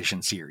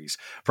competition series.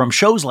 From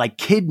shows like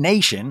Kid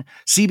Nation,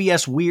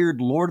 CBS' weird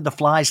Lord of the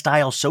Flies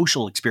style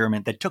social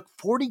experiment that took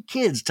 40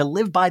 kids to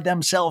live by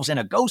themselves in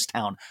a ghost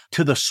town,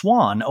 to The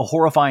Swan, a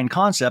horrifying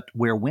concept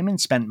where women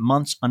spent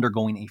months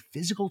undergoing a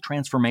physical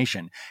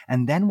transformation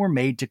and then were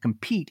made to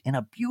compete in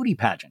a beauty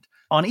pageant.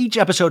 On each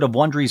episode of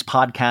Wondery's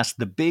podcast,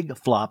 The Big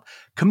Flop,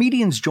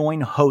 comedians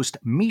join host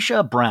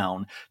Misha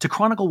Brown to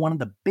chronicle one of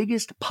the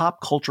biggest pop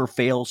culture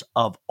fails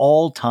of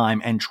all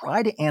time and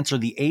try to answer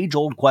the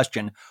age-old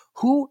question,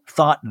 who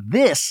thought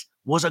this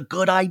was a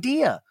good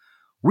idea?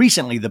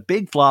 Recently, The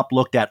Big Flop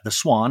looked at The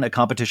Swan, a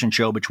competition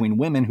show between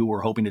women who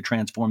were hoping to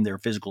transform their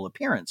physical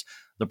appearance.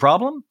 The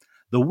problem?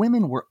 The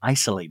women were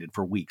isolated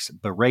for weeks,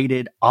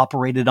 berated,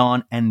 operated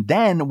on, and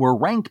then were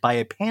ranked by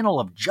a panel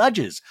of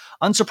judges.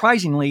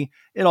 Unsurprisingly,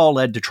 it all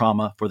led to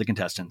trauma for the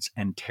contestants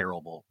and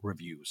terrible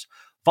reviews.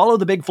 Follow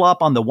The Big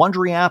Flop on the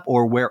Wondery app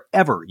or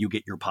wherever you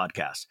get your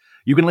podcasts.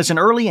 You can listen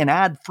early and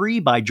ad-free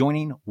by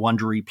joining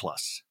Wondery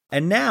Plus.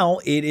 And now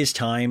it is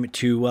time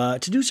to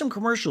do some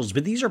commercials,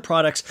 but these are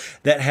products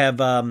that have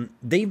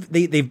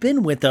they've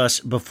been with us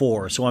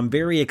before, so I'm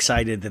very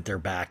excited that they're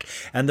back.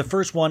 And the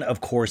first one,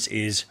 of course,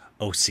 is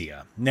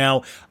Osea.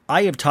 Now,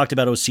 I have talked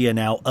about Osea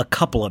now a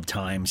couple of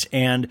times,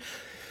 and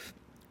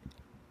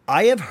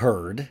I have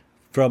heard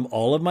from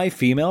all of my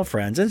female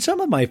friends and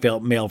some of my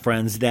male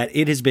friends that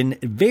it has been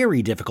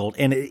very difficult,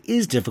 and it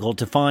is difficult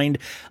to find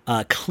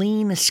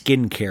clean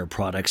skincare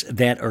products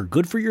that are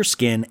good for your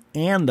skin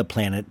and the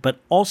planet, but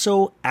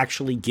also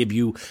actually give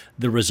you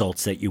the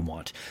results that you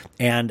want.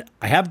 And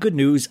I have good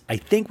news. I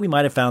think we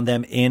might have found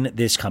them in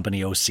this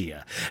company,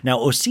 Osea. Now,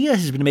 Osea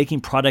has been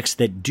making products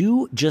that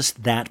do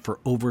just that for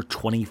over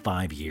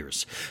 25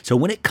 years. So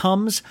when it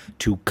comes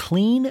to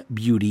clean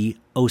beauty,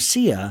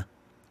 Osea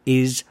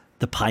is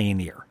the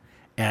pioneer.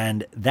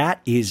 And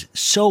that is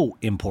so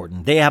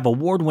important. They have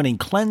award-winning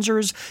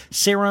cleansers,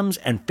 serums,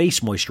 and face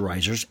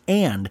moisturizers,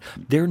 and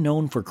they're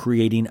known for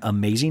creating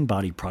amazing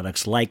body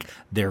products like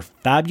their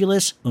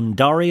fabulous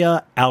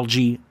Undaria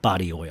algae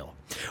body oil,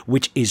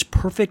 which is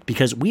perfect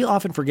because we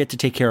often forget to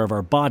take care of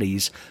our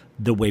bodies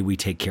the way we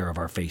take care of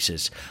our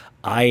faces.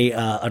 I,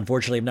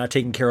 unfortunately, am not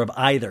taking care of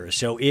either.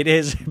 So it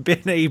has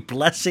been a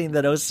blessing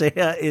that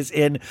Osea is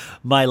in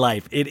my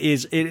life.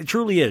 It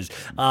truly is.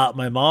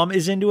 My mom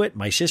is into it.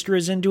 My sister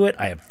is into it.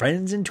 I have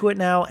friends into it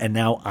now. And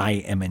now I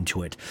am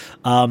into it.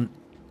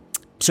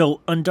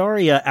 So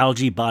Undaria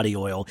algae body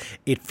oil,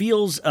 it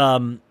feels,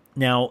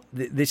 now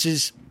this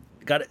is,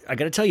 I got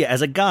to tell you,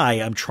 as a guy,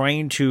 I'm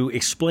trying to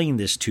explain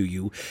this to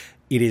you.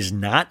 It is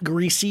not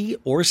greasy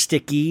or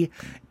sticky,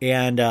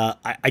 and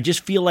I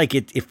just feel like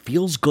it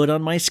feels good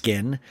on my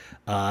skin.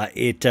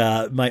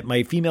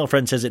 My female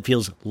friend says it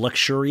feels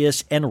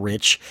luxurious and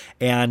rich,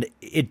 and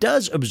it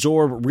does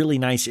absorb really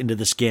nice into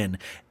the skin.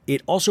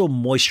 It also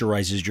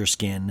moisturizes your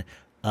skin,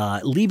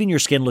 leaving your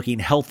skin looking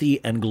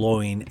healthy and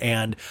glowing.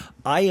 And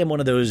I am one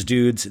of those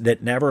dudes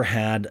that never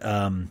had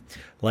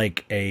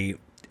like a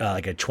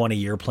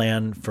 20-year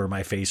plan for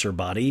my face or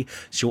body.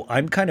 So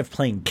I'm kind of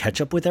playing catch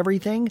up with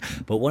everything.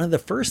 But one of the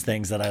first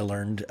things that I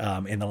learned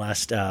in the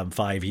last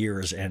 5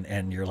 years,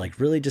 and you're like,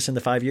 really just in the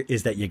 5 years,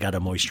 is that you got to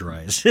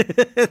moisturize.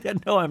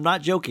 No, I'm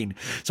not joking.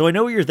 So I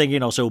know what you're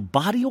thinking. Also,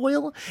 body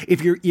oil.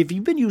 If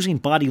you've been using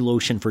body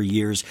lotion for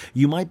years,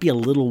 you might be a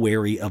little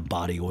wary of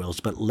body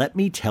oils. But let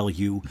me tell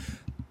you,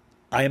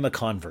 I am a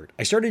convert.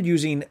 I started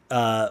using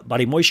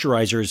body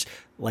moisturizers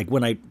like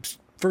when I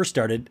first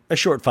started a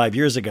short 5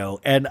 years ago.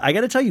 And I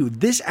got to tell you,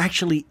 this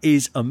actually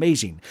is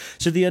amazing.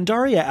 So the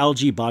Undaria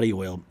algae body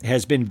oil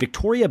has been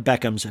Victoria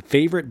Beckham's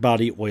favorite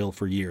body oil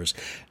for years.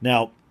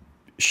 Now,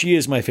 she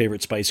is my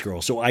favorite Spice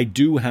Girl, so I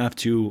do have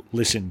to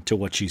listen to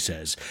what she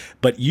says.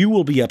 But you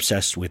will be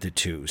obsessed with it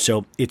too.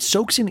 So it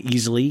soaks in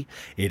easily,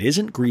 it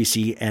isn't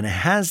greasy, and it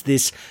has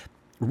this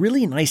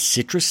really nice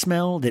citrus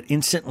smell that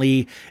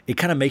instantly, it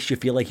kind of makes you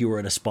feel like you were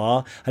at a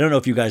spa. I don't know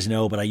if you guys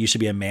know, but I used to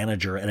be a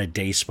manager at a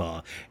day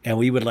spa, and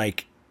we would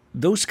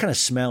those kind of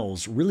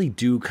smells really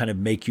do kind of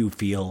make you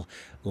feel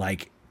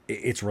like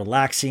it's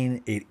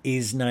relaxing. It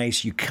is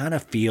nice. You kind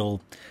of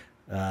feel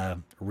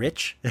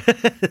rich.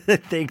 I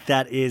think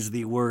that is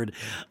the word.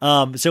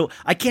 So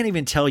I can't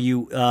even tell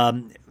you.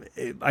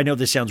 I know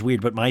this sounds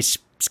weird, but my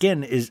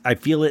skin I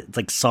feel it's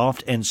like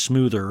soft and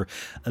smoother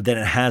than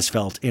it has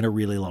felt in a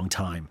really long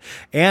time.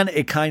 And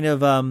it kind of,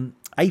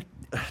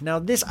 now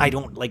this I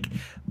don't like,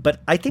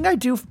 but I think I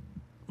do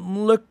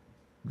look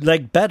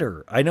like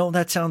better. I know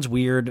that sounds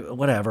weird,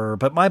 whatever,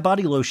 but my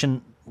body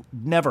lotion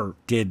never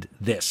did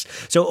this.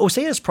 So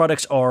Osea's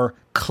products are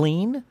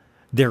clean,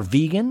 they're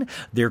vegan,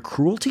 they're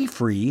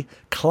cruelty-free,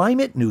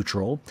 climate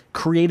neutral,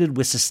 created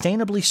with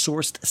sustainably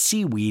sourced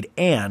seaweed,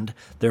 and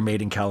they're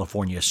made in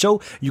California.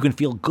 So you can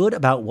feel good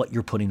about what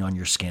you're putting on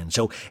your skin.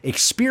 So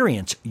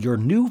experience your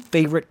new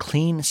favorite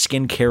clean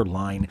skincare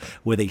line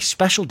with a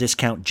special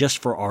discount just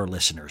for our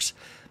listeners.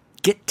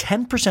 Get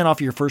 10% off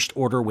your first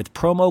order with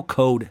promo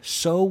code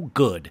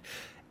SOGOOD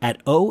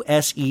at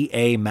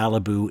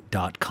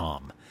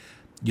OSEAMalibu.com.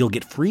 You'll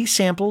get free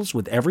samples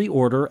with every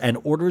order, and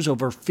orders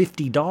over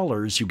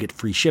 $50, you get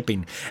free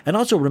shipping. And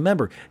also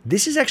remember,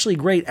 this is actually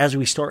great as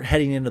we start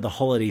heading into the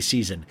holiday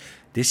season.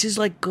 This is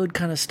like good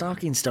kind of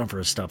stocking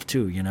stuffer stuff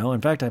too, you know?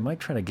 In fact, I might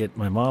try to get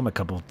my mom a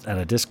couple at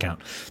a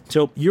discount.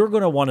 So you're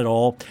going to want it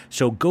all.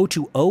 So go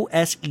to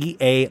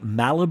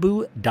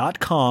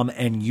OSEAMalibu.com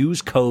and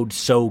use code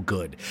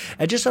SOGOOD.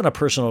 And just on a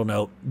personal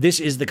note, this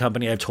is the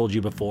company I've told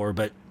you before,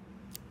 but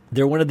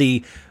they're one of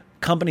the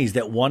companies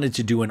that wanted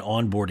to do an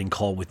onboarding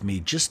call with me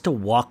just to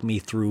walk me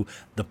through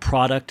the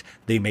product.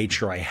 They made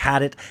sure I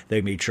had it.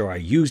 They made sure I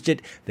used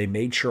it. They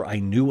made sure I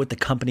knew what the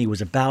company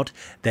was about,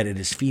 that it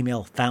is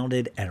female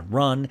founded and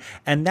run.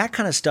 And that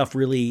kind of stuff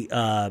really,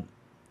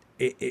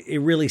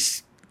 it really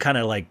kind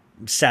of like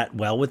sat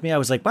well with me. I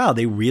was like, wow,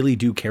 they really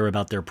do care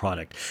about their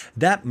product.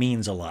 That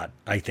means a lot,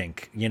 I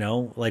think. You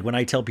know, like when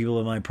I tell people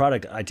about my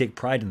product, I take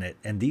pride in it.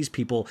 And these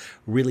people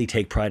really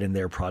take pride in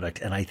their product.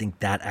 And I think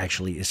that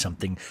actually is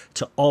something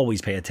to always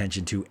pay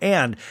attention to.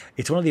 And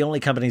it's one of the only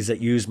companies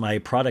that use my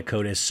product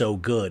code as so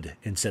good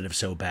instead of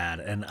so bad.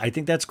 And I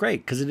think that's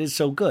great because it is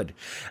so good.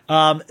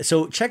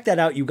 So check that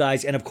out, you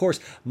guys. And of course,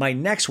 my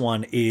next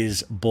one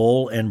is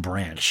Boll and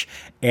Branch.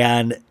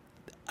 And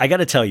I got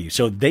to tell you,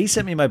 so they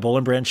sent me my Boll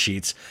and Branch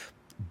sheets.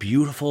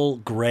 Beautiful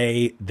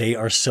gray. They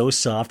are so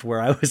soft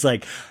where I was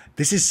like,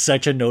 this is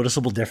such a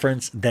noticeable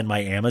difference than my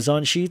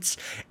Amazon sheets.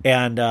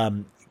 And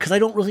because I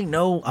don't really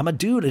know, I'm a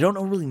dude. I don't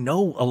really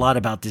know a lot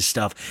about this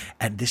stuff.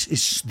 And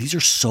these are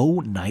so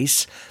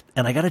nice.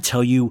 And I got to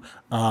tell you,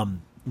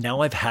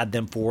 now I've had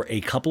them for a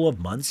couple of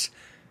months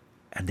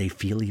and they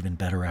feel even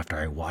better after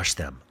I wash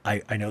them.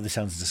 I know this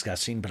sounds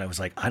disgusting, but I was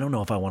like, I don't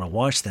know if I want to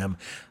wash them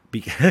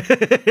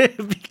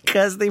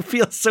because they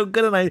feel so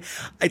good. And I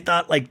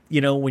thought, like, you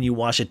know, when you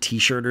wash a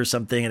t-shirt or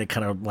something and it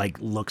kind of like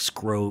looks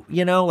gross,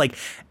 you know, like,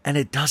 and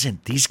it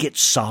doesn't. These get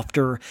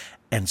softer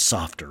and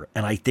softer.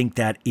 And I think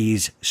that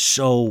is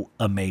so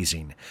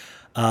amazing.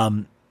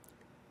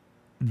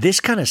 This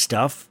kind of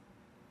stuff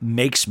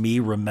makes me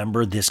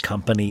remember this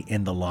company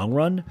in the long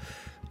run.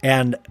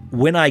 And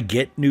when I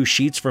get new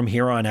sheets from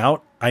here on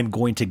out, I'm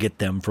going to get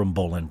them from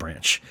Boll and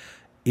Branch.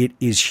 It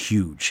is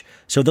huge.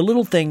 So the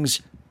little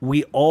things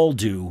we all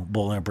do,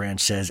 Boll and Branch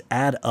says,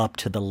 add up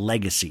to the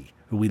legacy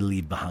we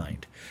leave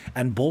behind.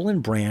 And Boll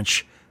and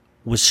Branch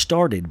was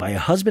started by a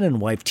husband and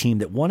wife team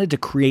that wanted to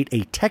create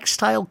a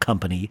textile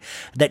company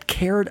that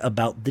cared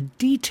about the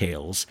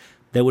details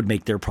that would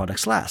make their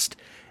products last.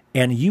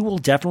 And you will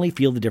definitely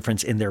feel the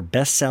difference in their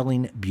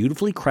best-selling,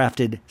 beautifully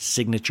crafted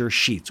signature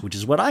sheets, which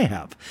is what I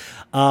have.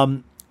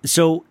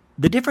 So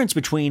the difference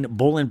between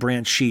Boll and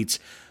Branch sheets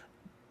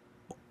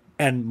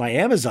and my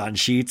Amazon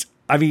sheets,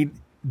 I mean,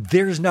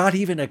 there's not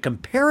even a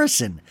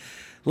comparison.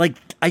 Like,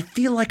 I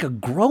feel like a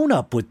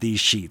grown-up with these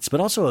sheets, but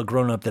also a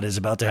grown-up that is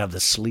about to have the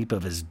sleep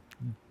of his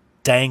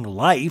dang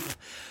life.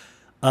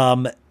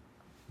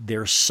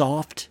 They're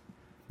soft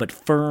but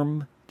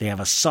firm. They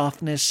have a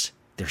softness.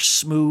 They're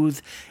smooth.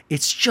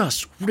 It's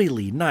just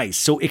really nice.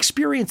 So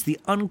experience the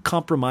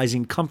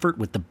uncompromising comfort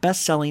with the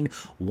best-selling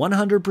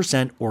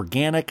 100%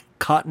 organic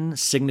cotton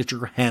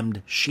signature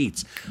hemmed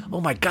sheets.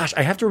 Oh my gosh,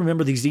 I have to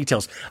remember these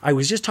details. I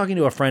was just talking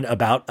to a friend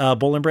about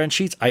Boll and Branch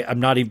sheets. I'm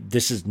not even,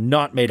 this is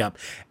not made up.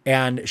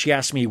 And she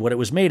asked me what it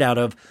was made out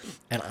of,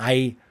 and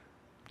I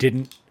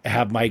didn't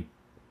have my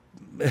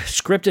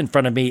script in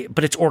front of me,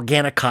 but it's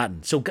organic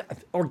cotton. So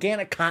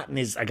organic cotton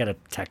is, I gotta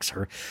text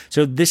her.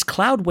 So this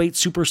cloud weight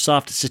super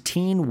soft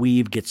sateen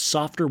weave gets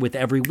softer with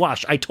every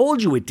wash. I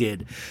told you it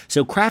did.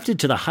 So crafted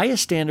to the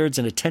highest standards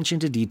and attention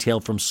to detail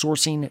from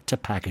sourcing to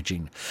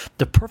packaging.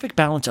 The perfect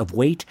balance of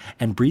weight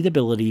and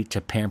breathability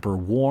to pamper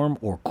warm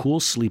or cool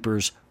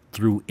sleepers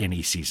through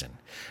any season.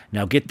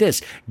 Now get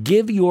this,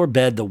 give your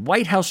bed the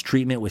White House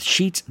treatment with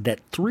sheets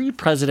that 3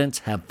 presidents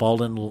have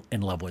fallen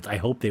in love with. I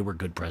hope they were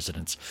good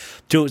presidents.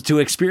 To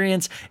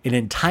experience an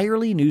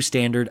entirely new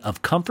standard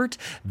of comfort,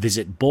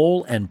 visit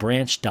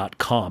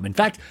bollandbranch.com. In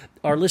fact,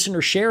 our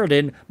listener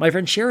Sheridan, my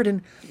friend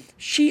Sheridan,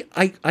 she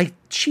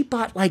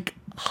bought like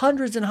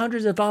hundreds and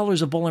hundreds of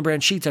dollars of Boll and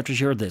Branch sheets after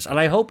she heard this. And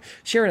I hope,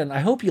 Sheridan,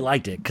 I hope you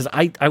liked it because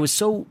I was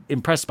so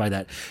impressed by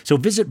that. So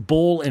visit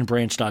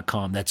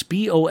bollandbranch.com. That's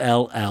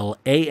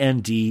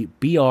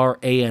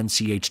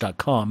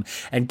BOLLANDBRANCH.com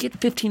and get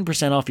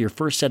 15% off your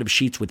first set of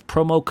sheets with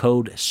promo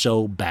code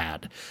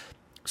SOBAD.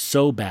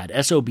 SOBAD,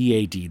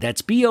 SOBAD.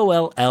 That's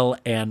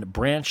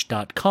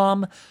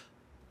BOLLandbranch.com,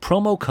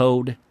 promo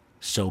code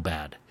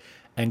SOBAD.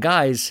 And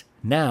guys,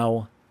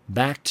 now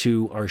back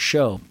to our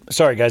show.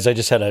 Sorry, guys, I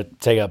just had to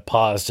take a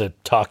pause to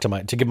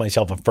give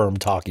myself a firm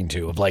talking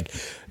to of like,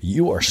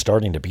 you are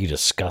starting to be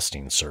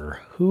disgusting,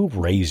 sir. Who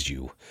raised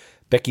you?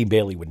 Becky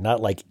Bailey would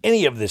not like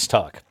any of this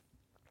talk.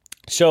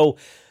 So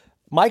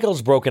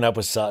Michael's broken up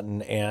with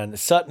Sutton, and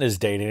Sutton is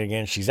dating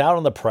again. She's out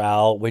on the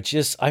prowl, which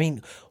is, I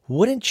mean,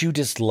 wouldn't you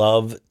just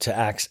love to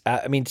ask?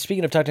 I mean,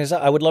 speaking of talking to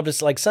Sutton, I would love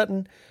to, like,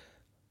 Sutton,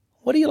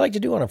 what do you like to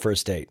do on a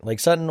first date? Like,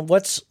 Sutton,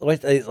 what's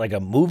like a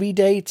movie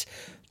date?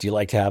 Do you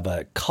like to have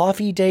a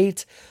coffee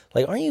date?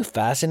 Like, aren't you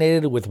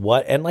fascinated with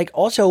what? And like,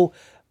 also,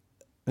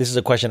 this is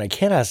a question I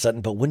can't ask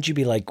Sutton, but wouldn't you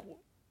be like,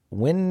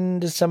 when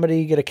does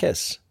somebody get a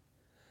kiss?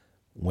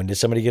 When does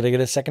somebody get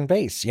a second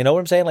base? You know what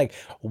I'm saying? Like,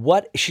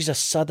 she's a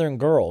Southern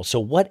girl. So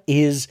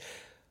what's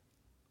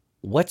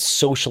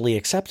socially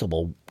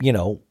acceptable? You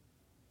know,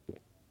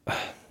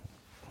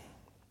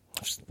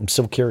 I'm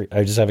so curious.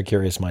 I just have a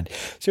curious mind.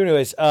 So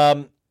anyways,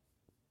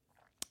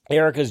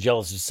 Erika's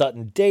jealous of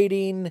Sutton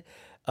dating.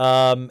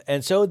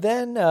 And so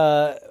then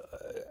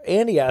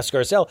Andy asks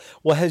Garcelle,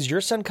 well, has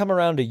your son come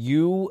around to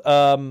you,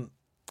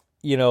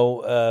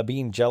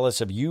 being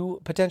jealous of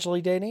you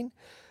potentially dating?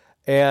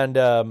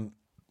 And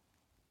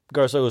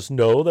Garcelle goes,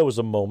 no, that was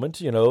a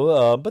moment,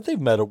 but they've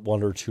met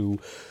one or two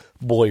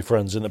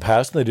boyfriends in the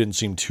past, and they didn't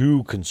seem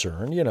too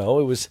concerned. It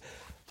was,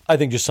 I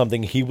think, just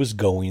something he was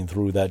going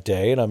through that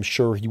day, and I'm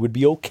sure he would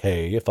be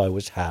okay if I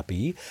was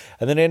happy.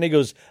 And then Andy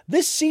goes,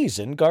 this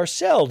season,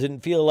 Garcelle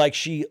didn't feel like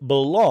she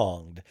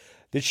belonged.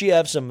 Did she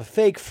have some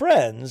fake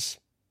friends,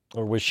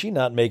 or was she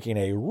not making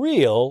a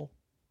real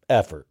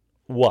effort?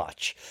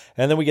 Watch.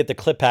 And then we get the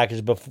clip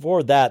package.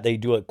 Before that, they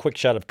do a quick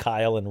shot of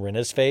Kyle and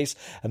Rinna's face,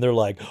 and they're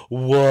like,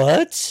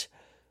 what?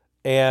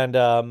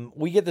 And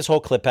we get this whole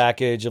clip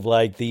package of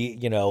like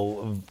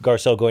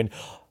Garcelle going,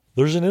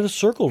 there's an inner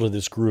circle to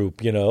this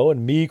group,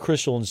 and me,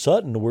 Crystal, and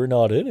Sutton, we're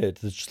not in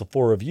it. It's just the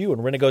four of you.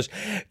 And Rinna goes,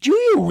 do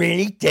you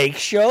really think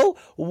so?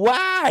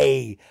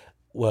 Why?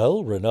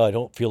 Well, Rinna, I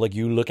don't feel like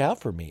you look out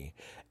for me.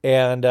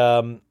 And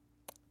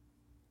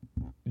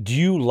do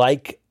you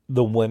like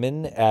the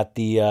women at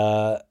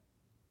the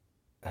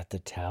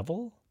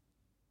table?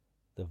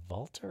 The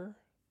vaulter?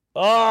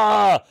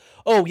 Oh,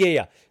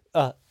 yeah.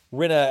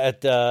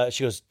 Rinna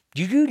she goes,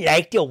 do you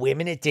like the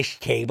women at this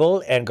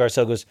table? And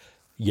Garcelle goes,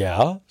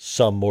 yeah,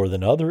 some more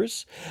than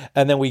others.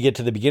 And then we get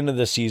to the beginning of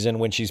the season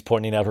when she's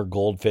pointing out her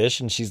goldfish,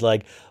 and she's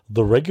like,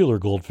 the regular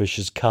goldfish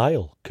is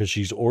Kyle because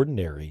she's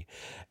ordinary.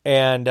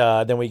 And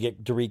then we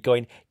get Dorit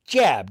going,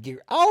 jab,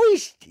 you're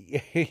always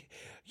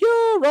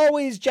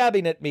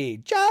jabbing at me.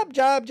 Jab,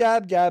 jab,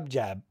 jab, jab,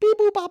 jab. Beep,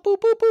 boop, bop,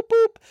 boop, boop, boop,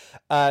 boop.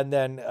 And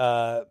then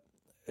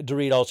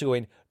Dorit also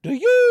going, do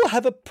you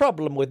have a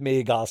problem with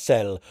me,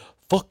 Garcelle?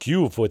 Fuck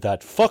you with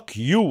that. Fuck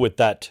you with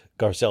that,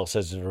 Garcelle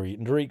says to Dorit.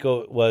 And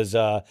Dorit was,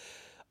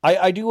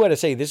 I do want to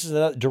say,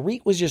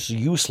 Dorit was just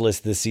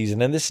useless this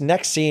season. And this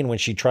next scene when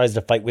she tries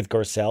to fight with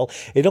Garcelle,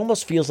 it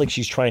almost feels like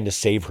she's trying to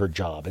save her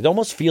job. It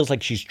almost feels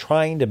like she's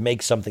trying to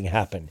make something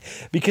happen.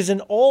 Because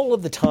in all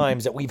of the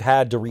times that we've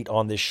had Dorit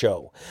on this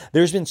show,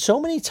 there's been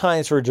so many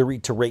times for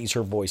Dorit to raise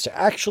her voice, to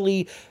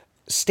actually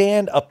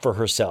stand up for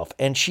herself.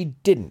 And she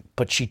didn't,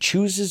 but she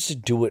chooses to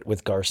do it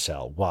with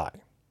Garcelle. Why?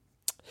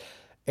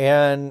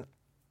 And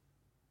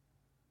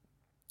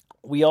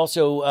we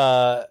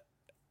also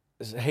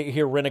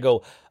hear Rinna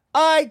go,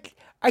 I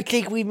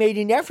think we made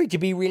an effort to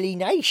be really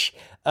nice,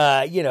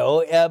 but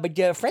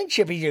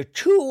friendship is a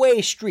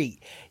two-way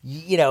street.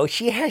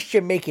 She has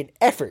to make an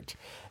effort.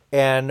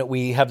 And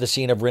we have the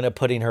scene of Rinna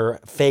putting her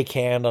fake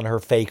hand on her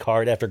fake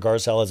heart after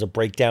Garcelle has a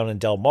breakdown in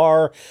Del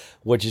Mar,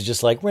 which is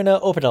just like, Rinna,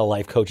 open a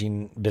life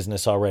coaching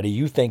business already.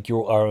 You think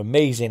you are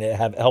amazing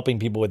at helping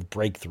people with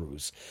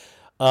breakthroughs.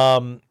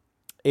 And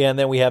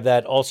then we have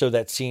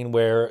that scene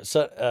where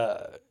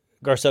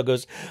Garcelle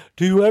goes,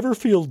 do you ever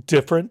feel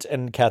different?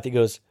 And Kathy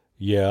goes,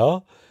 yeah.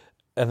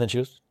 And then she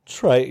goes,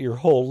 try it your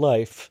whole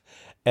life.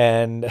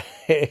 And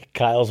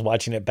Kyle's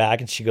watching it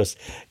back and she goes,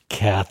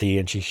 Kathy,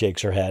 and she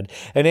shakes her head.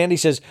 And Andy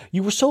says,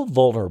 you were so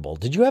vulnerable.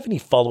 Did you have any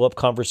follow-up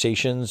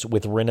conversations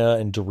with Rinna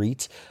and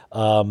Dorit?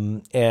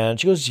 And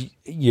she goes,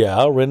 yeah,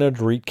 Rinna and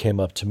Dorit came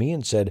up to me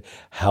and said,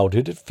 how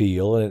did it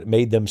feel? And it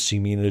made them see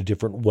me in a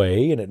different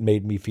way. And it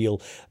made me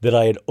feel that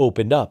I had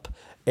opened up.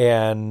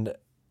 And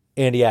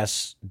Andy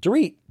asks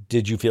Dorit,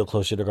 did you feel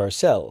closer to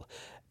Garcelle?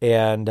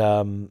 And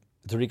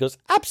Dorit goes,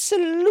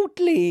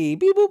 absolutely.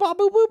 Beep, boop, bop,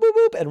 boop, boop, boop,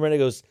 boop. And Rinna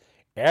goes,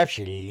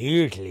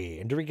 absolutely.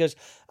 And Dorit goes,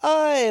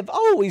 I've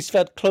always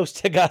felt close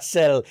to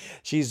Garcelle.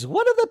 She's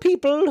one of the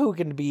people who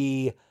can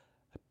be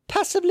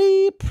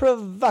passively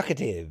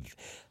provocative.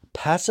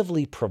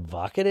 Passively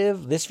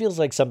provocative? This feels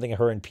like something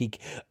her and Peak,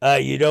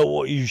 you know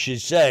what you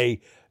should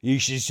say? You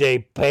should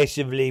say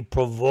passively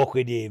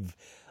provocative.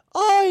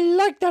 I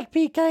like that,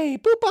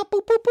 PK. Boop, bop,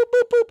 boop, boop, boop,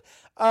 boop, boop.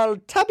 I'll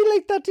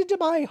tabulate that into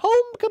my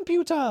home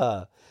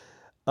computer.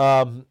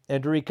 And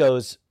Dorit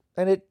goes,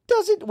 and it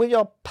doesn't, when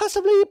you're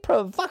passively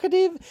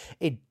provocative,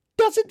 it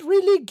doesn't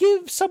really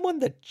give someone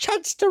the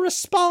chance to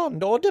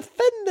respond or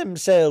defend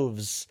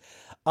themselves.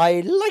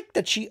 I like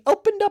that she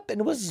opened up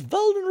and was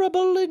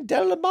vulnerable in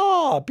Del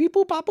Mar. Beep,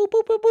 boop, bop, boop,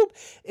 boop, boop, boop.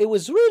 It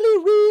was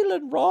really real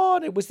and raw,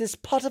 and it was this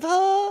part of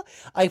her.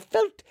 I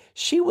felt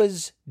she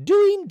was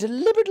doing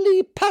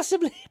deliberately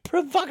passively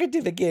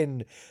provocative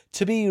again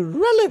to be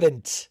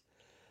relevant.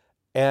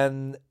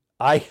 And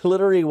I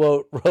literally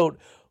wrote,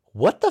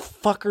 what the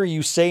fuck are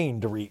you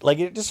saying, Dorit? Like,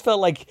 it just felt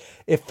like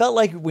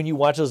when you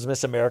watch those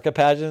Miss America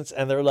pageants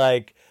and they're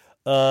like,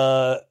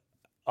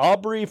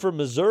 Aubrey from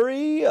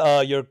Missouri,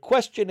 your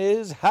question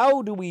is,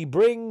 how do we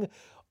bring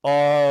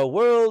our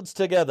worlds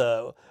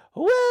together?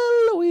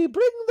 Well, we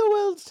bring the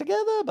worlds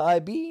together by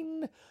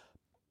being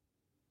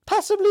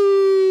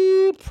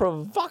passively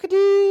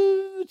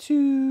provocative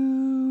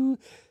to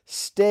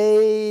stay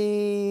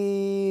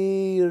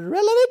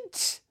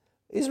relevant.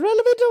 Is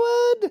relevant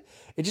a word?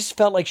 It just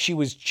felt like she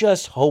was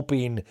just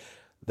hoping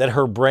that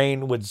her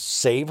brain would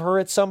save her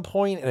at some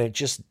point, and it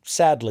just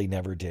sadly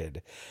never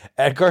did.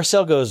 And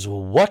Garcelle goes,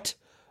 what?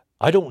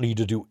 I don't need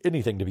to do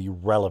anything to be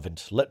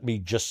relevant. Let me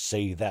just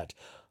say that.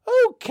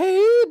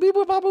 Okay, beep,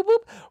 boop, boop,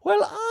 boop.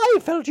 Well, I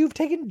felt you've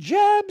taken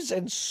jabs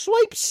and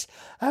swipes,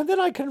 and then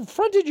I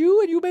confronted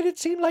you, and you made it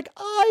seem like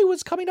I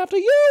was coming after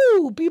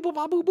you. Beep, boop,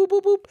 boop, boop,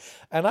 boop, boop.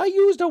 And I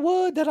used a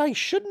word that I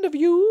shouldn't have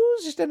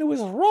used, and it was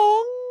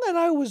wrong, and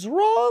I was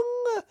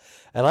wrong.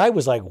 And I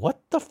was like,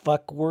 what the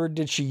fuck word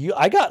did she use?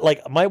 I got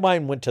like, my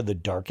mind went to the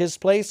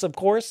darkest place, of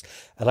course,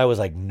 and I was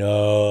like,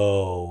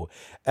 no.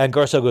 And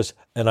Garcelle goes,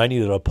 and I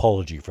need an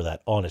apology for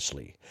that,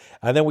 honestly.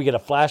 And then we get a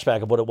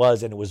flashback of what it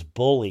was, and it was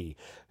bully.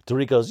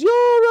 Dorit goes,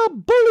 you're a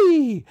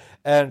bully.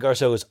 And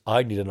Garcelle goes,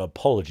 I need an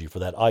apology for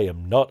that. I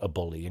am not a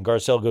bully. And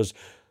Garcelle goes,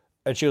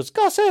 and she goes,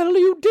 Garcelle,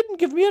 you didn't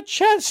give me a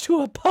chance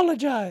to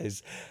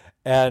apologize.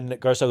 And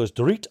Garcelle goes,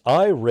 Dorit,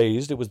 I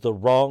raised, it was the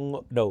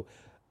wrong, no.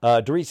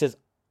 Dorit says,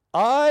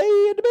 I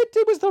admit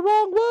it was the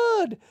wrong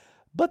word,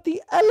 but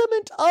the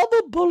element of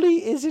a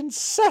bully is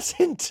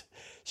incessant.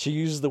 She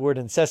uses the word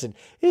incessant.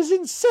 Is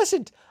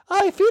incessant.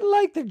 I feel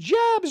like the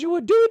jabs you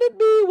were doing at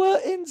me were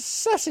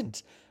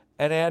incessant.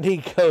 And Andy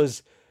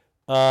goes,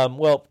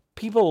 well,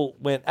 people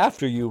went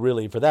after you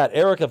really for that.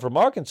 Erika from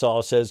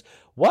Arkansas says,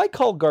 why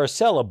call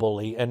Garcelle a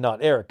bully and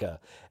not Erika?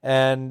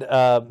 And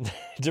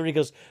Dorit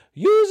goes,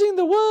 using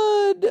the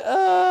word,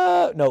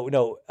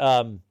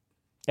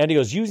 Andy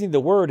goes, using the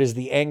word is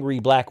the angry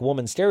black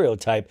woman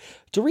stereotype.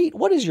 Dorit,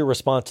 what is your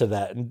response to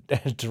that? And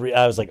Dorit,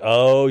 I was like,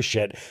 oh,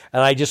 shit.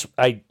 And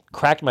I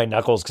cracked my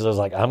knuckles because I was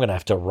like, I'm going to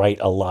have to write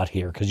a lot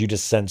here because you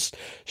just sensed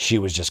she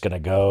was just going to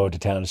go to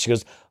town. And she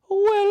goes,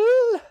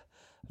 well,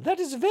 that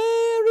is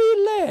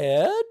very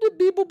layered.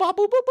 Beep, boop, boop,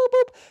 boop, boop,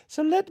 boop.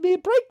 So let me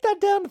break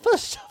that down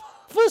first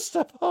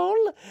of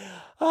all.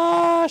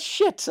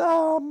 Shit.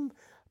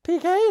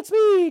 PK, it's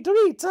me,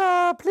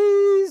 Dorit.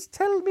 Please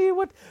tell me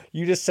what...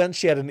 You just sensed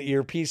she had an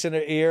earpiece in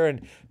her ear,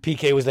 and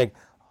PK was like,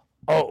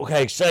 oh,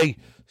 okay, say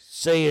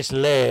it's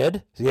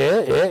layered.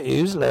 Yeah, it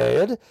is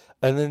layered.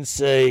 And then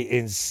say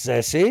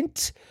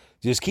incessant.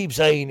 Just keep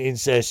saying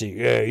incessant.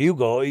 Yeah, you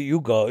got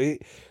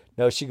it.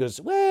 No, she goes,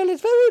 well,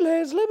 it's very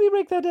layered. So let me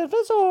break that down.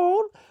 First of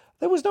all,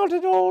 there was not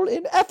at all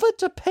an effort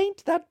to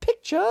paint that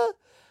picture.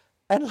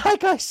 And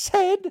like I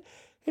said,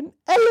 an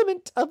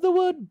element of the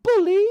word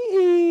bully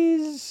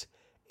is...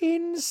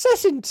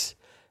 incessant.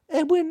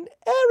 And when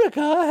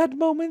Erika had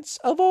moments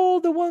of all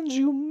the ones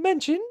you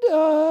mentioned,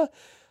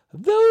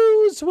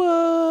 those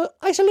were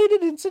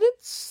isolated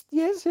incidents.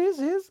 Yes.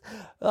 Those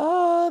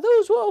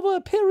were over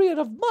a period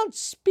of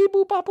months. Beep,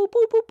 boop, bop, boop,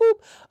 boop, boop,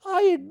 boop.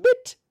 I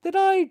admit that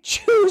I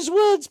choose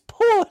words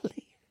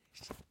poorly.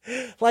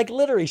 Like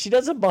literally, she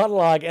does a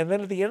monologue, and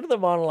then at the end of the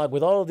monologue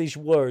with all of these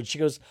words, she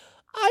goes,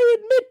 I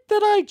admit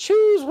that I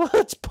choose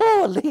words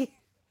poorly.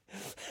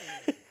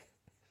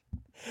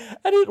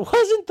 And it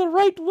wasn't the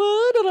right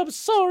word, and I'm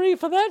sorry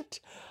for that.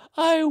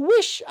 I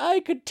wish I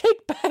could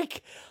take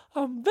back.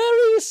 I'm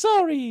very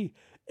sorry.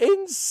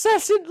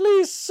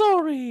 Incessantly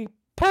sorry.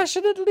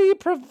 Passionately,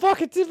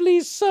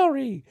 provocatively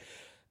sorry.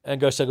 And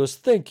Garcelle goes,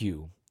 thank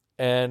you.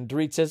 And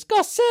Dorit says,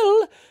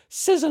 Garcelle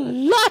says a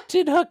lot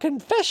in her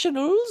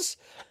confessionals,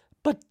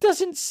 but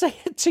doesn't say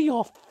it to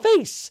your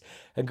face.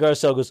 And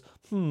Garcelle goes,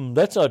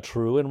 that's not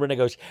true. And Rinna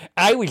goes,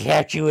 I would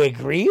have to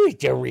agree with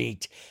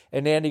Dorit.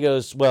 And Andy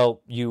goes,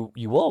 well, you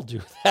all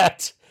do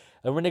that.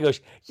 And Rinna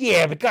goes,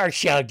 yeah, but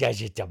Garcelle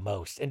does it the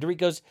most. And Dorit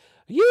goes,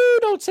 you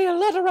don't say a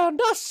lot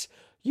around us.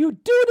 You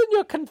do it in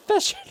your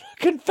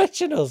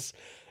confessionals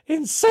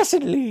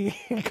incessantly.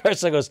 And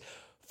Garcelle goes,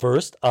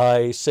 first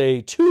I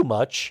say too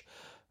much,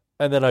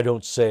 and then I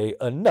don't say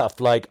enough.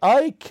 Like,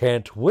 I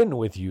can't win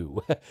with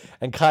you.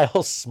 And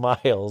Kyle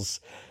smiles.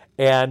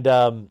 And,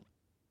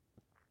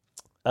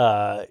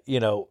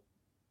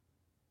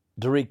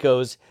 Dorit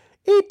goes,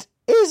 it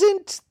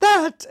isn't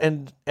that.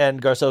 And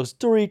Garcelle goes,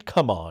 Dorit,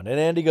 come on. And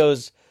Andy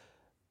goes,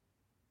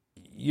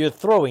 you're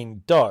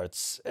throwing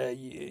darts.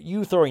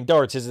 You throwing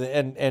darts is,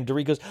 and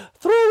Dorit goes,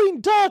 throwing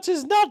darts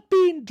is not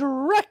being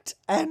direct,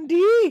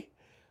 Andy.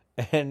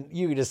 And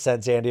you just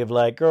sense Andy of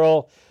like,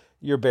 girl,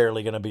 you're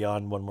barely going to be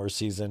on one more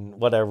season.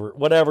 Whatever.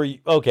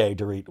 Okay,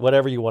 Dorit,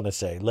 whatever you want to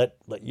say. Let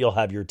you'll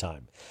have your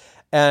time.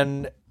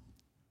 And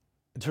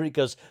Dorit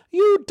goes,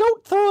 you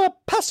don't throw a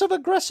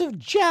passive-aggressive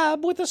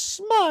jab with a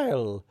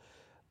smile.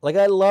 Like,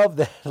 I love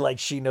that, like,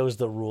 she knows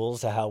the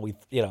rules to how we,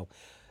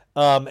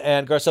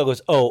 and Garcelle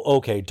goes, oh,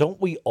 okay, don't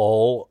we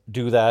all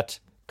do that?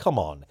 Come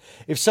on.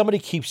 If somebody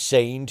keeps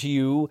saying to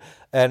you,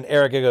 and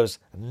Erika goes,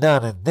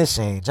 not in this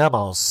age, I'm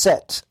all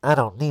set. I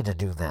don't need to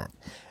do that.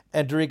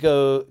 And Dorit,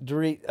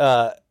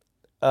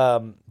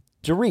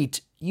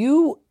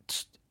 you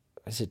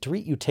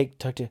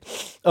talk to,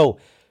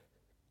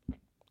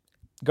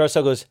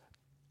 Garcelle goes,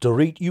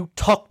 Dorit, you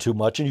talk too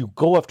much and you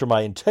go after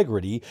my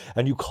integrity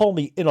and you call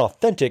me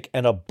inauthentic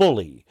and a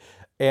bully.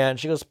 And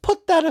she goes,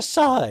 put that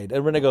aside.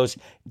 And Rinna goes,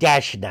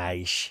 that's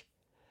nice.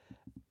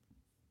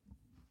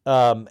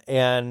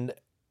 And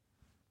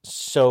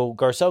so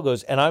Garcelle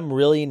goes, and I'm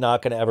really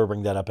not going to ever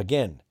bring that up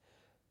again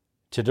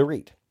to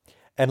Dorit.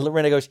 And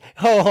Rinna goes,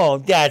 oh,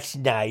 that's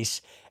nice.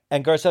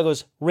 And Garcelle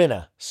goes,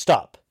 Rinna,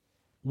 stop.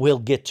 We'll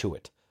get to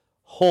it.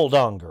 Hold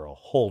on, girl.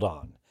 Hold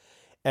on.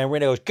 And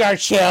Rinna goes,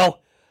 Garcelle,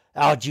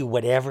 I'll do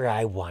whatever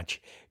I want.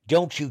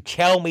 Don't you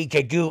tell me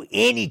to do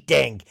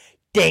anything.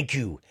 Thank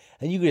you.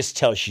 And you can just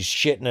tell she's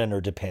shitting in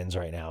her depends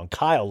right now. And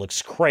Kyle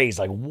looks crazed,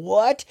 like,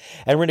 what?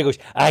 And Rinna goes,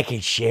 I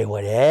can say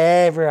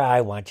whatever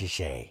I want to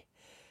say.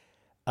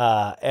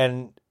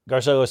 And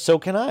Garcelle goes, so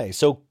can I.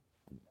 So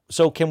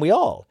can we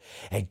all.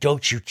 And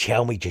don't you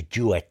tell me to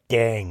do a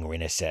thing,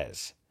 Rinna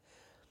says.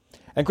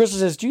 And Crystal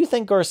says, do you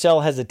think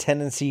Garcelle has a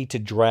tendency to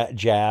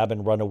jab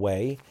and run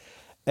away?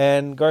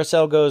 And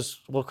Garcelle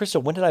goes, well,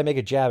 Crystal, when did I make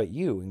a jab at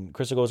you? And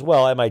Crystal goes,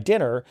 well, at my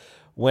dinner,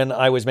 when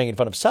I was making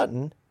fun of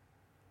Sutton,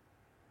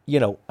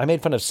 I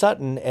made fun of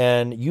Sutton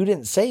and you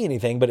didn't say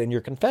anything, but in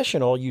your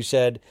confessional, you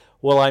said,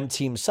 well, I'm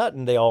Team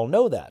Sutton. They all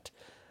know that.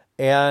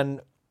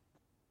 And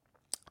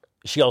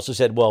she also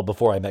said, well,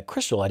 before I met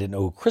Crystal, I didn't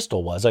know who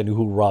Crystal was. I knew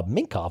who Rob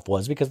Minkoff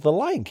was because of The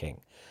Lion King.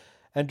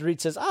 And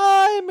Dorit says,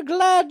 I'm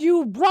glad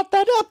you brought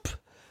that up.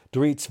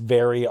 Dorit's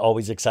very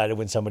always excited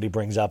when somebody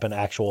brings up an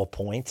actual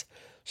point.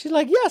 She's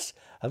like, yes,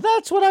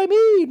 that's what I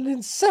mean,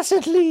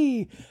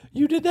 incessantly.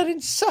 You did that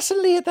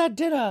incessantly at that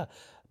dinner.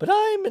 But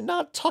I'm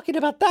not talking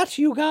about that,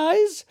 you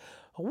guys.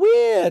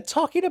 We're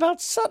talking about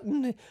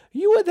Sutton.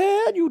 You were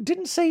there and you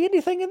didn't say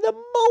anything in the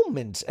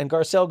moment. And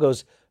Garcelle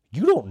goes,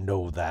 you don't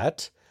know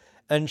that.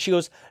 And she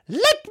goes,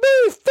 let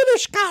me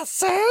finish,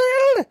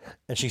 Garcelle.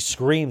 And she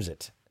screams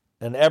it.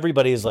 And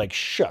everybody is like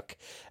shook.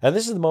 And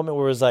this is the moment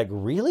where it's like,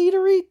 really,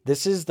 Dorit?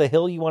 This is the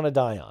hill you want to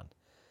die on.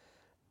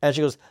 And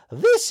she goes,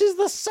 this is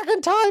the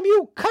second time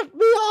you cut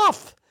me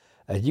off.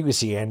 And you can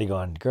see Andy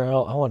going,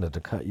 girl, I wanted to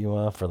cut you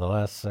off for the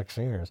last 6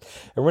 years.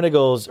 And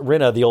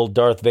Rinna, the old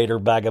Darth Vader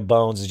bag of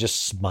bones, is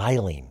just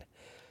smiling.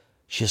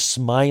 She's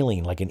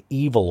smiling like an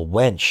evil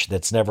wench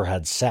that's never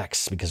had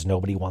sex because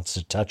nobody wants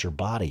to touch her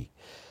body.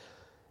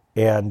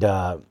 And,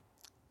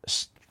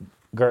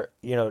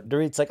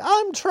 Dorit's like,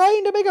 I'm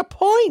trying to make a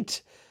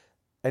point.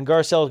 And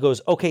Garcelle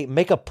goes, okay,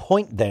 make a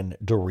point then,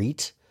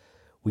 Dorit.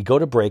 We go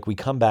to break. We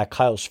come back.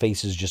 Kyle's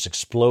face is just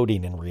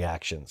exploding in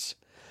reactions.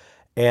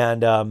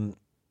 And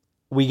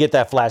we get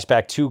that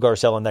flashback to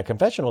Garcelle in that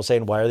confessional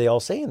saying, why are they all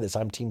saying this?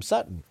 I'm Team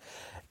Sutton.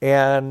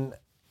 And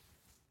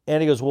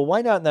Andy goes, well,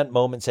 why not in that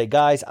moment say,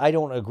 guys, I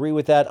don't agree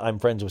with that. I'm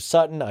friends with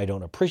Sutton. I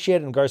don't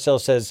appreciate it. And Garcelle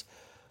says,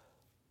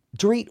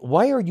 Dorit,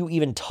 why are you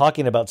even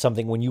talking about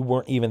something when you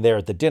weren't even there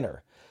at the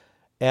dinner?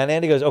 And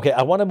Andy goes, okay,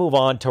 I want to move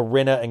on to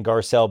Rinna and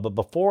Garcelle, but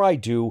before I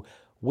do,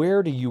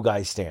 where do you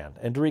guys stand?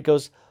 And Dorit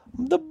goes,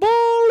 the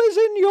ball is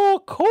in your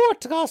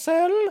court,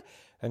 Garcelle.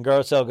 And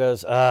Garcelle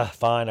goes,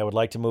 fine, I would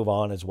like to move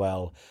on as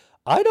well.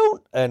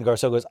 And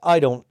Garcelle goes, I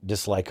don't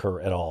dislike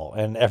her at all.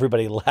 And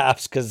everybody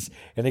laughs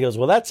and he goes,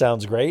 well, that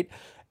sounds great.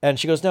 And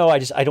she goes, no,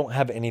 I don't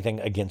have anything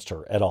against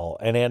her at all.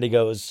 And Andy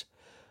goes,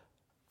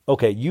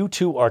 okay, you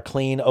two are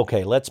clean.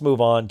 Okay, let's move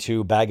on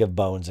to Bag of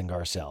Bones and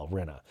Garcelle,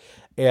 Rinna.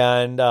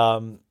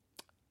 And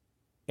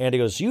Andy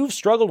goes, you've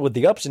struggled with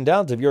the ups and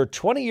downs of your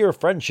 20-year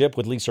friendship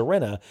with Lisa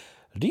Rinna.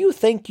 Do you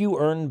think you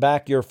earned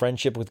back your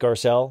friendship with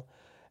Garcelle?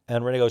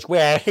 And Rinna goes,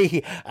 well,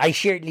 I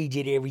certainly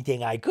did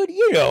everything I could.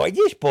 At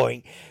this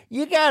point,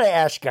 you got to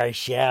ask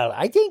Garcelle.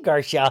 I think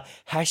Garcelle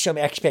has some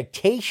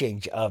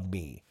expectations of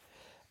me.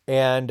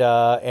 And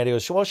he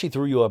goes, well, she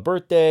threw you a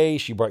birthday.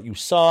 She brought you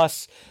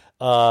sauce.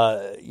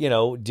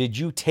 Did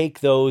you take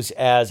those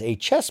as a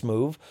chess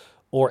move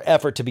or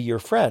effort to be your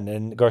friend?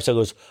 And Garcelle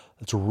goes,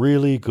 that's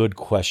really good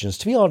questions.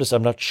 To be honest,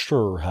 I'm not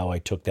sure how I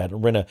took that.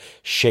 And Rinna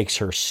shakes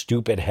her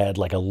stupid head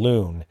like a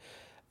loon.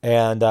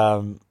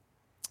 And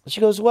she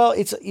goes, well,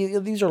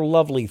 these are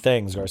lovely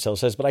things, Garcelle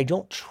says, but I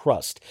don't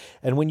trust.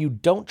 And when you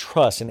don't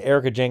trust, and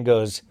Erika Jayne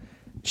goes,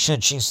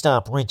 should she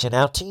stop reaching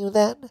out to you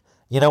then?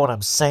 You know what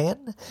I'm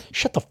saying?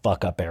 Shut the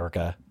fuck up,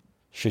 Erika.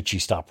 Should she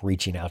stop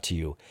reaching out to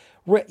you?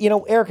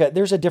 Erika,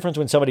 there's a difference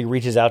when somebody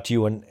reaches out to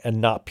you in a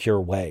not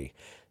pure way.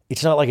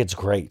 It's not like it's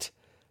great.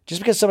 Just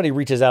because somebody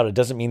reaches out, it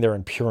doesn't mean they're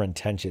in pure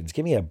intentions.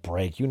 Give me a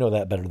break. You know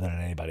that better than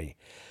anybody.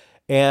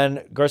 And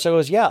Garcelle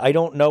goes, yeah, I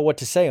don't know what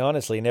to say,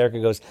 honestly. And Erika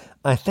goes,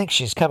 I think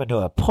she's coming to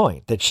a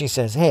point that she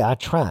says, hey, I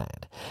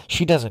tried.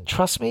 She doesn't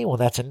trust me. Well,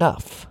 that's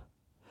enough.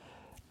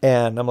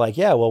 And I'm like,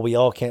 yeah, well, we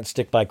all can't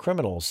stick by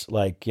criminals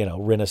like,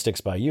 Rinna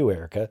sticks by you,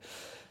 Erika.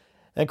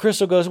 And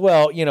Crystal goes,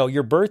 well,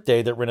 your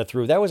birthday that Rinna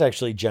threw, that was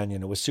actually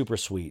genuine. It was super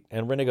sweet.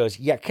 And Rinna goes,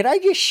 yeah, could I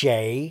just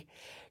say,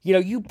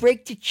 you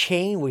break the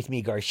chain with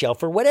me, Garcelle.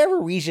 For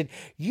whatever reason,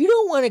 you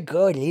don't want to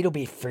go a little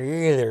bit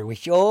further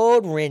with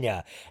old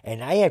Rinna.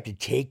 And I have to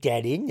take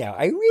that in now.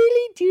 I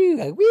really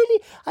do.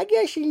 I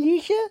guess,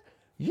 Alicia,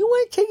 you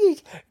want to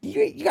take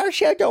it.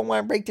 Garcelle don't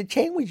want to break the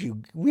chain with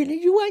you.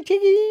 Rinna, you want to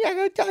take it in?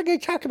 I got to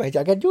talk to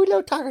myself. I got to do a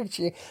little talking.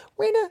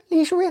 Rinna,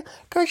 Lisa,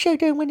 Garcelle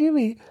don't want to do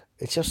it.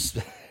 It's just,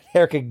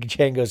 Erika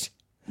Jayne goes,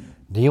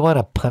 Do you want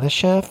to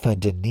punish her for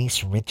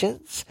Denise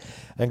Richards?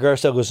 And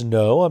Garcelle goes,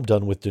 no, I'm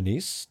done with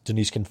Denise.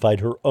 Denise can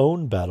fight her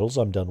own battles.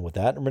 I'm done with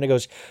that. And Rinna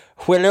goes,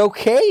 well,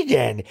 okay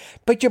then.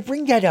 But you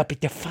bring that up at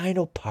the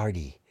final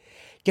party.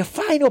 The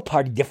final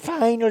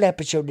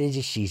episode of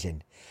the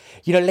season.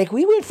 You know, like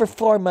we went for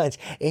 4 months,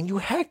 and you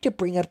have to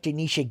bring up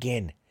Denise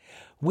again.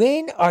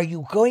 When are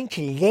you going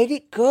to let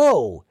it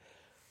go?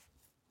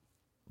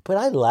 But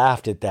I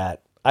laughed at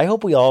that. I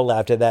hope we all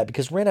laughed at that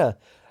because, Rinna,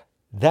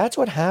 that's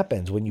what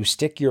happens when you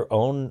stick your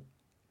own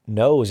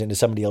nose into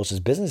somebody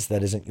else's business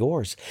that isn't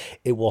yours.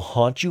 It will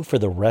haunt you for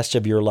the rest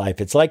of your life.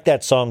 It's like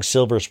that song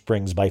Silver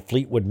Springs by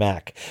Fleetwood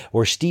Mac,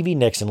 where Stevie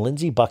Nicks and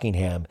Lindsey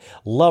Buckingham,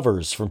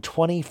 lovers from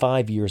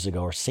 25 years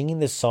ago, are singing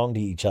this song to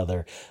each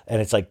other.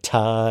 And it's like,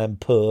 time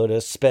put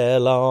a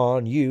spell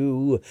on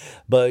you,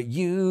 but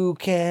you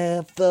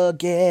can't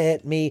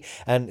forget me.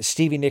 And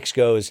Stevie Nicks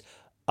goes,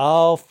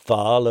 I'll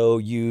follow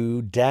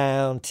you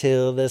down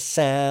till the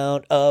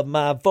sound of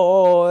my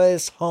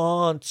voice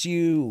haunts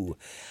you.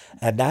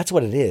 And that's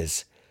what it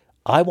is.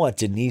 I want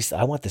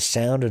the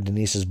sound of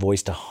Denise's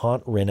voice to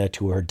haunt Rinna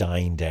to her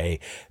dying day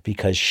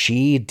because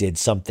she did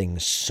something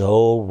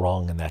so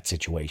wrong in that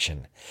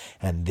situation.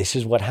 And this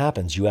is what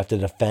happens. You have to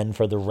defend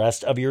for the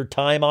rest of your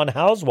time on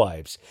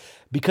Housewives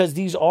because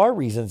these are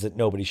reasons that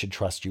nobody should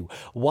trust you.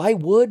 Why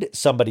would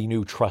somebody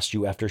new trust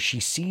you after she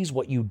sees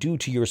what you do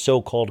to your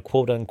so-called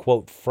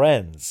quote-unquote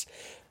friends?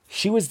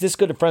 She was this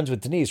good of friends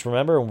with Denise.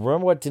 Remember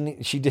what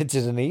she did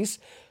to Denise?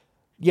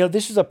 You know,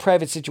 this is a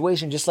private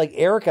situation, just like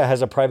Erika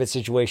has a private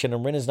situation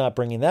and Rinna's not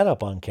bringing that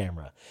up on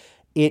camera.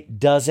 It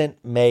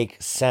doesn't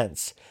make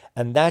sense.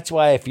 And that's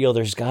why I feel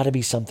there's got to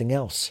be something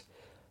else.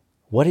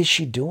 What is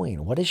she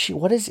doing? What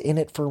is in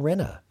it for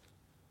Rinna?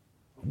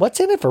 What's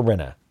in it for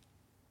Rinna?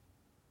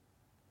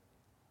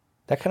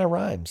 That kind of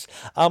rhymes.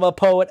 I'm a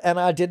poet and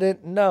I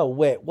didn't know.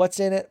 Wait, what's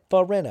in it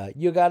for Rinna?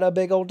 You got a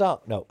big old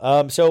dog. No.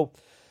 So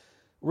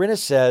Rinna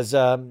says,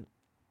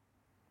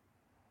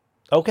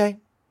 okay.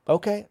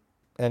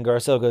 And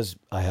Garcelle goes,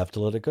 I have to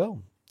let it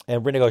go.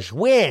 And Rinna goes,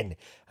 when?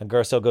 And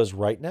Garcelle goes,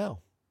 right now.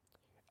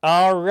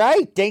 All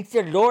right. Thank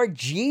the Lord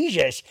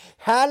Jesus.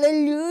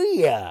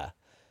 Hallelujah.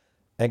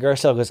 And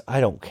Garcelle goes, I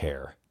don't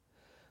care.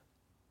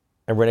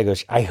 And Rinna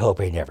goes, I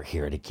hope I never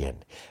hear it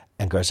again.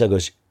 And Garcelle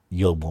goes,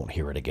 you won't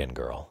hear it again,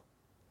 girl.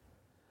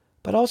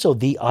 But also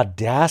the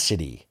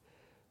audacity.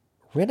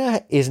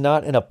 Rinna is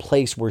not in a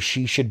place where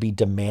she should be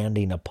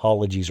demanding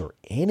apologies or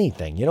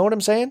anything. You know what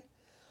I'm saying?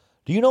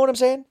 Do you know what I'm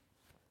saying?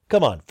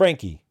 Come on,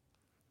 Frankie,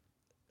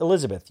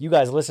 Elizabeth, you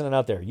guys listening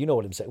out there, you know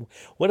what I'm saying.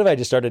 What if I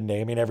just started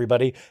naming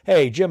everybody?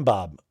 Hey, Jim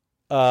Bob,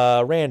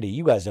 Randy,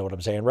 you guys know what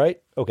I'm saying,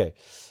 right? Okay.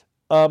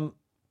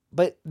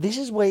 But this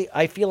is way,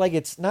 I feel like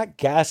it's not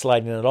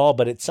gaslighting at all,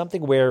 but it's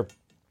something where,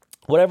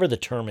 whatever the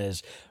term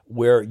is,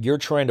 where you're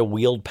trying to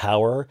wield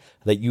power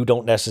that you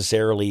don't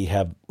necessarily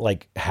have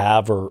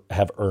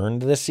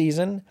earned this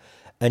season,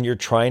 and you're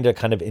trying to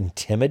kind of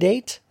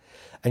intimidate.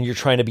 And you're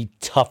trying to be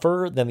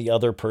tougher than the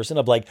other person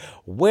of like,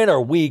 when are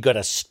we going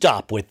to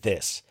stop with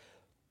this?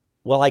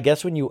 Well, I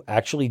guess when you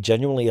actually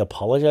genuinely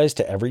apologize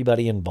to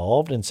everybody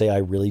involved and say, I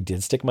really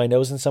did stick my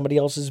nose in somebody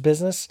else's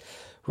business.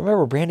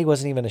 Remember, Brandy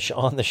wasn't even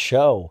on the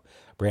show.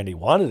 Brandy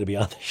wanted to be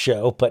on the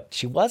show, but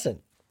she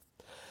wasn't.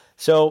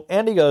 So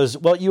Andy goes,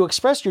 well, you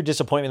expressed your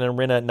disappointment in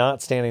Rinna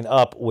not standing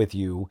up with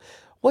you.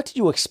 What did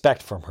you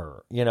expect from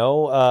her? You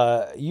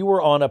know, you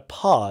were on a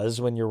pause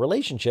when your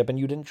relationship and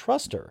you didn't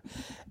trust her.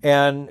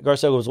 And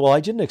Garcelle goes, well, I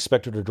didn't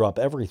expect her to drop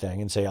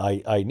everything and say,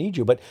 I need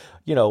you. But,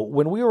 you know,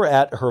 when we were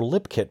at her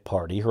lip kit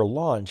party, her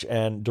launch,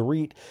 and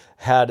Dorit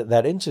had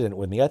that incident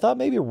with me, I thought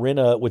maybe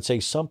Rinna would say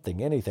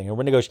something, anything. And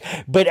Rinna goes,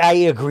 but I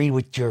agree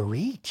with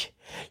Dorit.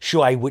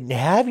 So I wouldn't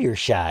have your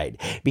side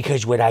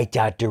because what I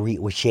thought Dorit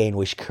was saying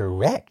was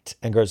correct.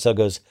 And Garcelle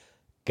goes,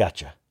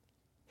 gotcha.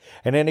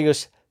 And then he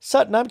goes,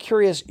 Sutton, I'm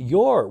curious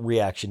your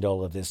reaction to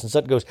all of this. And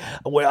Sutton goes,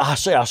 well, I'll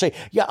say,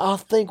 yeah, I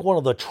think one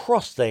of the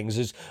trust things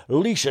is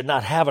Lisa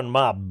not having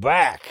my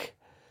back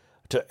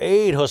to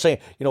aid her, saying,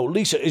 you know,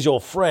 Lisa is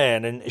your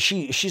friend and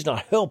she's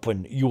not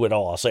helping you at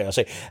all. I'll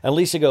say. And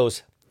Lisa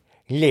goes,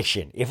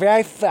 listen, if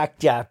I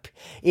fucked up,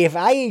 if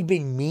I had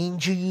been mean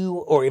to you,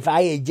 or if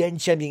I had done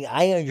something,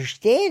 I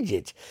understand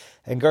it.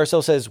 And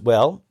Garcelle says,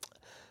 well,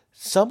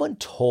 someone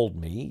told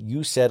me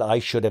you said I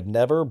should have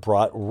never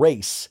brought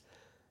race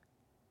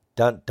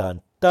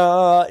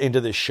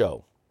into this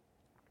show.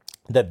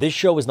 That this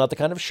show is not the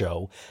kind of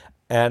show.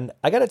 And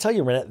I got to tell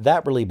you, Rinna,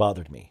 that really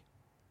bothered me.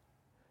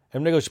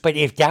 And Rinna goes, but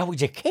if that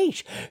was the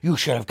case, you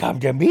should have come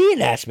to me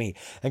and asked me.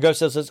 And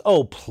Garcelle says,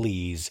 oh,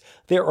 please.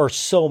 There are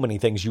so many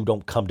things you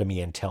don't come to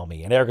me and tell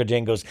me. And Erika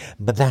Jayne goes,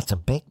 but that's a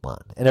big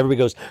one. And everybody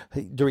goes,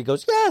 Dorit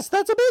goes, yes,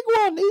 that's a big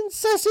one.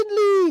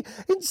 Incessantly,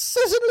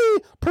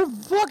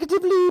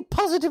 provocatively,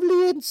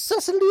 positively,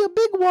 incessantly a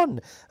big one.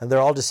 And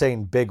they're all just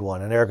saying big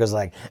one. And Erika's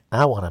like,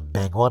 I want a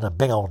big one, a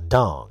big old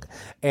dong.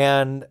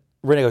 And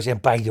Rinna goes,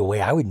 and by the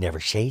way, I would never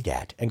say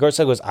that. And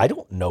Garcelle goes, I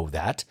don't know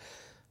that.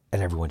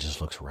 And everyone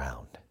just looks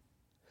around.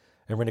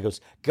 And Rinna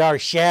goes,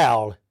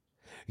 Garcelle,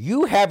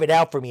 You have it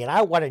out for me, and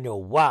I want to know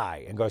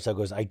why. And Garcelle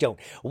goes, I don't.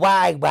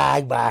 Why?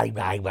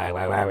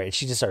 And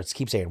she just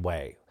keeps saying,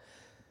 why.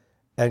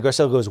 And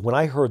Garcelle goes, when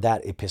I heard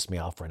that, it pissed me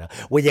off, Rinna.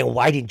 Well, then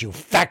why didn't you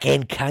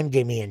fucking come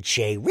to me and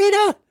say,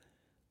 Rinna,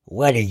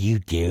 what are you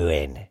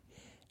doing?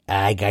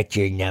 I got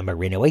your number,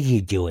 Rinna. What are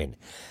you doing?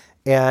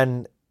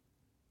 And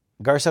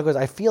Garcelle goes,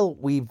 I feel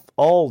we've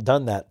all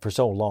done that for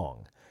so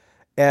long.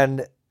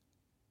 And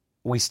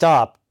we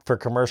stop for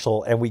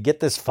commercial, and we get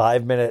this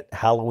 5-minute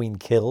Halloween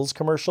Kills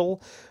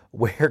commercial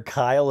where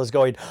Kyle is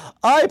going,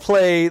 I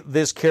play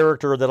this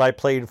character that I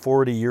played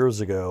 40 years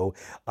ago.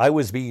 I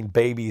was being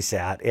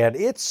babysat, and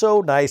it's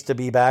so nice to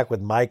be back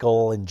with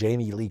Michael and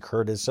Jamie Lee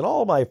Curtis and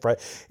all my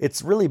friends.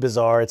 It's really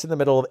bizarre. It's in the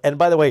middle of, and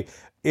by the way,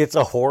 it's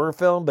a horror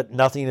film, but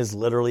nothing is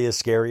literally as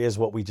scary as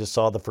what we just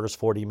saw the first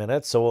 40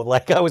 minutes. So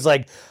I was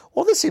like,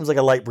 well, this seems like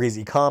a light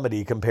breezy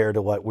comedy compared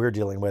to what we're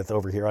dealing with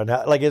over here.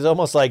 It's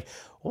almost like,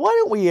 why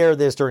don't we air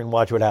this during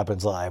Watch What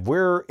Happens Live?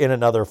 We're in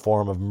another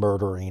form of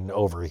murdering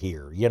over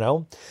here, you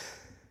know?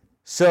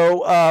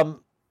 So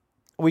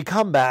we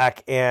come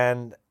back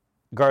and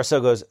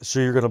Garcelle goes, so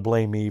you're going to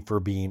blame me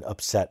for being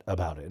upset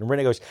about it. And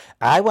Rinna goes,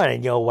 I want to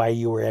know why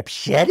you were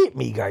upset at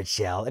me,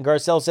 Garcelle. And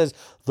Garcelle says,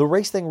 the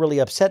race thing really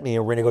upset me.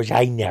 And Rinna goes,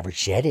 I never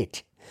said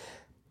it.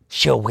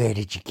 So where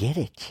did you get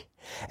it?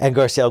 And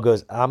Garcelle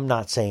goes, I'm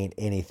not saying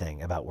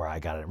anything about where I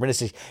got it. And Rinna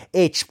says,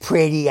 it's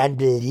pretty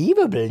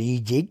unbelievable you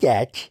did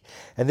that.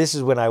 And this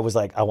is when I was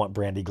like, I want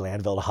Brandi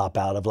Glanville to hop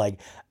out of like,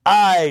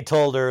 I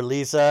told her,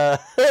 Lisa.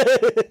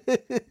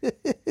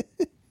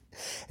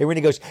 And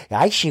Rinna goes,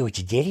 I see what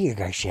you did here,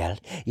 Garcelle.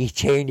 You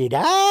turned it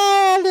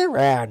all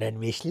around on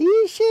Miss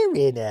Lisa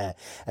Rinna.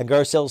 And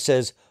Garcelle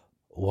says,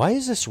 why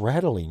is this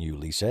rattling you,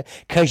 Lisa?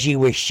 'Cause you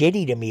were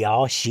shitty to me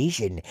all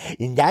season.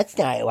 And that's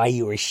not why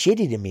you were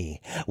shitty to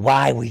me.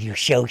 Why were you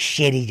so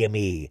shitty to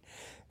me?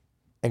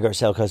 And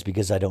Garcelle goes,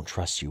 because I don't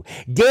trust you.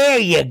 There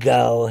you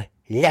go.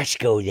 Let's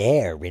go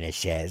there, Rinna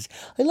says.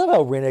 I love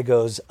how Rinna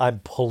goes, I'm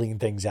pulling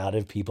things out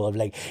of people. I'm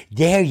like,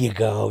 there you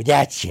go.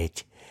 That's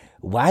it.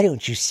 Why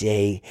don't you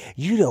say,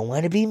 you don't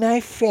want to be my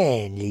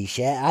friend,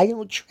 Lisa? I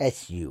don't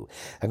trust you.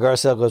 And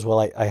Garcelle goes,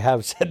 well, I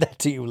have said that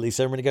to you,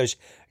 Lisa. And Rinna goes,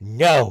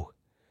 no.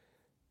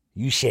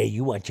 You say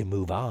you want to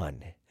move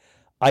on.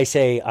 I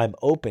say I'm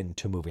open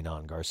to moving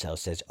on, Garcelle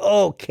says.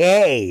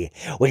 Okay.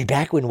 Well,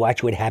 back when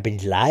Watch What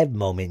Happens Live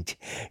moment,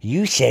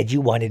 you said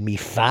you wanted me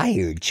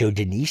fired so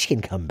Denise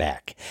can come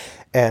back.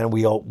 And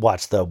we all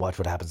watched the Watch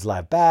What Happens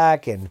Live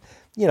back. And,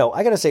 you know,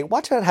 I got to say,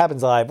 Watch What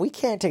Happens Live, we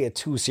can't take it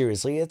too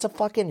seriously. It's a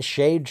fucking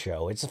shade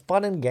show. It's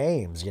fun and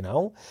games, you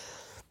know?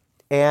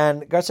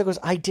 And Garcelle goes,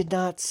 I did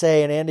not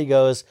say. And Andy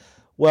goes,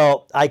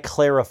 well, I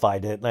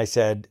clarified it. And I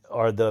said,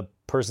 are the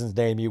person's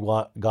name you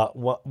want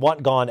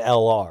gone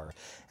LR.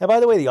 And by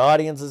the way, the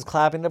audience is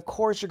clapping. Of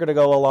course you're going to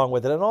go along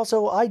with it. And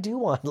also, I do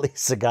want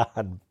Lisa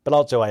gone, but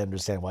also I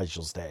understand why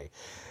she'll stay.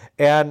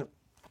 And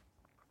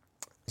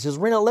he says,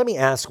 Rinna, let me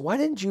ask, why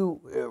didn't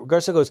you,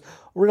 Garcelle goes,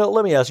 Rinna,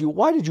 let me ask you,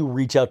 why did you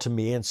reach out to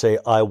me and say,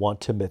 I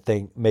want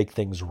to make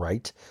things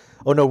right?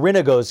 Oh no,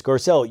 Rinna goes,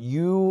 Garcelle,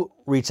 you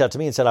reached out to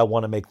me and said, I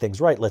want to make things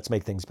right. Let's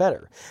make things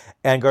better.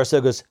 And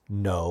Garcelle goes,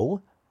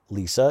 no,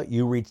 Lisa,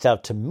 you reached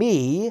out to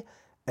me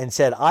and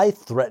said, I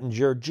threatened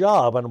your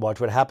job on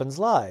Watch What Happens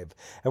Live.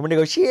 And Rinna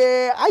goes,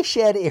 yeah, I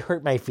said it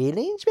hurt my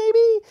feelings,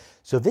 baby.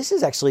 So this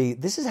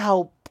is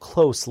how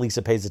close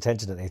Lisa pays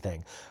attention to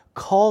anything.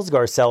 Calls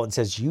Garcelle and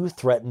says, you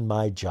threatened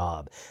my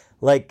job.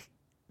 Like,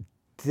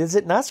 does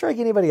it not strike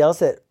anybody else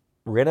that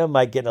Rinna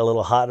might get a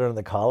little hot under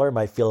the collar,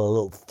 might feel a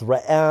little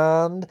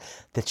threatened,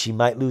 that she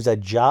might lose a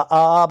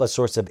job, a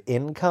source of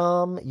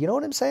income? You know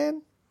what I'm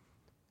saying?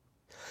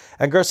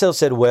 And Garcelle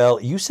said, well,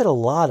 you said a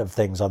lot of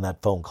things on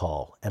that phone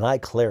call, and I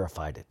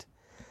clarified it.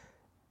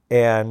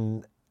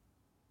 And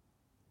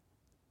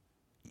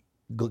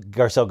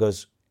Garcelle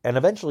goes, and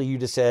eventually you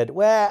just said,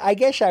 well, I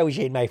guess I was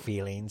in my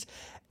feelings.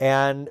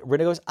 And Rinna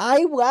goes,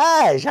 I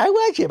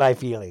was in my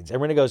feelings.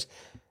 And Rinna goes,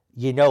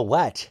 you know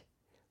what?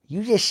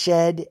 You just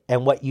said,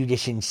 and what you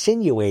just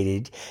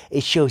insinuated,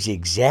 it shows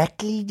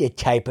exactly the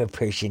type of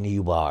person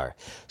you are.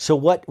 So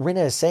what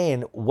Rinna is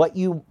saying, what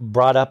you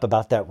brought up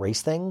about that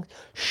race thing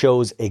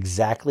shows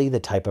exactly the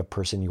type of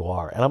person you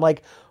are. And I'm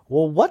like,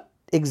 well, what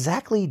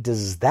exactly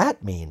does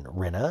that mean,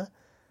 Rinna?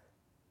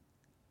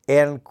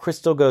 And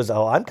Crystal goes,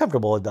 oh, I'm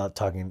comfortable about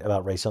talking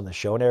about race on the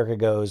show. And Erika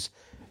goes,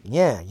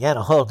 yeah, you had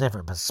a whole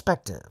different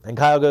perspective. And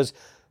Kyle goes,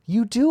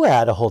 you do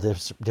add a whole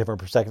different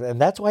perspective, and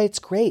that's why it's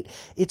great.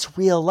 It's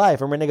real life.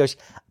 And Rinna goes,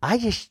 I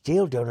just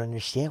still don't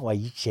understand why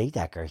you say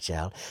that,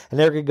 Garcelle. And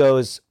Erika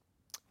goes,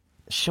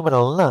 she would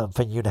have loved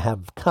for you to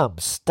have come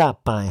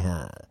stop by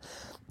her.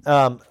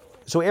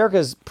 So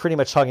Erika's pretty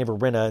much talking for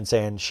Rinna and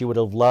saying she would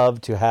have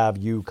loved to have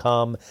you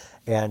come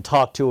and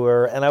talk to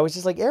her. And I was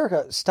just like,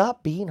 Erika,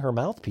 stop being her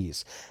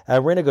mouthpiece.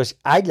 And Rinna goes,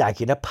 I'd like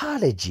an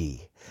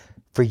apology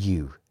for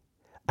you.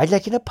 I'd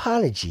like an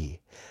apology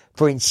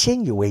for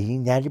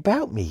insinuating that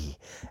about me.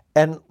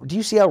 And do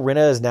you see how Rinna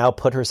has now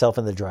put herself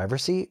in the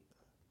driver's seat?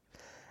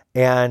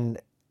 And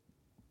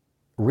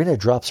Rinna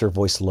drops her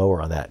voice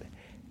lower on that.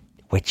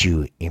 what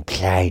you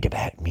implied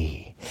about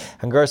me.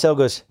 And Garcelle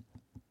goes,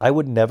 I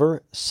would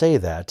never say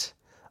that.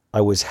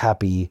 I was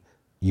happy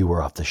you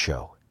were off the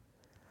show.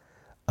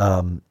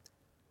 And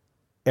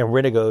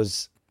Rinna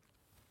goes,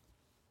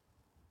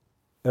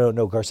 no,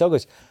 Garcelle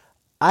goes,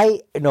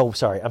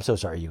 I'm so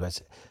sorry, you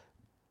guys.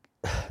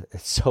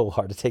 It's so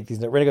hard to take these.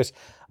 Rinna goes,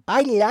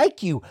 I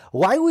like you.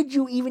 Why would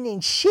you even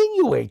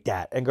insinuate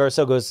that? And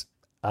Garcelle goes,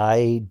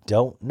 I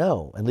don't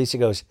know. And Lisa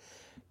goes,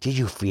 did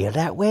you feel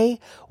that way?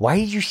 Why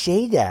did you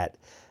say that?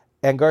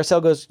 And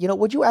Garcelle goes,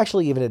 would you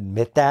actually even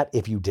admit that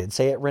if you did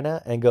say it,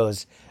 Rinna? And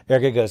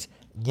Erika goes,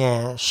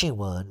 yeah, she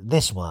won.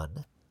 This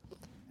one.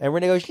 And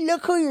Rinna goes,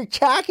 look who you're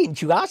talking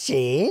to. I'll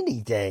say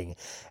anything.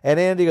 And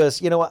Andy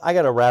goes, you know what? I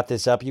got to wrap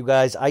this up, you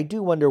guys. I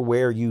do wonder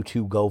where you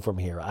two go from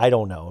here. I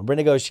don't know. And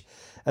Rinna goes,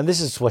 and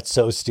this is what's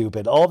so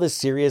stupid. All this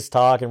serious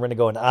talk and Rinna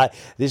going,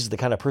 this is the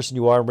kind of person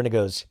you are. And Rinna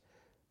goes,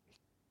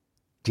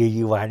 do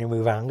you want to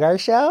move on,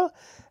 Garcelle?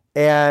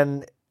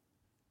 And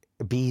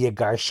be the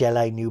Garcelle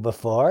I knew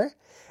before?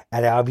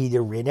 And I'll be the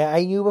Rinna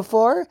I knew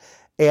before?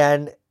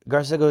 And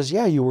Garcelle goes,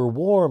 yeah, you were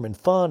warm and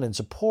fun and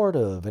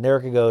supportive. And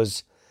Erika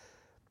goes,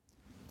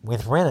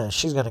 with Rinna,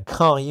 she's going to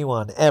call you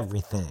on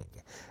everything.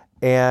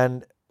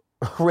 And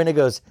Rinna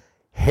goes,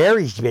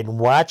 Harry's been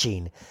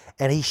watching.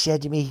 And he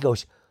said to me, he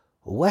goes,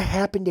 what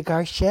happened to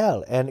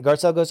Garcelle? And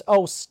Garcelle goes,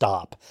 oh,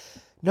 stop.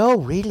 No,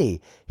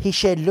 really. He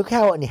said, look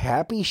how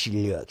unhappy she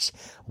looks.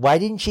 Why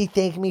didn't she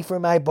thank me for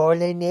my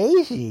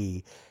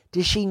bolognese?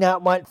 Does she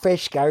not want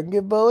fresh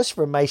vegetables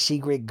from my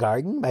secret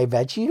garden, my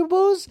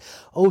vegetables?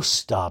 Oh,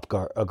 stop,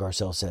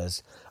 Garcelle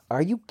says.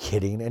 Are you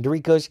kidding? And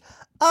Dorit goes,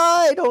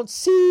 I don't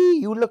see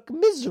you look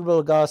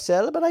miserable,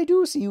 Garcelle, but I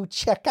do see you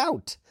check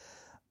out.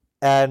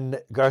 And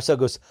Garcelle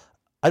goes,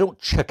 I don't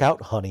check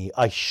out, honey.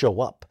 I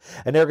show up.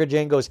 And Erika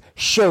Jayne goes,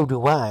 so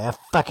do I. I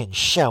fucking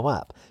show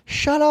up.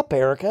 Shut up,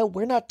 Erika.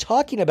 We're not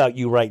talking about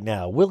you right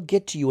now. We'll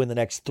get to you in the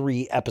next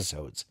 3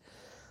 episodes.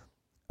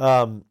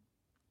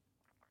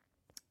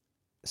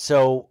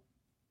 So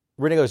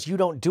Rinna goes, you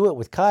don't do it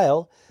with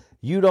Kyle.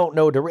 You don't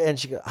know. And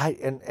she goes,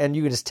 and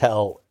you can just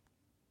tell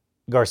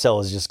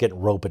Garcelle is just getting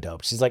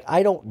rope-a-dope. She's like,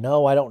 I don't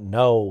know.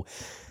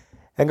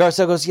 And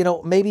Garcelle goes,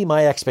 maybe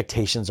my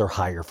expectations are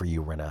higher for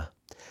you, Rinna.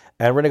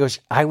 And Rinna goes,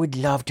 I would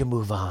love to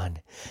move on.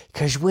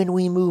 Because when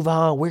we move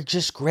on, we're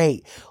just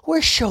great.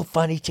 We're so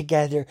funny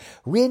together.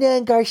 Rinna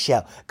and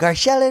Garcelle.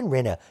 Garcelle and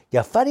Rinna.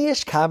 The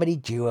funniest comedy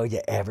duo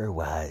that ever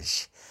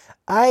was.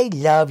 I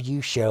love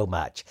you so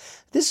much.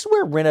 This is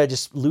where Rinna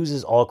just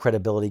loses all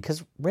credibility.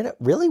 Because Rinna,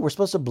 really? We're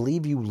supposed to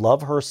believe you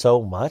love her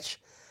so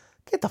much?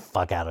 Get the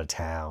fuck out of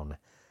town.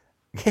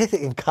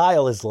 And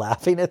Kyle is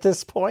laughing at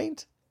this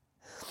point.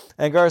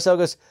 And Garcelle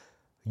goes,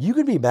 you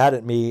can be mad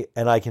at me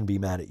and I can be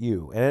mad at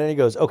you. And then he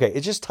goes, okay,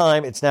 it's just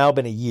time. It's now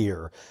been a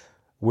year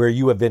where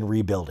you have been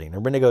rebuilding.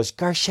 And Rinna goes,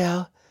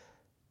 Garcelle,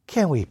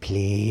 can we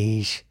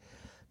please?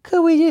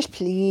 Could we just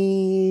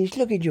please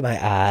look into my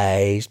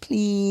eyes?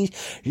 Please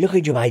look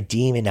into my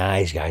demon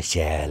eyes,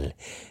 Garcelle.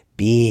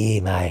 Be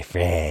my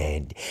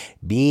friend.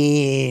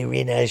 Be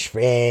Rinna's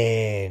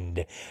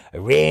friend.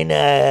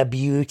 Rinna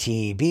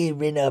Beauty. Be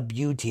Rinna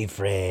Beauty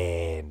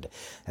friend.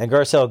 And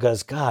Garcelle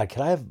goes, God,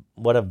 can I have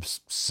one of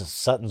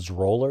Sutton's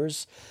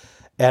rollers?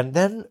 And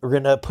then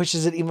Rinna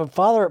pushes it even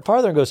farther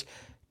and goes,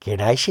 can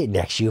I sit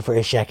next to you for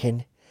a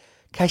second?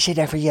 Can I sit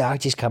there for you? I'll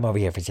just come over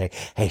here for a second.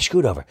 Hey,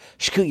 scoot over.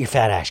 Scoot your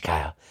fat ass,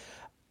 Kyle.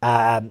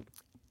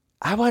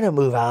 I want to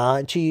move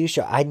on to you,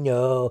 so I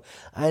know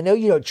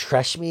you don't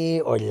trust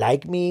me or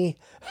like me.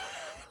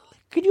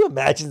 Could you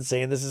imagine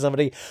saying this to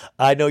somebody?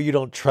 I know you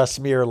don't trust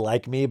me or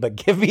like me, but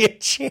give me a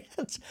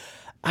chance.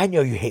 I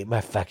know you hate my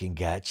fucking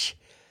guts,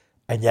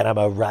 and yet I'm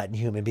a rotten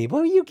human being.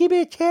 Will you give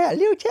me a chance, a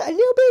little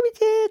baby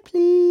chance,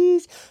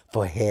 please,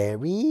 for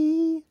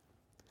Harry?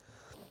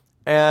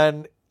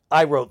 And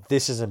I wrote,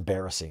 this is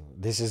embarrassing.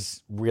 This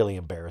is really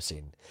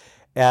embarrassing.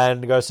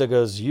 And Garcelle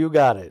goes, you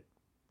got it.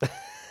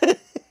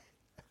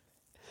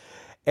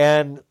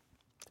 And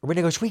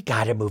Rinna goes, we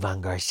got to move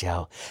on,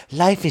 Garcelle.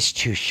 Life is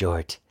too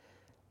short.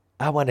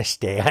 I want to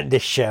stay on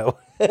this show.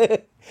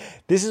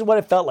 This is what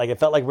it felt like. It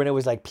felt like Rinna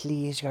was like,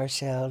 please,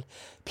 Garcelle,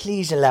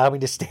 please allow me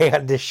to stay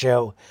on this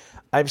show.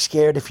 I'm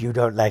scared if you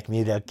don't like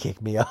me, they'll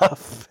kick me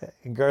off.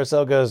 And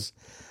Garcelle goes,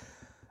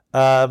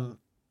 oh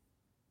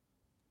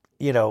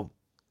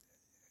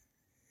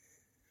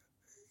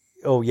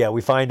yeah,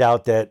 we find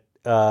out that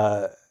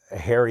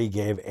Harry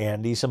gave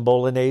Andy some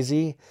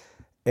bolognese.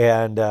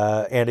 And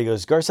Andy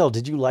goes, Garcelle,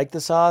 did you like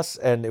the sauce?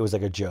 And it was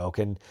like a joke.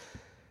 And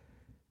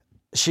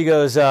she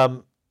goes,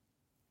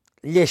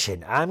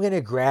 listen, I'm going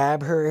to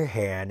grab her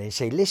hand and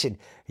say, listen,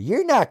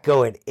 you're not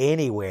going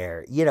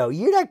anywhere.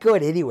 You're not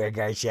going anywhere,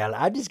 Garcelle.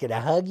 I'm just going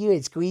to hug you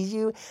and squeeze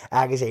you.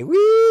 I can say,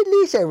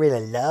 Lisa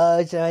really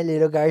loves my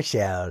little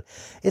Garcelle.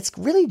 It's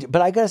really,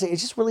 but I got to say,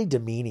 it's just really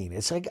demeaning.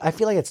 It's like, I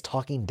feel like it's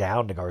talking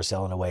down to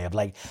Garcelle in a way of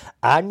like,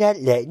 I'm not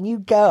letting you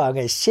go. I'm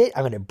going to sit.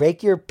 I'm going to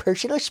break your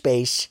personal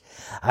space.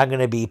 I'm going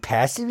to be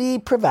passively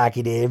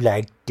provocative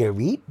like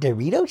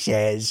Dorito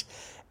says.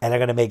 And I'm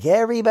going to make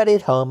everybody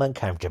at home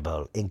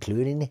uncomfortable,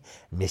 including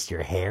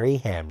Mr. Harry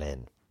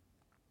Hamlin.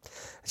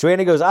 So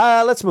Andy goes,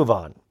 let's move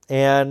on.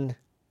 And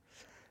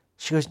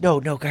she goes, no,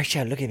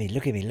 Garcelle, look at me.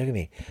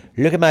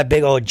 Look at my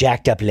big old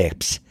jacked up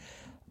lips.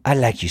 I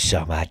like you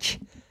so much.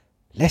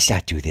 Let's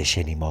not do this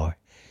anymore.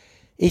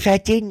 If I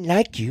didn't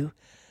like you,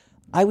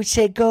 I would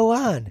say, go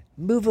on,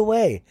 move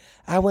away.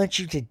 I want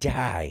you to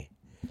die.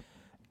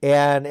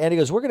 And Andy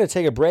goes, we're going to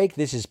take a break.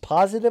 This is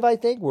positive, I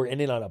think. We're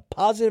ending on a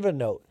positive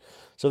note.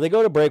 So they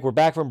go to break. We're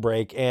back from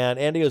break. And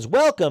Andy goes,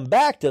 welcome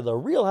back to the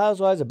Real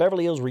Housewives of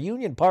Beverly Hills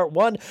Reunion Part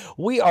 1.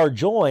 We are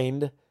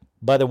joined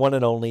by the one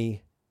and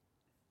only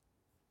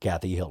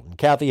Kathy Hilton.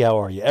 Kathy, how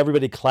are you?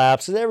 Everybody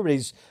claps. And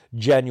everybody's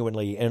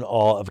genuinely in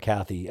awe of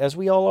Kathy, as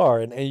we all are.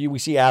 And we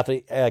see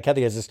Kathy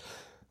has this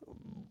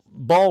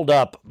balled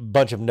up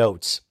bunch of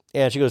notes.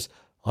 And she goes,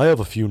 I have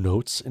a few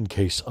notes in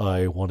case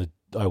I want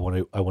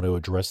to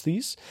address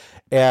these.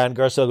 And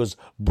Garcelle goes,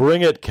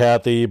 bring it,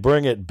 Kathy,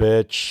 bring it,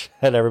 bitch.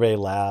 And everybody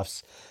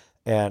laughs.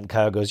 And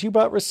Kyle goes, you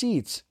brought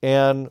receipts.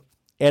 And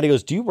Andy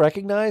goes, do you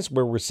recognize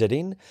where we're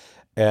sitting?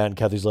 And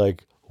Kathy's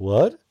like,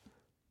 what?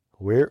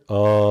 Where?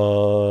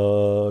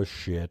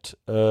 Shit.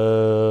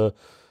 Hilton?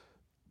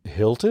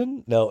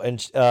 No. And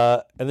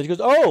then she goes,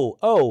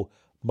 oh,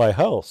 my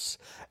house.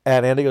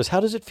 And Andy goes,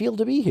 how does it feel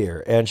to be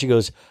here? And she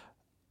goes,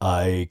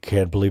 I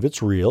can't believe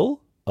it's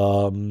real.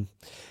 And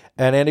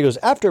Andy goes,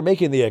 after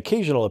making the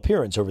occasional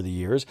appearance over the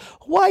years,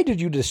 why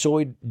did you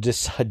decide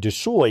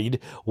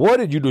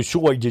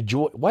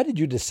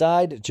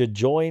to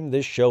join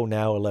this show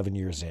now 11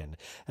 years in?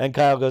 And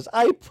Kyle goes,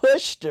 I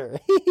pushed her.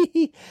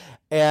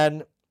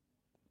 And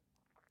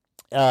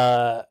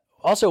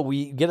also,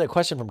 we get a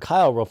question from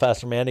Kyle real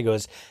fast from Andy.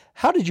 Goes,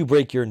 how did you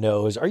break your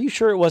nose? Are you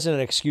sure it wasn't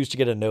an excuse to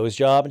get a nose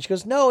job? And she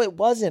goes, no, it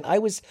wasn't. I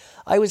was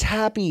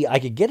happy I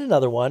could get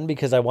another one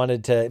because I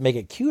wanted to make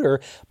it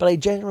cuter. But I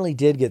generally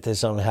did get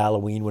this on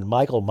Halloween when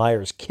Michael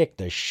Myers kicked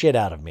the shit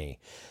out of me.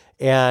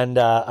 And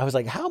I was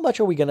like, how much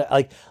are we going to,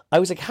 I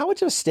was like, how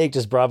much of a stake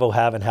does Bravo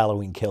have in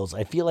Halloween Kills?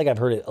 I feel like I've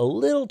heard it a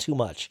little too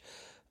much.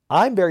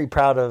 I'm very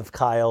proud of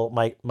Kyle,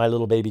 my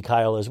little baby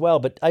Kyle as well.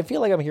 But I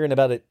feel like I'm hearing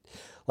about it.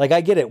 Like,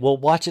 I get it. We'll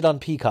watch it on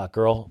Peacock,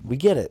 girl. We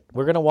get it.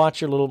 We're going to watch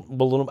your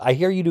little, I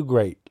hear you do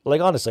great. Like,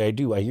 honestly, I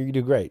do. I hear you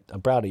do great.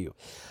 I'm proud of you.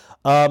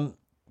 And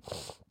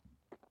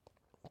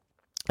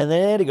then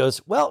Andy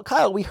goes, well,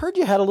 Kyle, we heard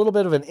you had a little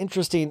bit of an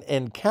interesting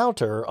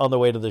encounter on the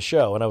way to the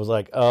show. And I was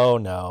like, oh,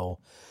 no.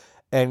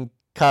 And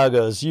Kyle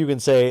goes, you can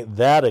say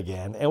that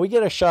again. And we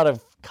get a shot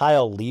of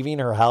Kyle leaving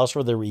her house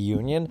for the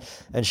reunion.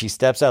 And she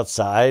steps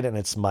outside, and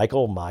it's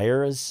Michael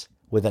Myers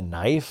with a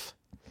knife.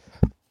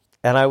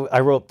 And I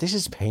wrote, this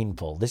is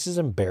painful. This is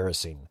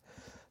embarrassing.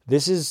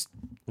 This is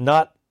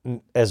not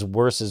as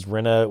worse as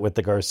Rinna with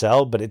the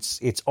Garcelle, but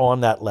it's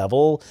on that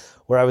level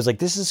where I was like,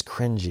 this is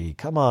cringy.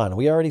 Come on.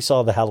 We already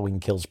saw the Halloween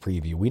Kills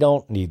preview. We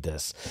don't need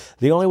this.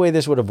 The only way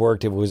this would have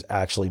worked if it was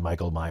actually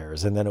Michael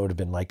Myers. And then it would have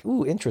been like,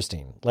 ooh,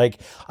 interesting. Like,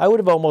 I would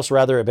have almost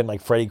rather it been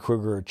like Freddy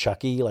Krueger or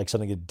Chucky, like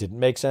something that didn't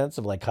make sense.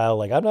 Of like Kyle,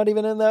 like, I'm not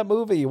even in that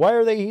movie. Why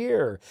are they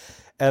here?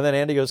 And then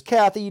Andy goes,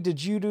 Kathy,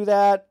 did you do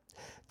that?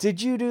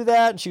 Did you do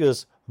that? And she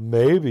goes,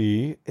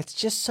 maybe. It's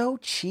just so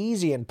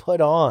cheesy and put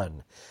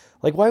on.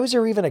 Like, why was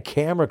there even a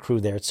camera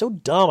crew there? It's so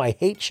dumb. I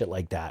hate shit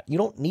like that. You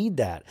don't need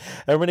that.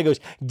 And Rinna goes,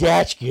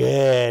 that's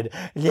good.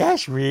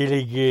 That's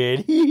really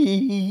good.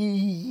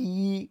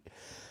 And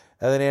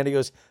then Andy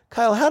goes,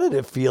 Kyle, how did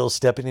it feel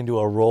stepping into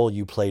a role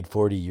you played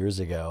 40 years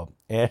ago?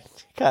 And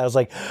Kyle's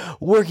like,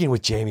 working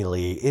with Jamie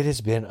Lee, it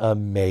has been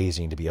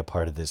amazing to be a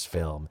part of this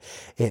film.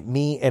 And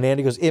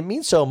Andy goes, it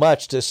means so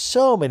much to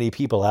so many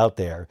people out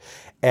there.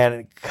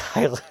 And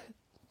Kyle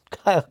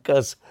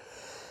goes,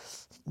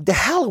 the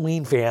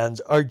Halloween fans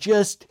are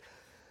just,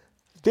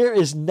 there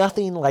is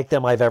nothing like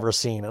them I've ever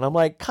seen. And I'm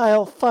like,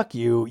 Kyle, fuck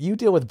you. You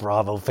deal with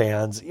Bravo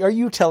fans. Are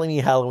you telling me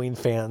Halloween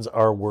fans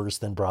are worse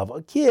than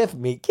Bravo? Get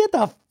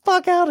the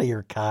fuck out of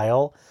here,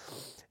 Kyle.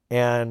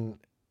 And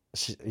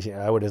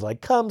I would have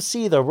like, come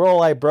see the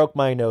role I broke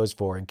my nose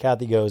for. And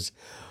Kathy goes,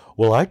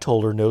 well, I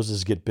told her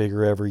noses get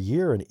bigger every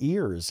year and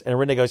ears. And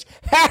Rinna goes,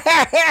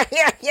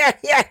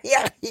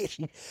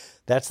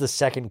 That's the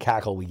second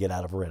cackle we get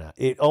out of Rinna.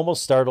 It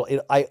almost startled.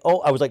 I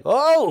was like,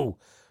 oh,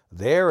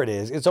 there it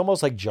is. It's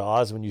almost like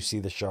Jaws when you see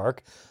the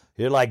shark.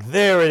 You're like,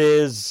 there it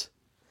is.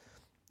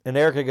 And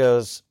Erika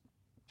goes,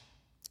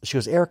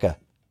 Erika,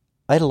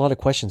 I had a lot of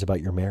questions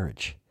about your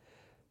marriage.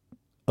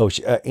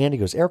 Andy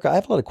goes, Erika, I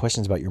have a lot of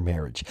questions about your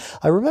marriage.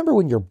 I remember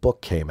when your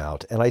book came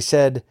out and I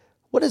said,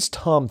 what does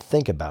Tom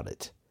think about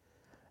it?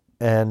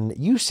 And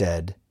you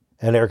said,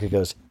 and Erika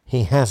goes,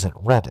 he hasn't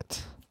read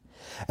it.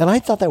 And I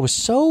thought that was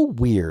so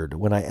weird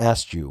when I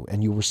asked you,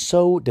 and you were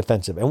so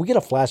defensive. And we get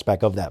a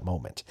flashback of that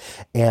moment.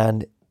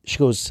 And she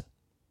goes,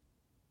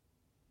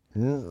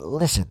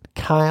 listen,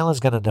 Kyle is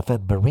going to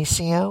defend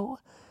Mauricio.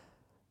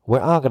 We're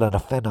all going to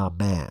defend our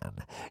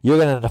man. You're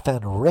going to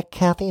defend Rick,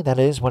 Kathy. That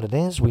is what it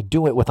is. We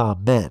do it with our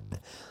men.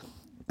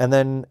 And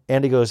then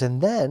Andy goes,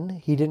 and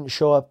then he didn't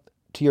show up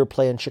to your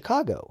play in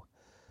Chicago.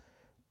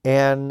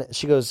 And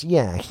she goes,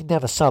 yeah, he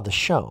never saw the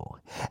show.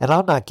 And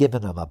I'm not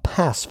giving him a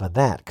pass for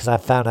that because I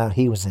found out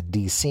he was in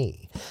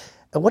D.C.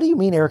 And what do you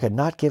mean, Erika,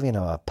 not giving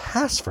him a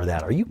pass for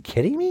that? Are you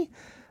kidding me?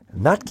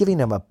 Not giving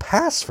him a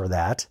pass for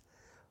that?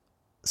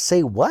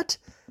 Say what?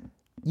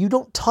 You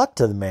don't talk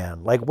to the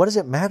man. Like, what does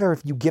it matter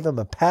if you give him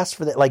a pass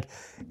for that? Like,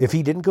 if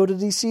he didn't go to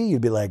DC,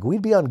 you'd be like,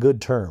 we'd be on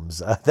good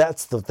terms.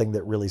 That's the thing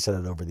that really set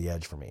it over the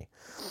edge for me.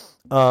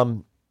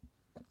 And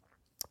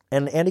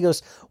Andy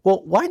goes,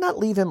 well, why not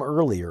leave him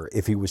earlier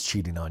if he was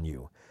cheating on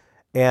you?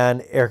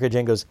 And Erika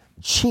Jayne goes,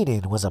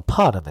 cheating was a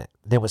part of it.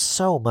 There was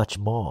so much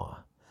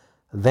more.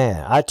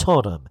 There, I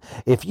told him,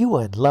 if you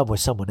were in love with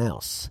someone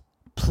else,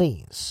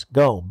 please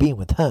go be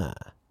with her.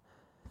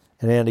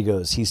 And Andy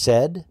goes, he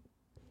said,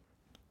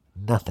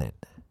 nothing.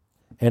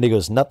 Andy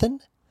goes, nothing?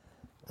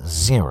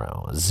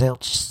 Zero.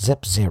 Zilch,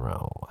 zip,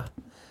 zero.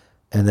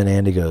 And then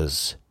Andy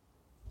goes,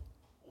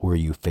 were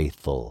you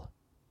faithful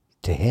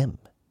to him?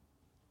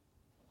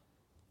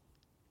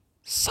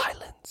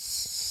 Silence.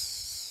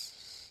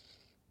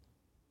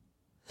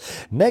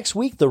 Next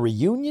week, the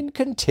reunion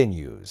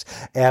continues.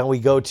 And we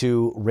go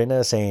to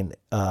Rinna saying,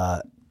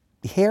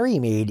 Harry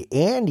made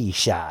Andy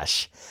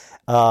shash.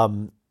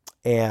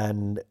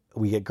 And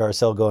we get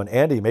Garcelle going,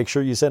 Andy, make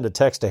sure you send a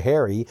text to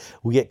Harry.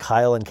 We get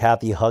Kyle and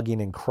Kathy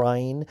hugging and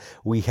crying.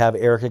 We have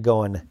Erika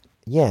going,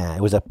 yeah,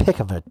 it was a pic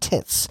of her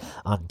tits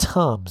on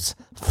Tom's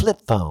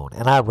flip phone.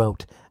 And I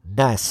wrote,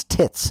 nice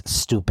tits,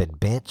 stupid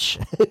bitch.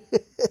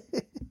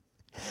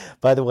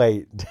 By the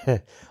way,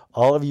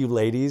 all of you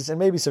ladies, and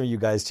maybe some of you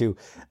guys too,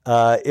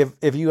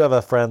 if you have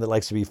a friend that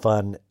likes to be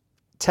fun,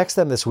 text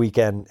them this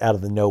weekend out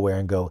of the nowhere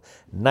and go,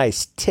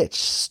 nice titch,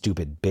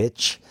 stupid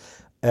bitch.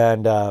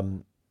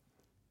 And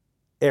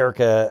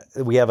Erika,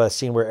 we have a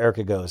scene where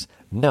Erika goes,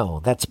 no,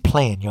 that's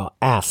playing your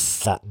ass,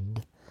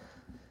 Sutton.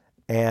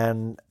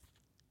 And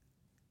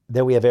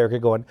then we have Erika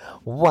going,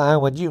 why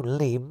would you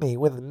leave me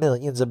with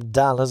millions of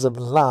dollars of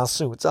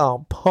lawsuits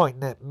all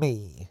pointing at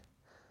me?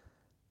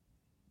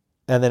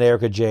 And then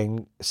Erika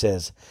Jayne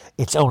says,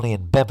 it's only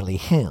in Beverly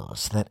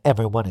Hills that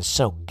everyone is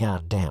so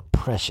goddamn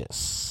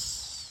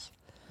precious.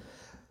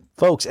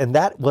 Folks, and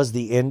that was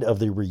the end of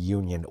the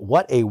reunion.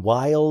 What a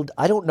wild,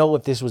 I don't know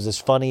if this was as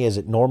funny as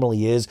it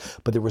normally is,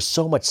 but there was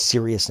so much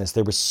seriousness.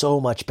 There was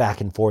so much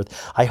back and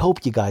forth. I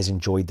hope you guys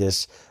enjoyed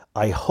this.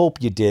 I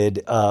hope you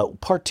did.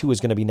 Part 2 is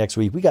going to be next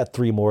week. We got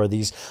 3 more of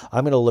these.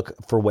 I'm going to look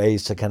for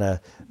ways to kind of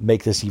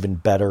make this even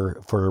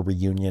better for a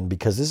reunion,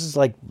 because this is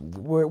like,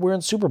 we're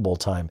in Super Bowl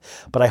time.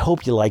 But I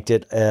hope you liked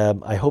it.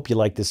 I hope you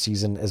liked this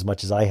season as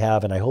much as I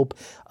have. And I hope,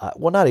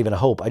 well, not even a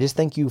hope. I just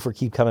thank you for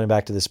keep coming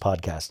back to this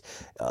podcast.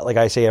 Like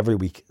I say every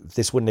week,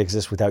 this wouldn't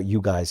exist without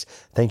you guys.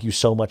 Thank you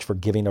so much for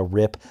giving a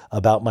rip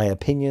about my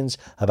opinions,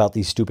 about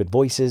these stupid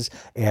voices,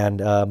 and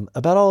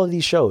about all of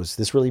these shows.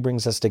 This really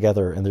brings us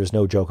together, and there's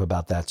no joke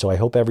about that. So I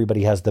hope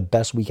everybody has the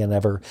best weekend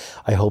ever.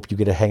 I hope you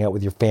get to hang out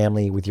with your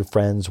family, with your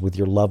friends, with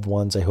your loved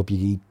ones. I hope you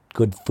eat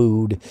good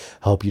food.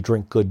 I hope you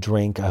drink good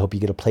drink. I hope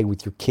you get to play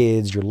with your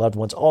kids, your loved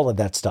ones, all of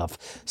that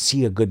stuff.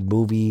 See a good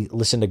movie,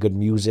 listen to good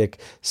music,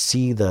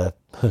 see the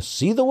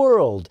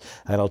world.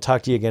 And I'll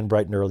talk to you again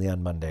bright and early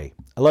on Monday.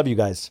 I love you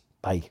guys.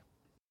 Bye.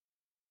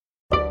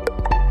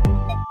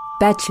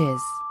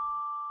 Betches.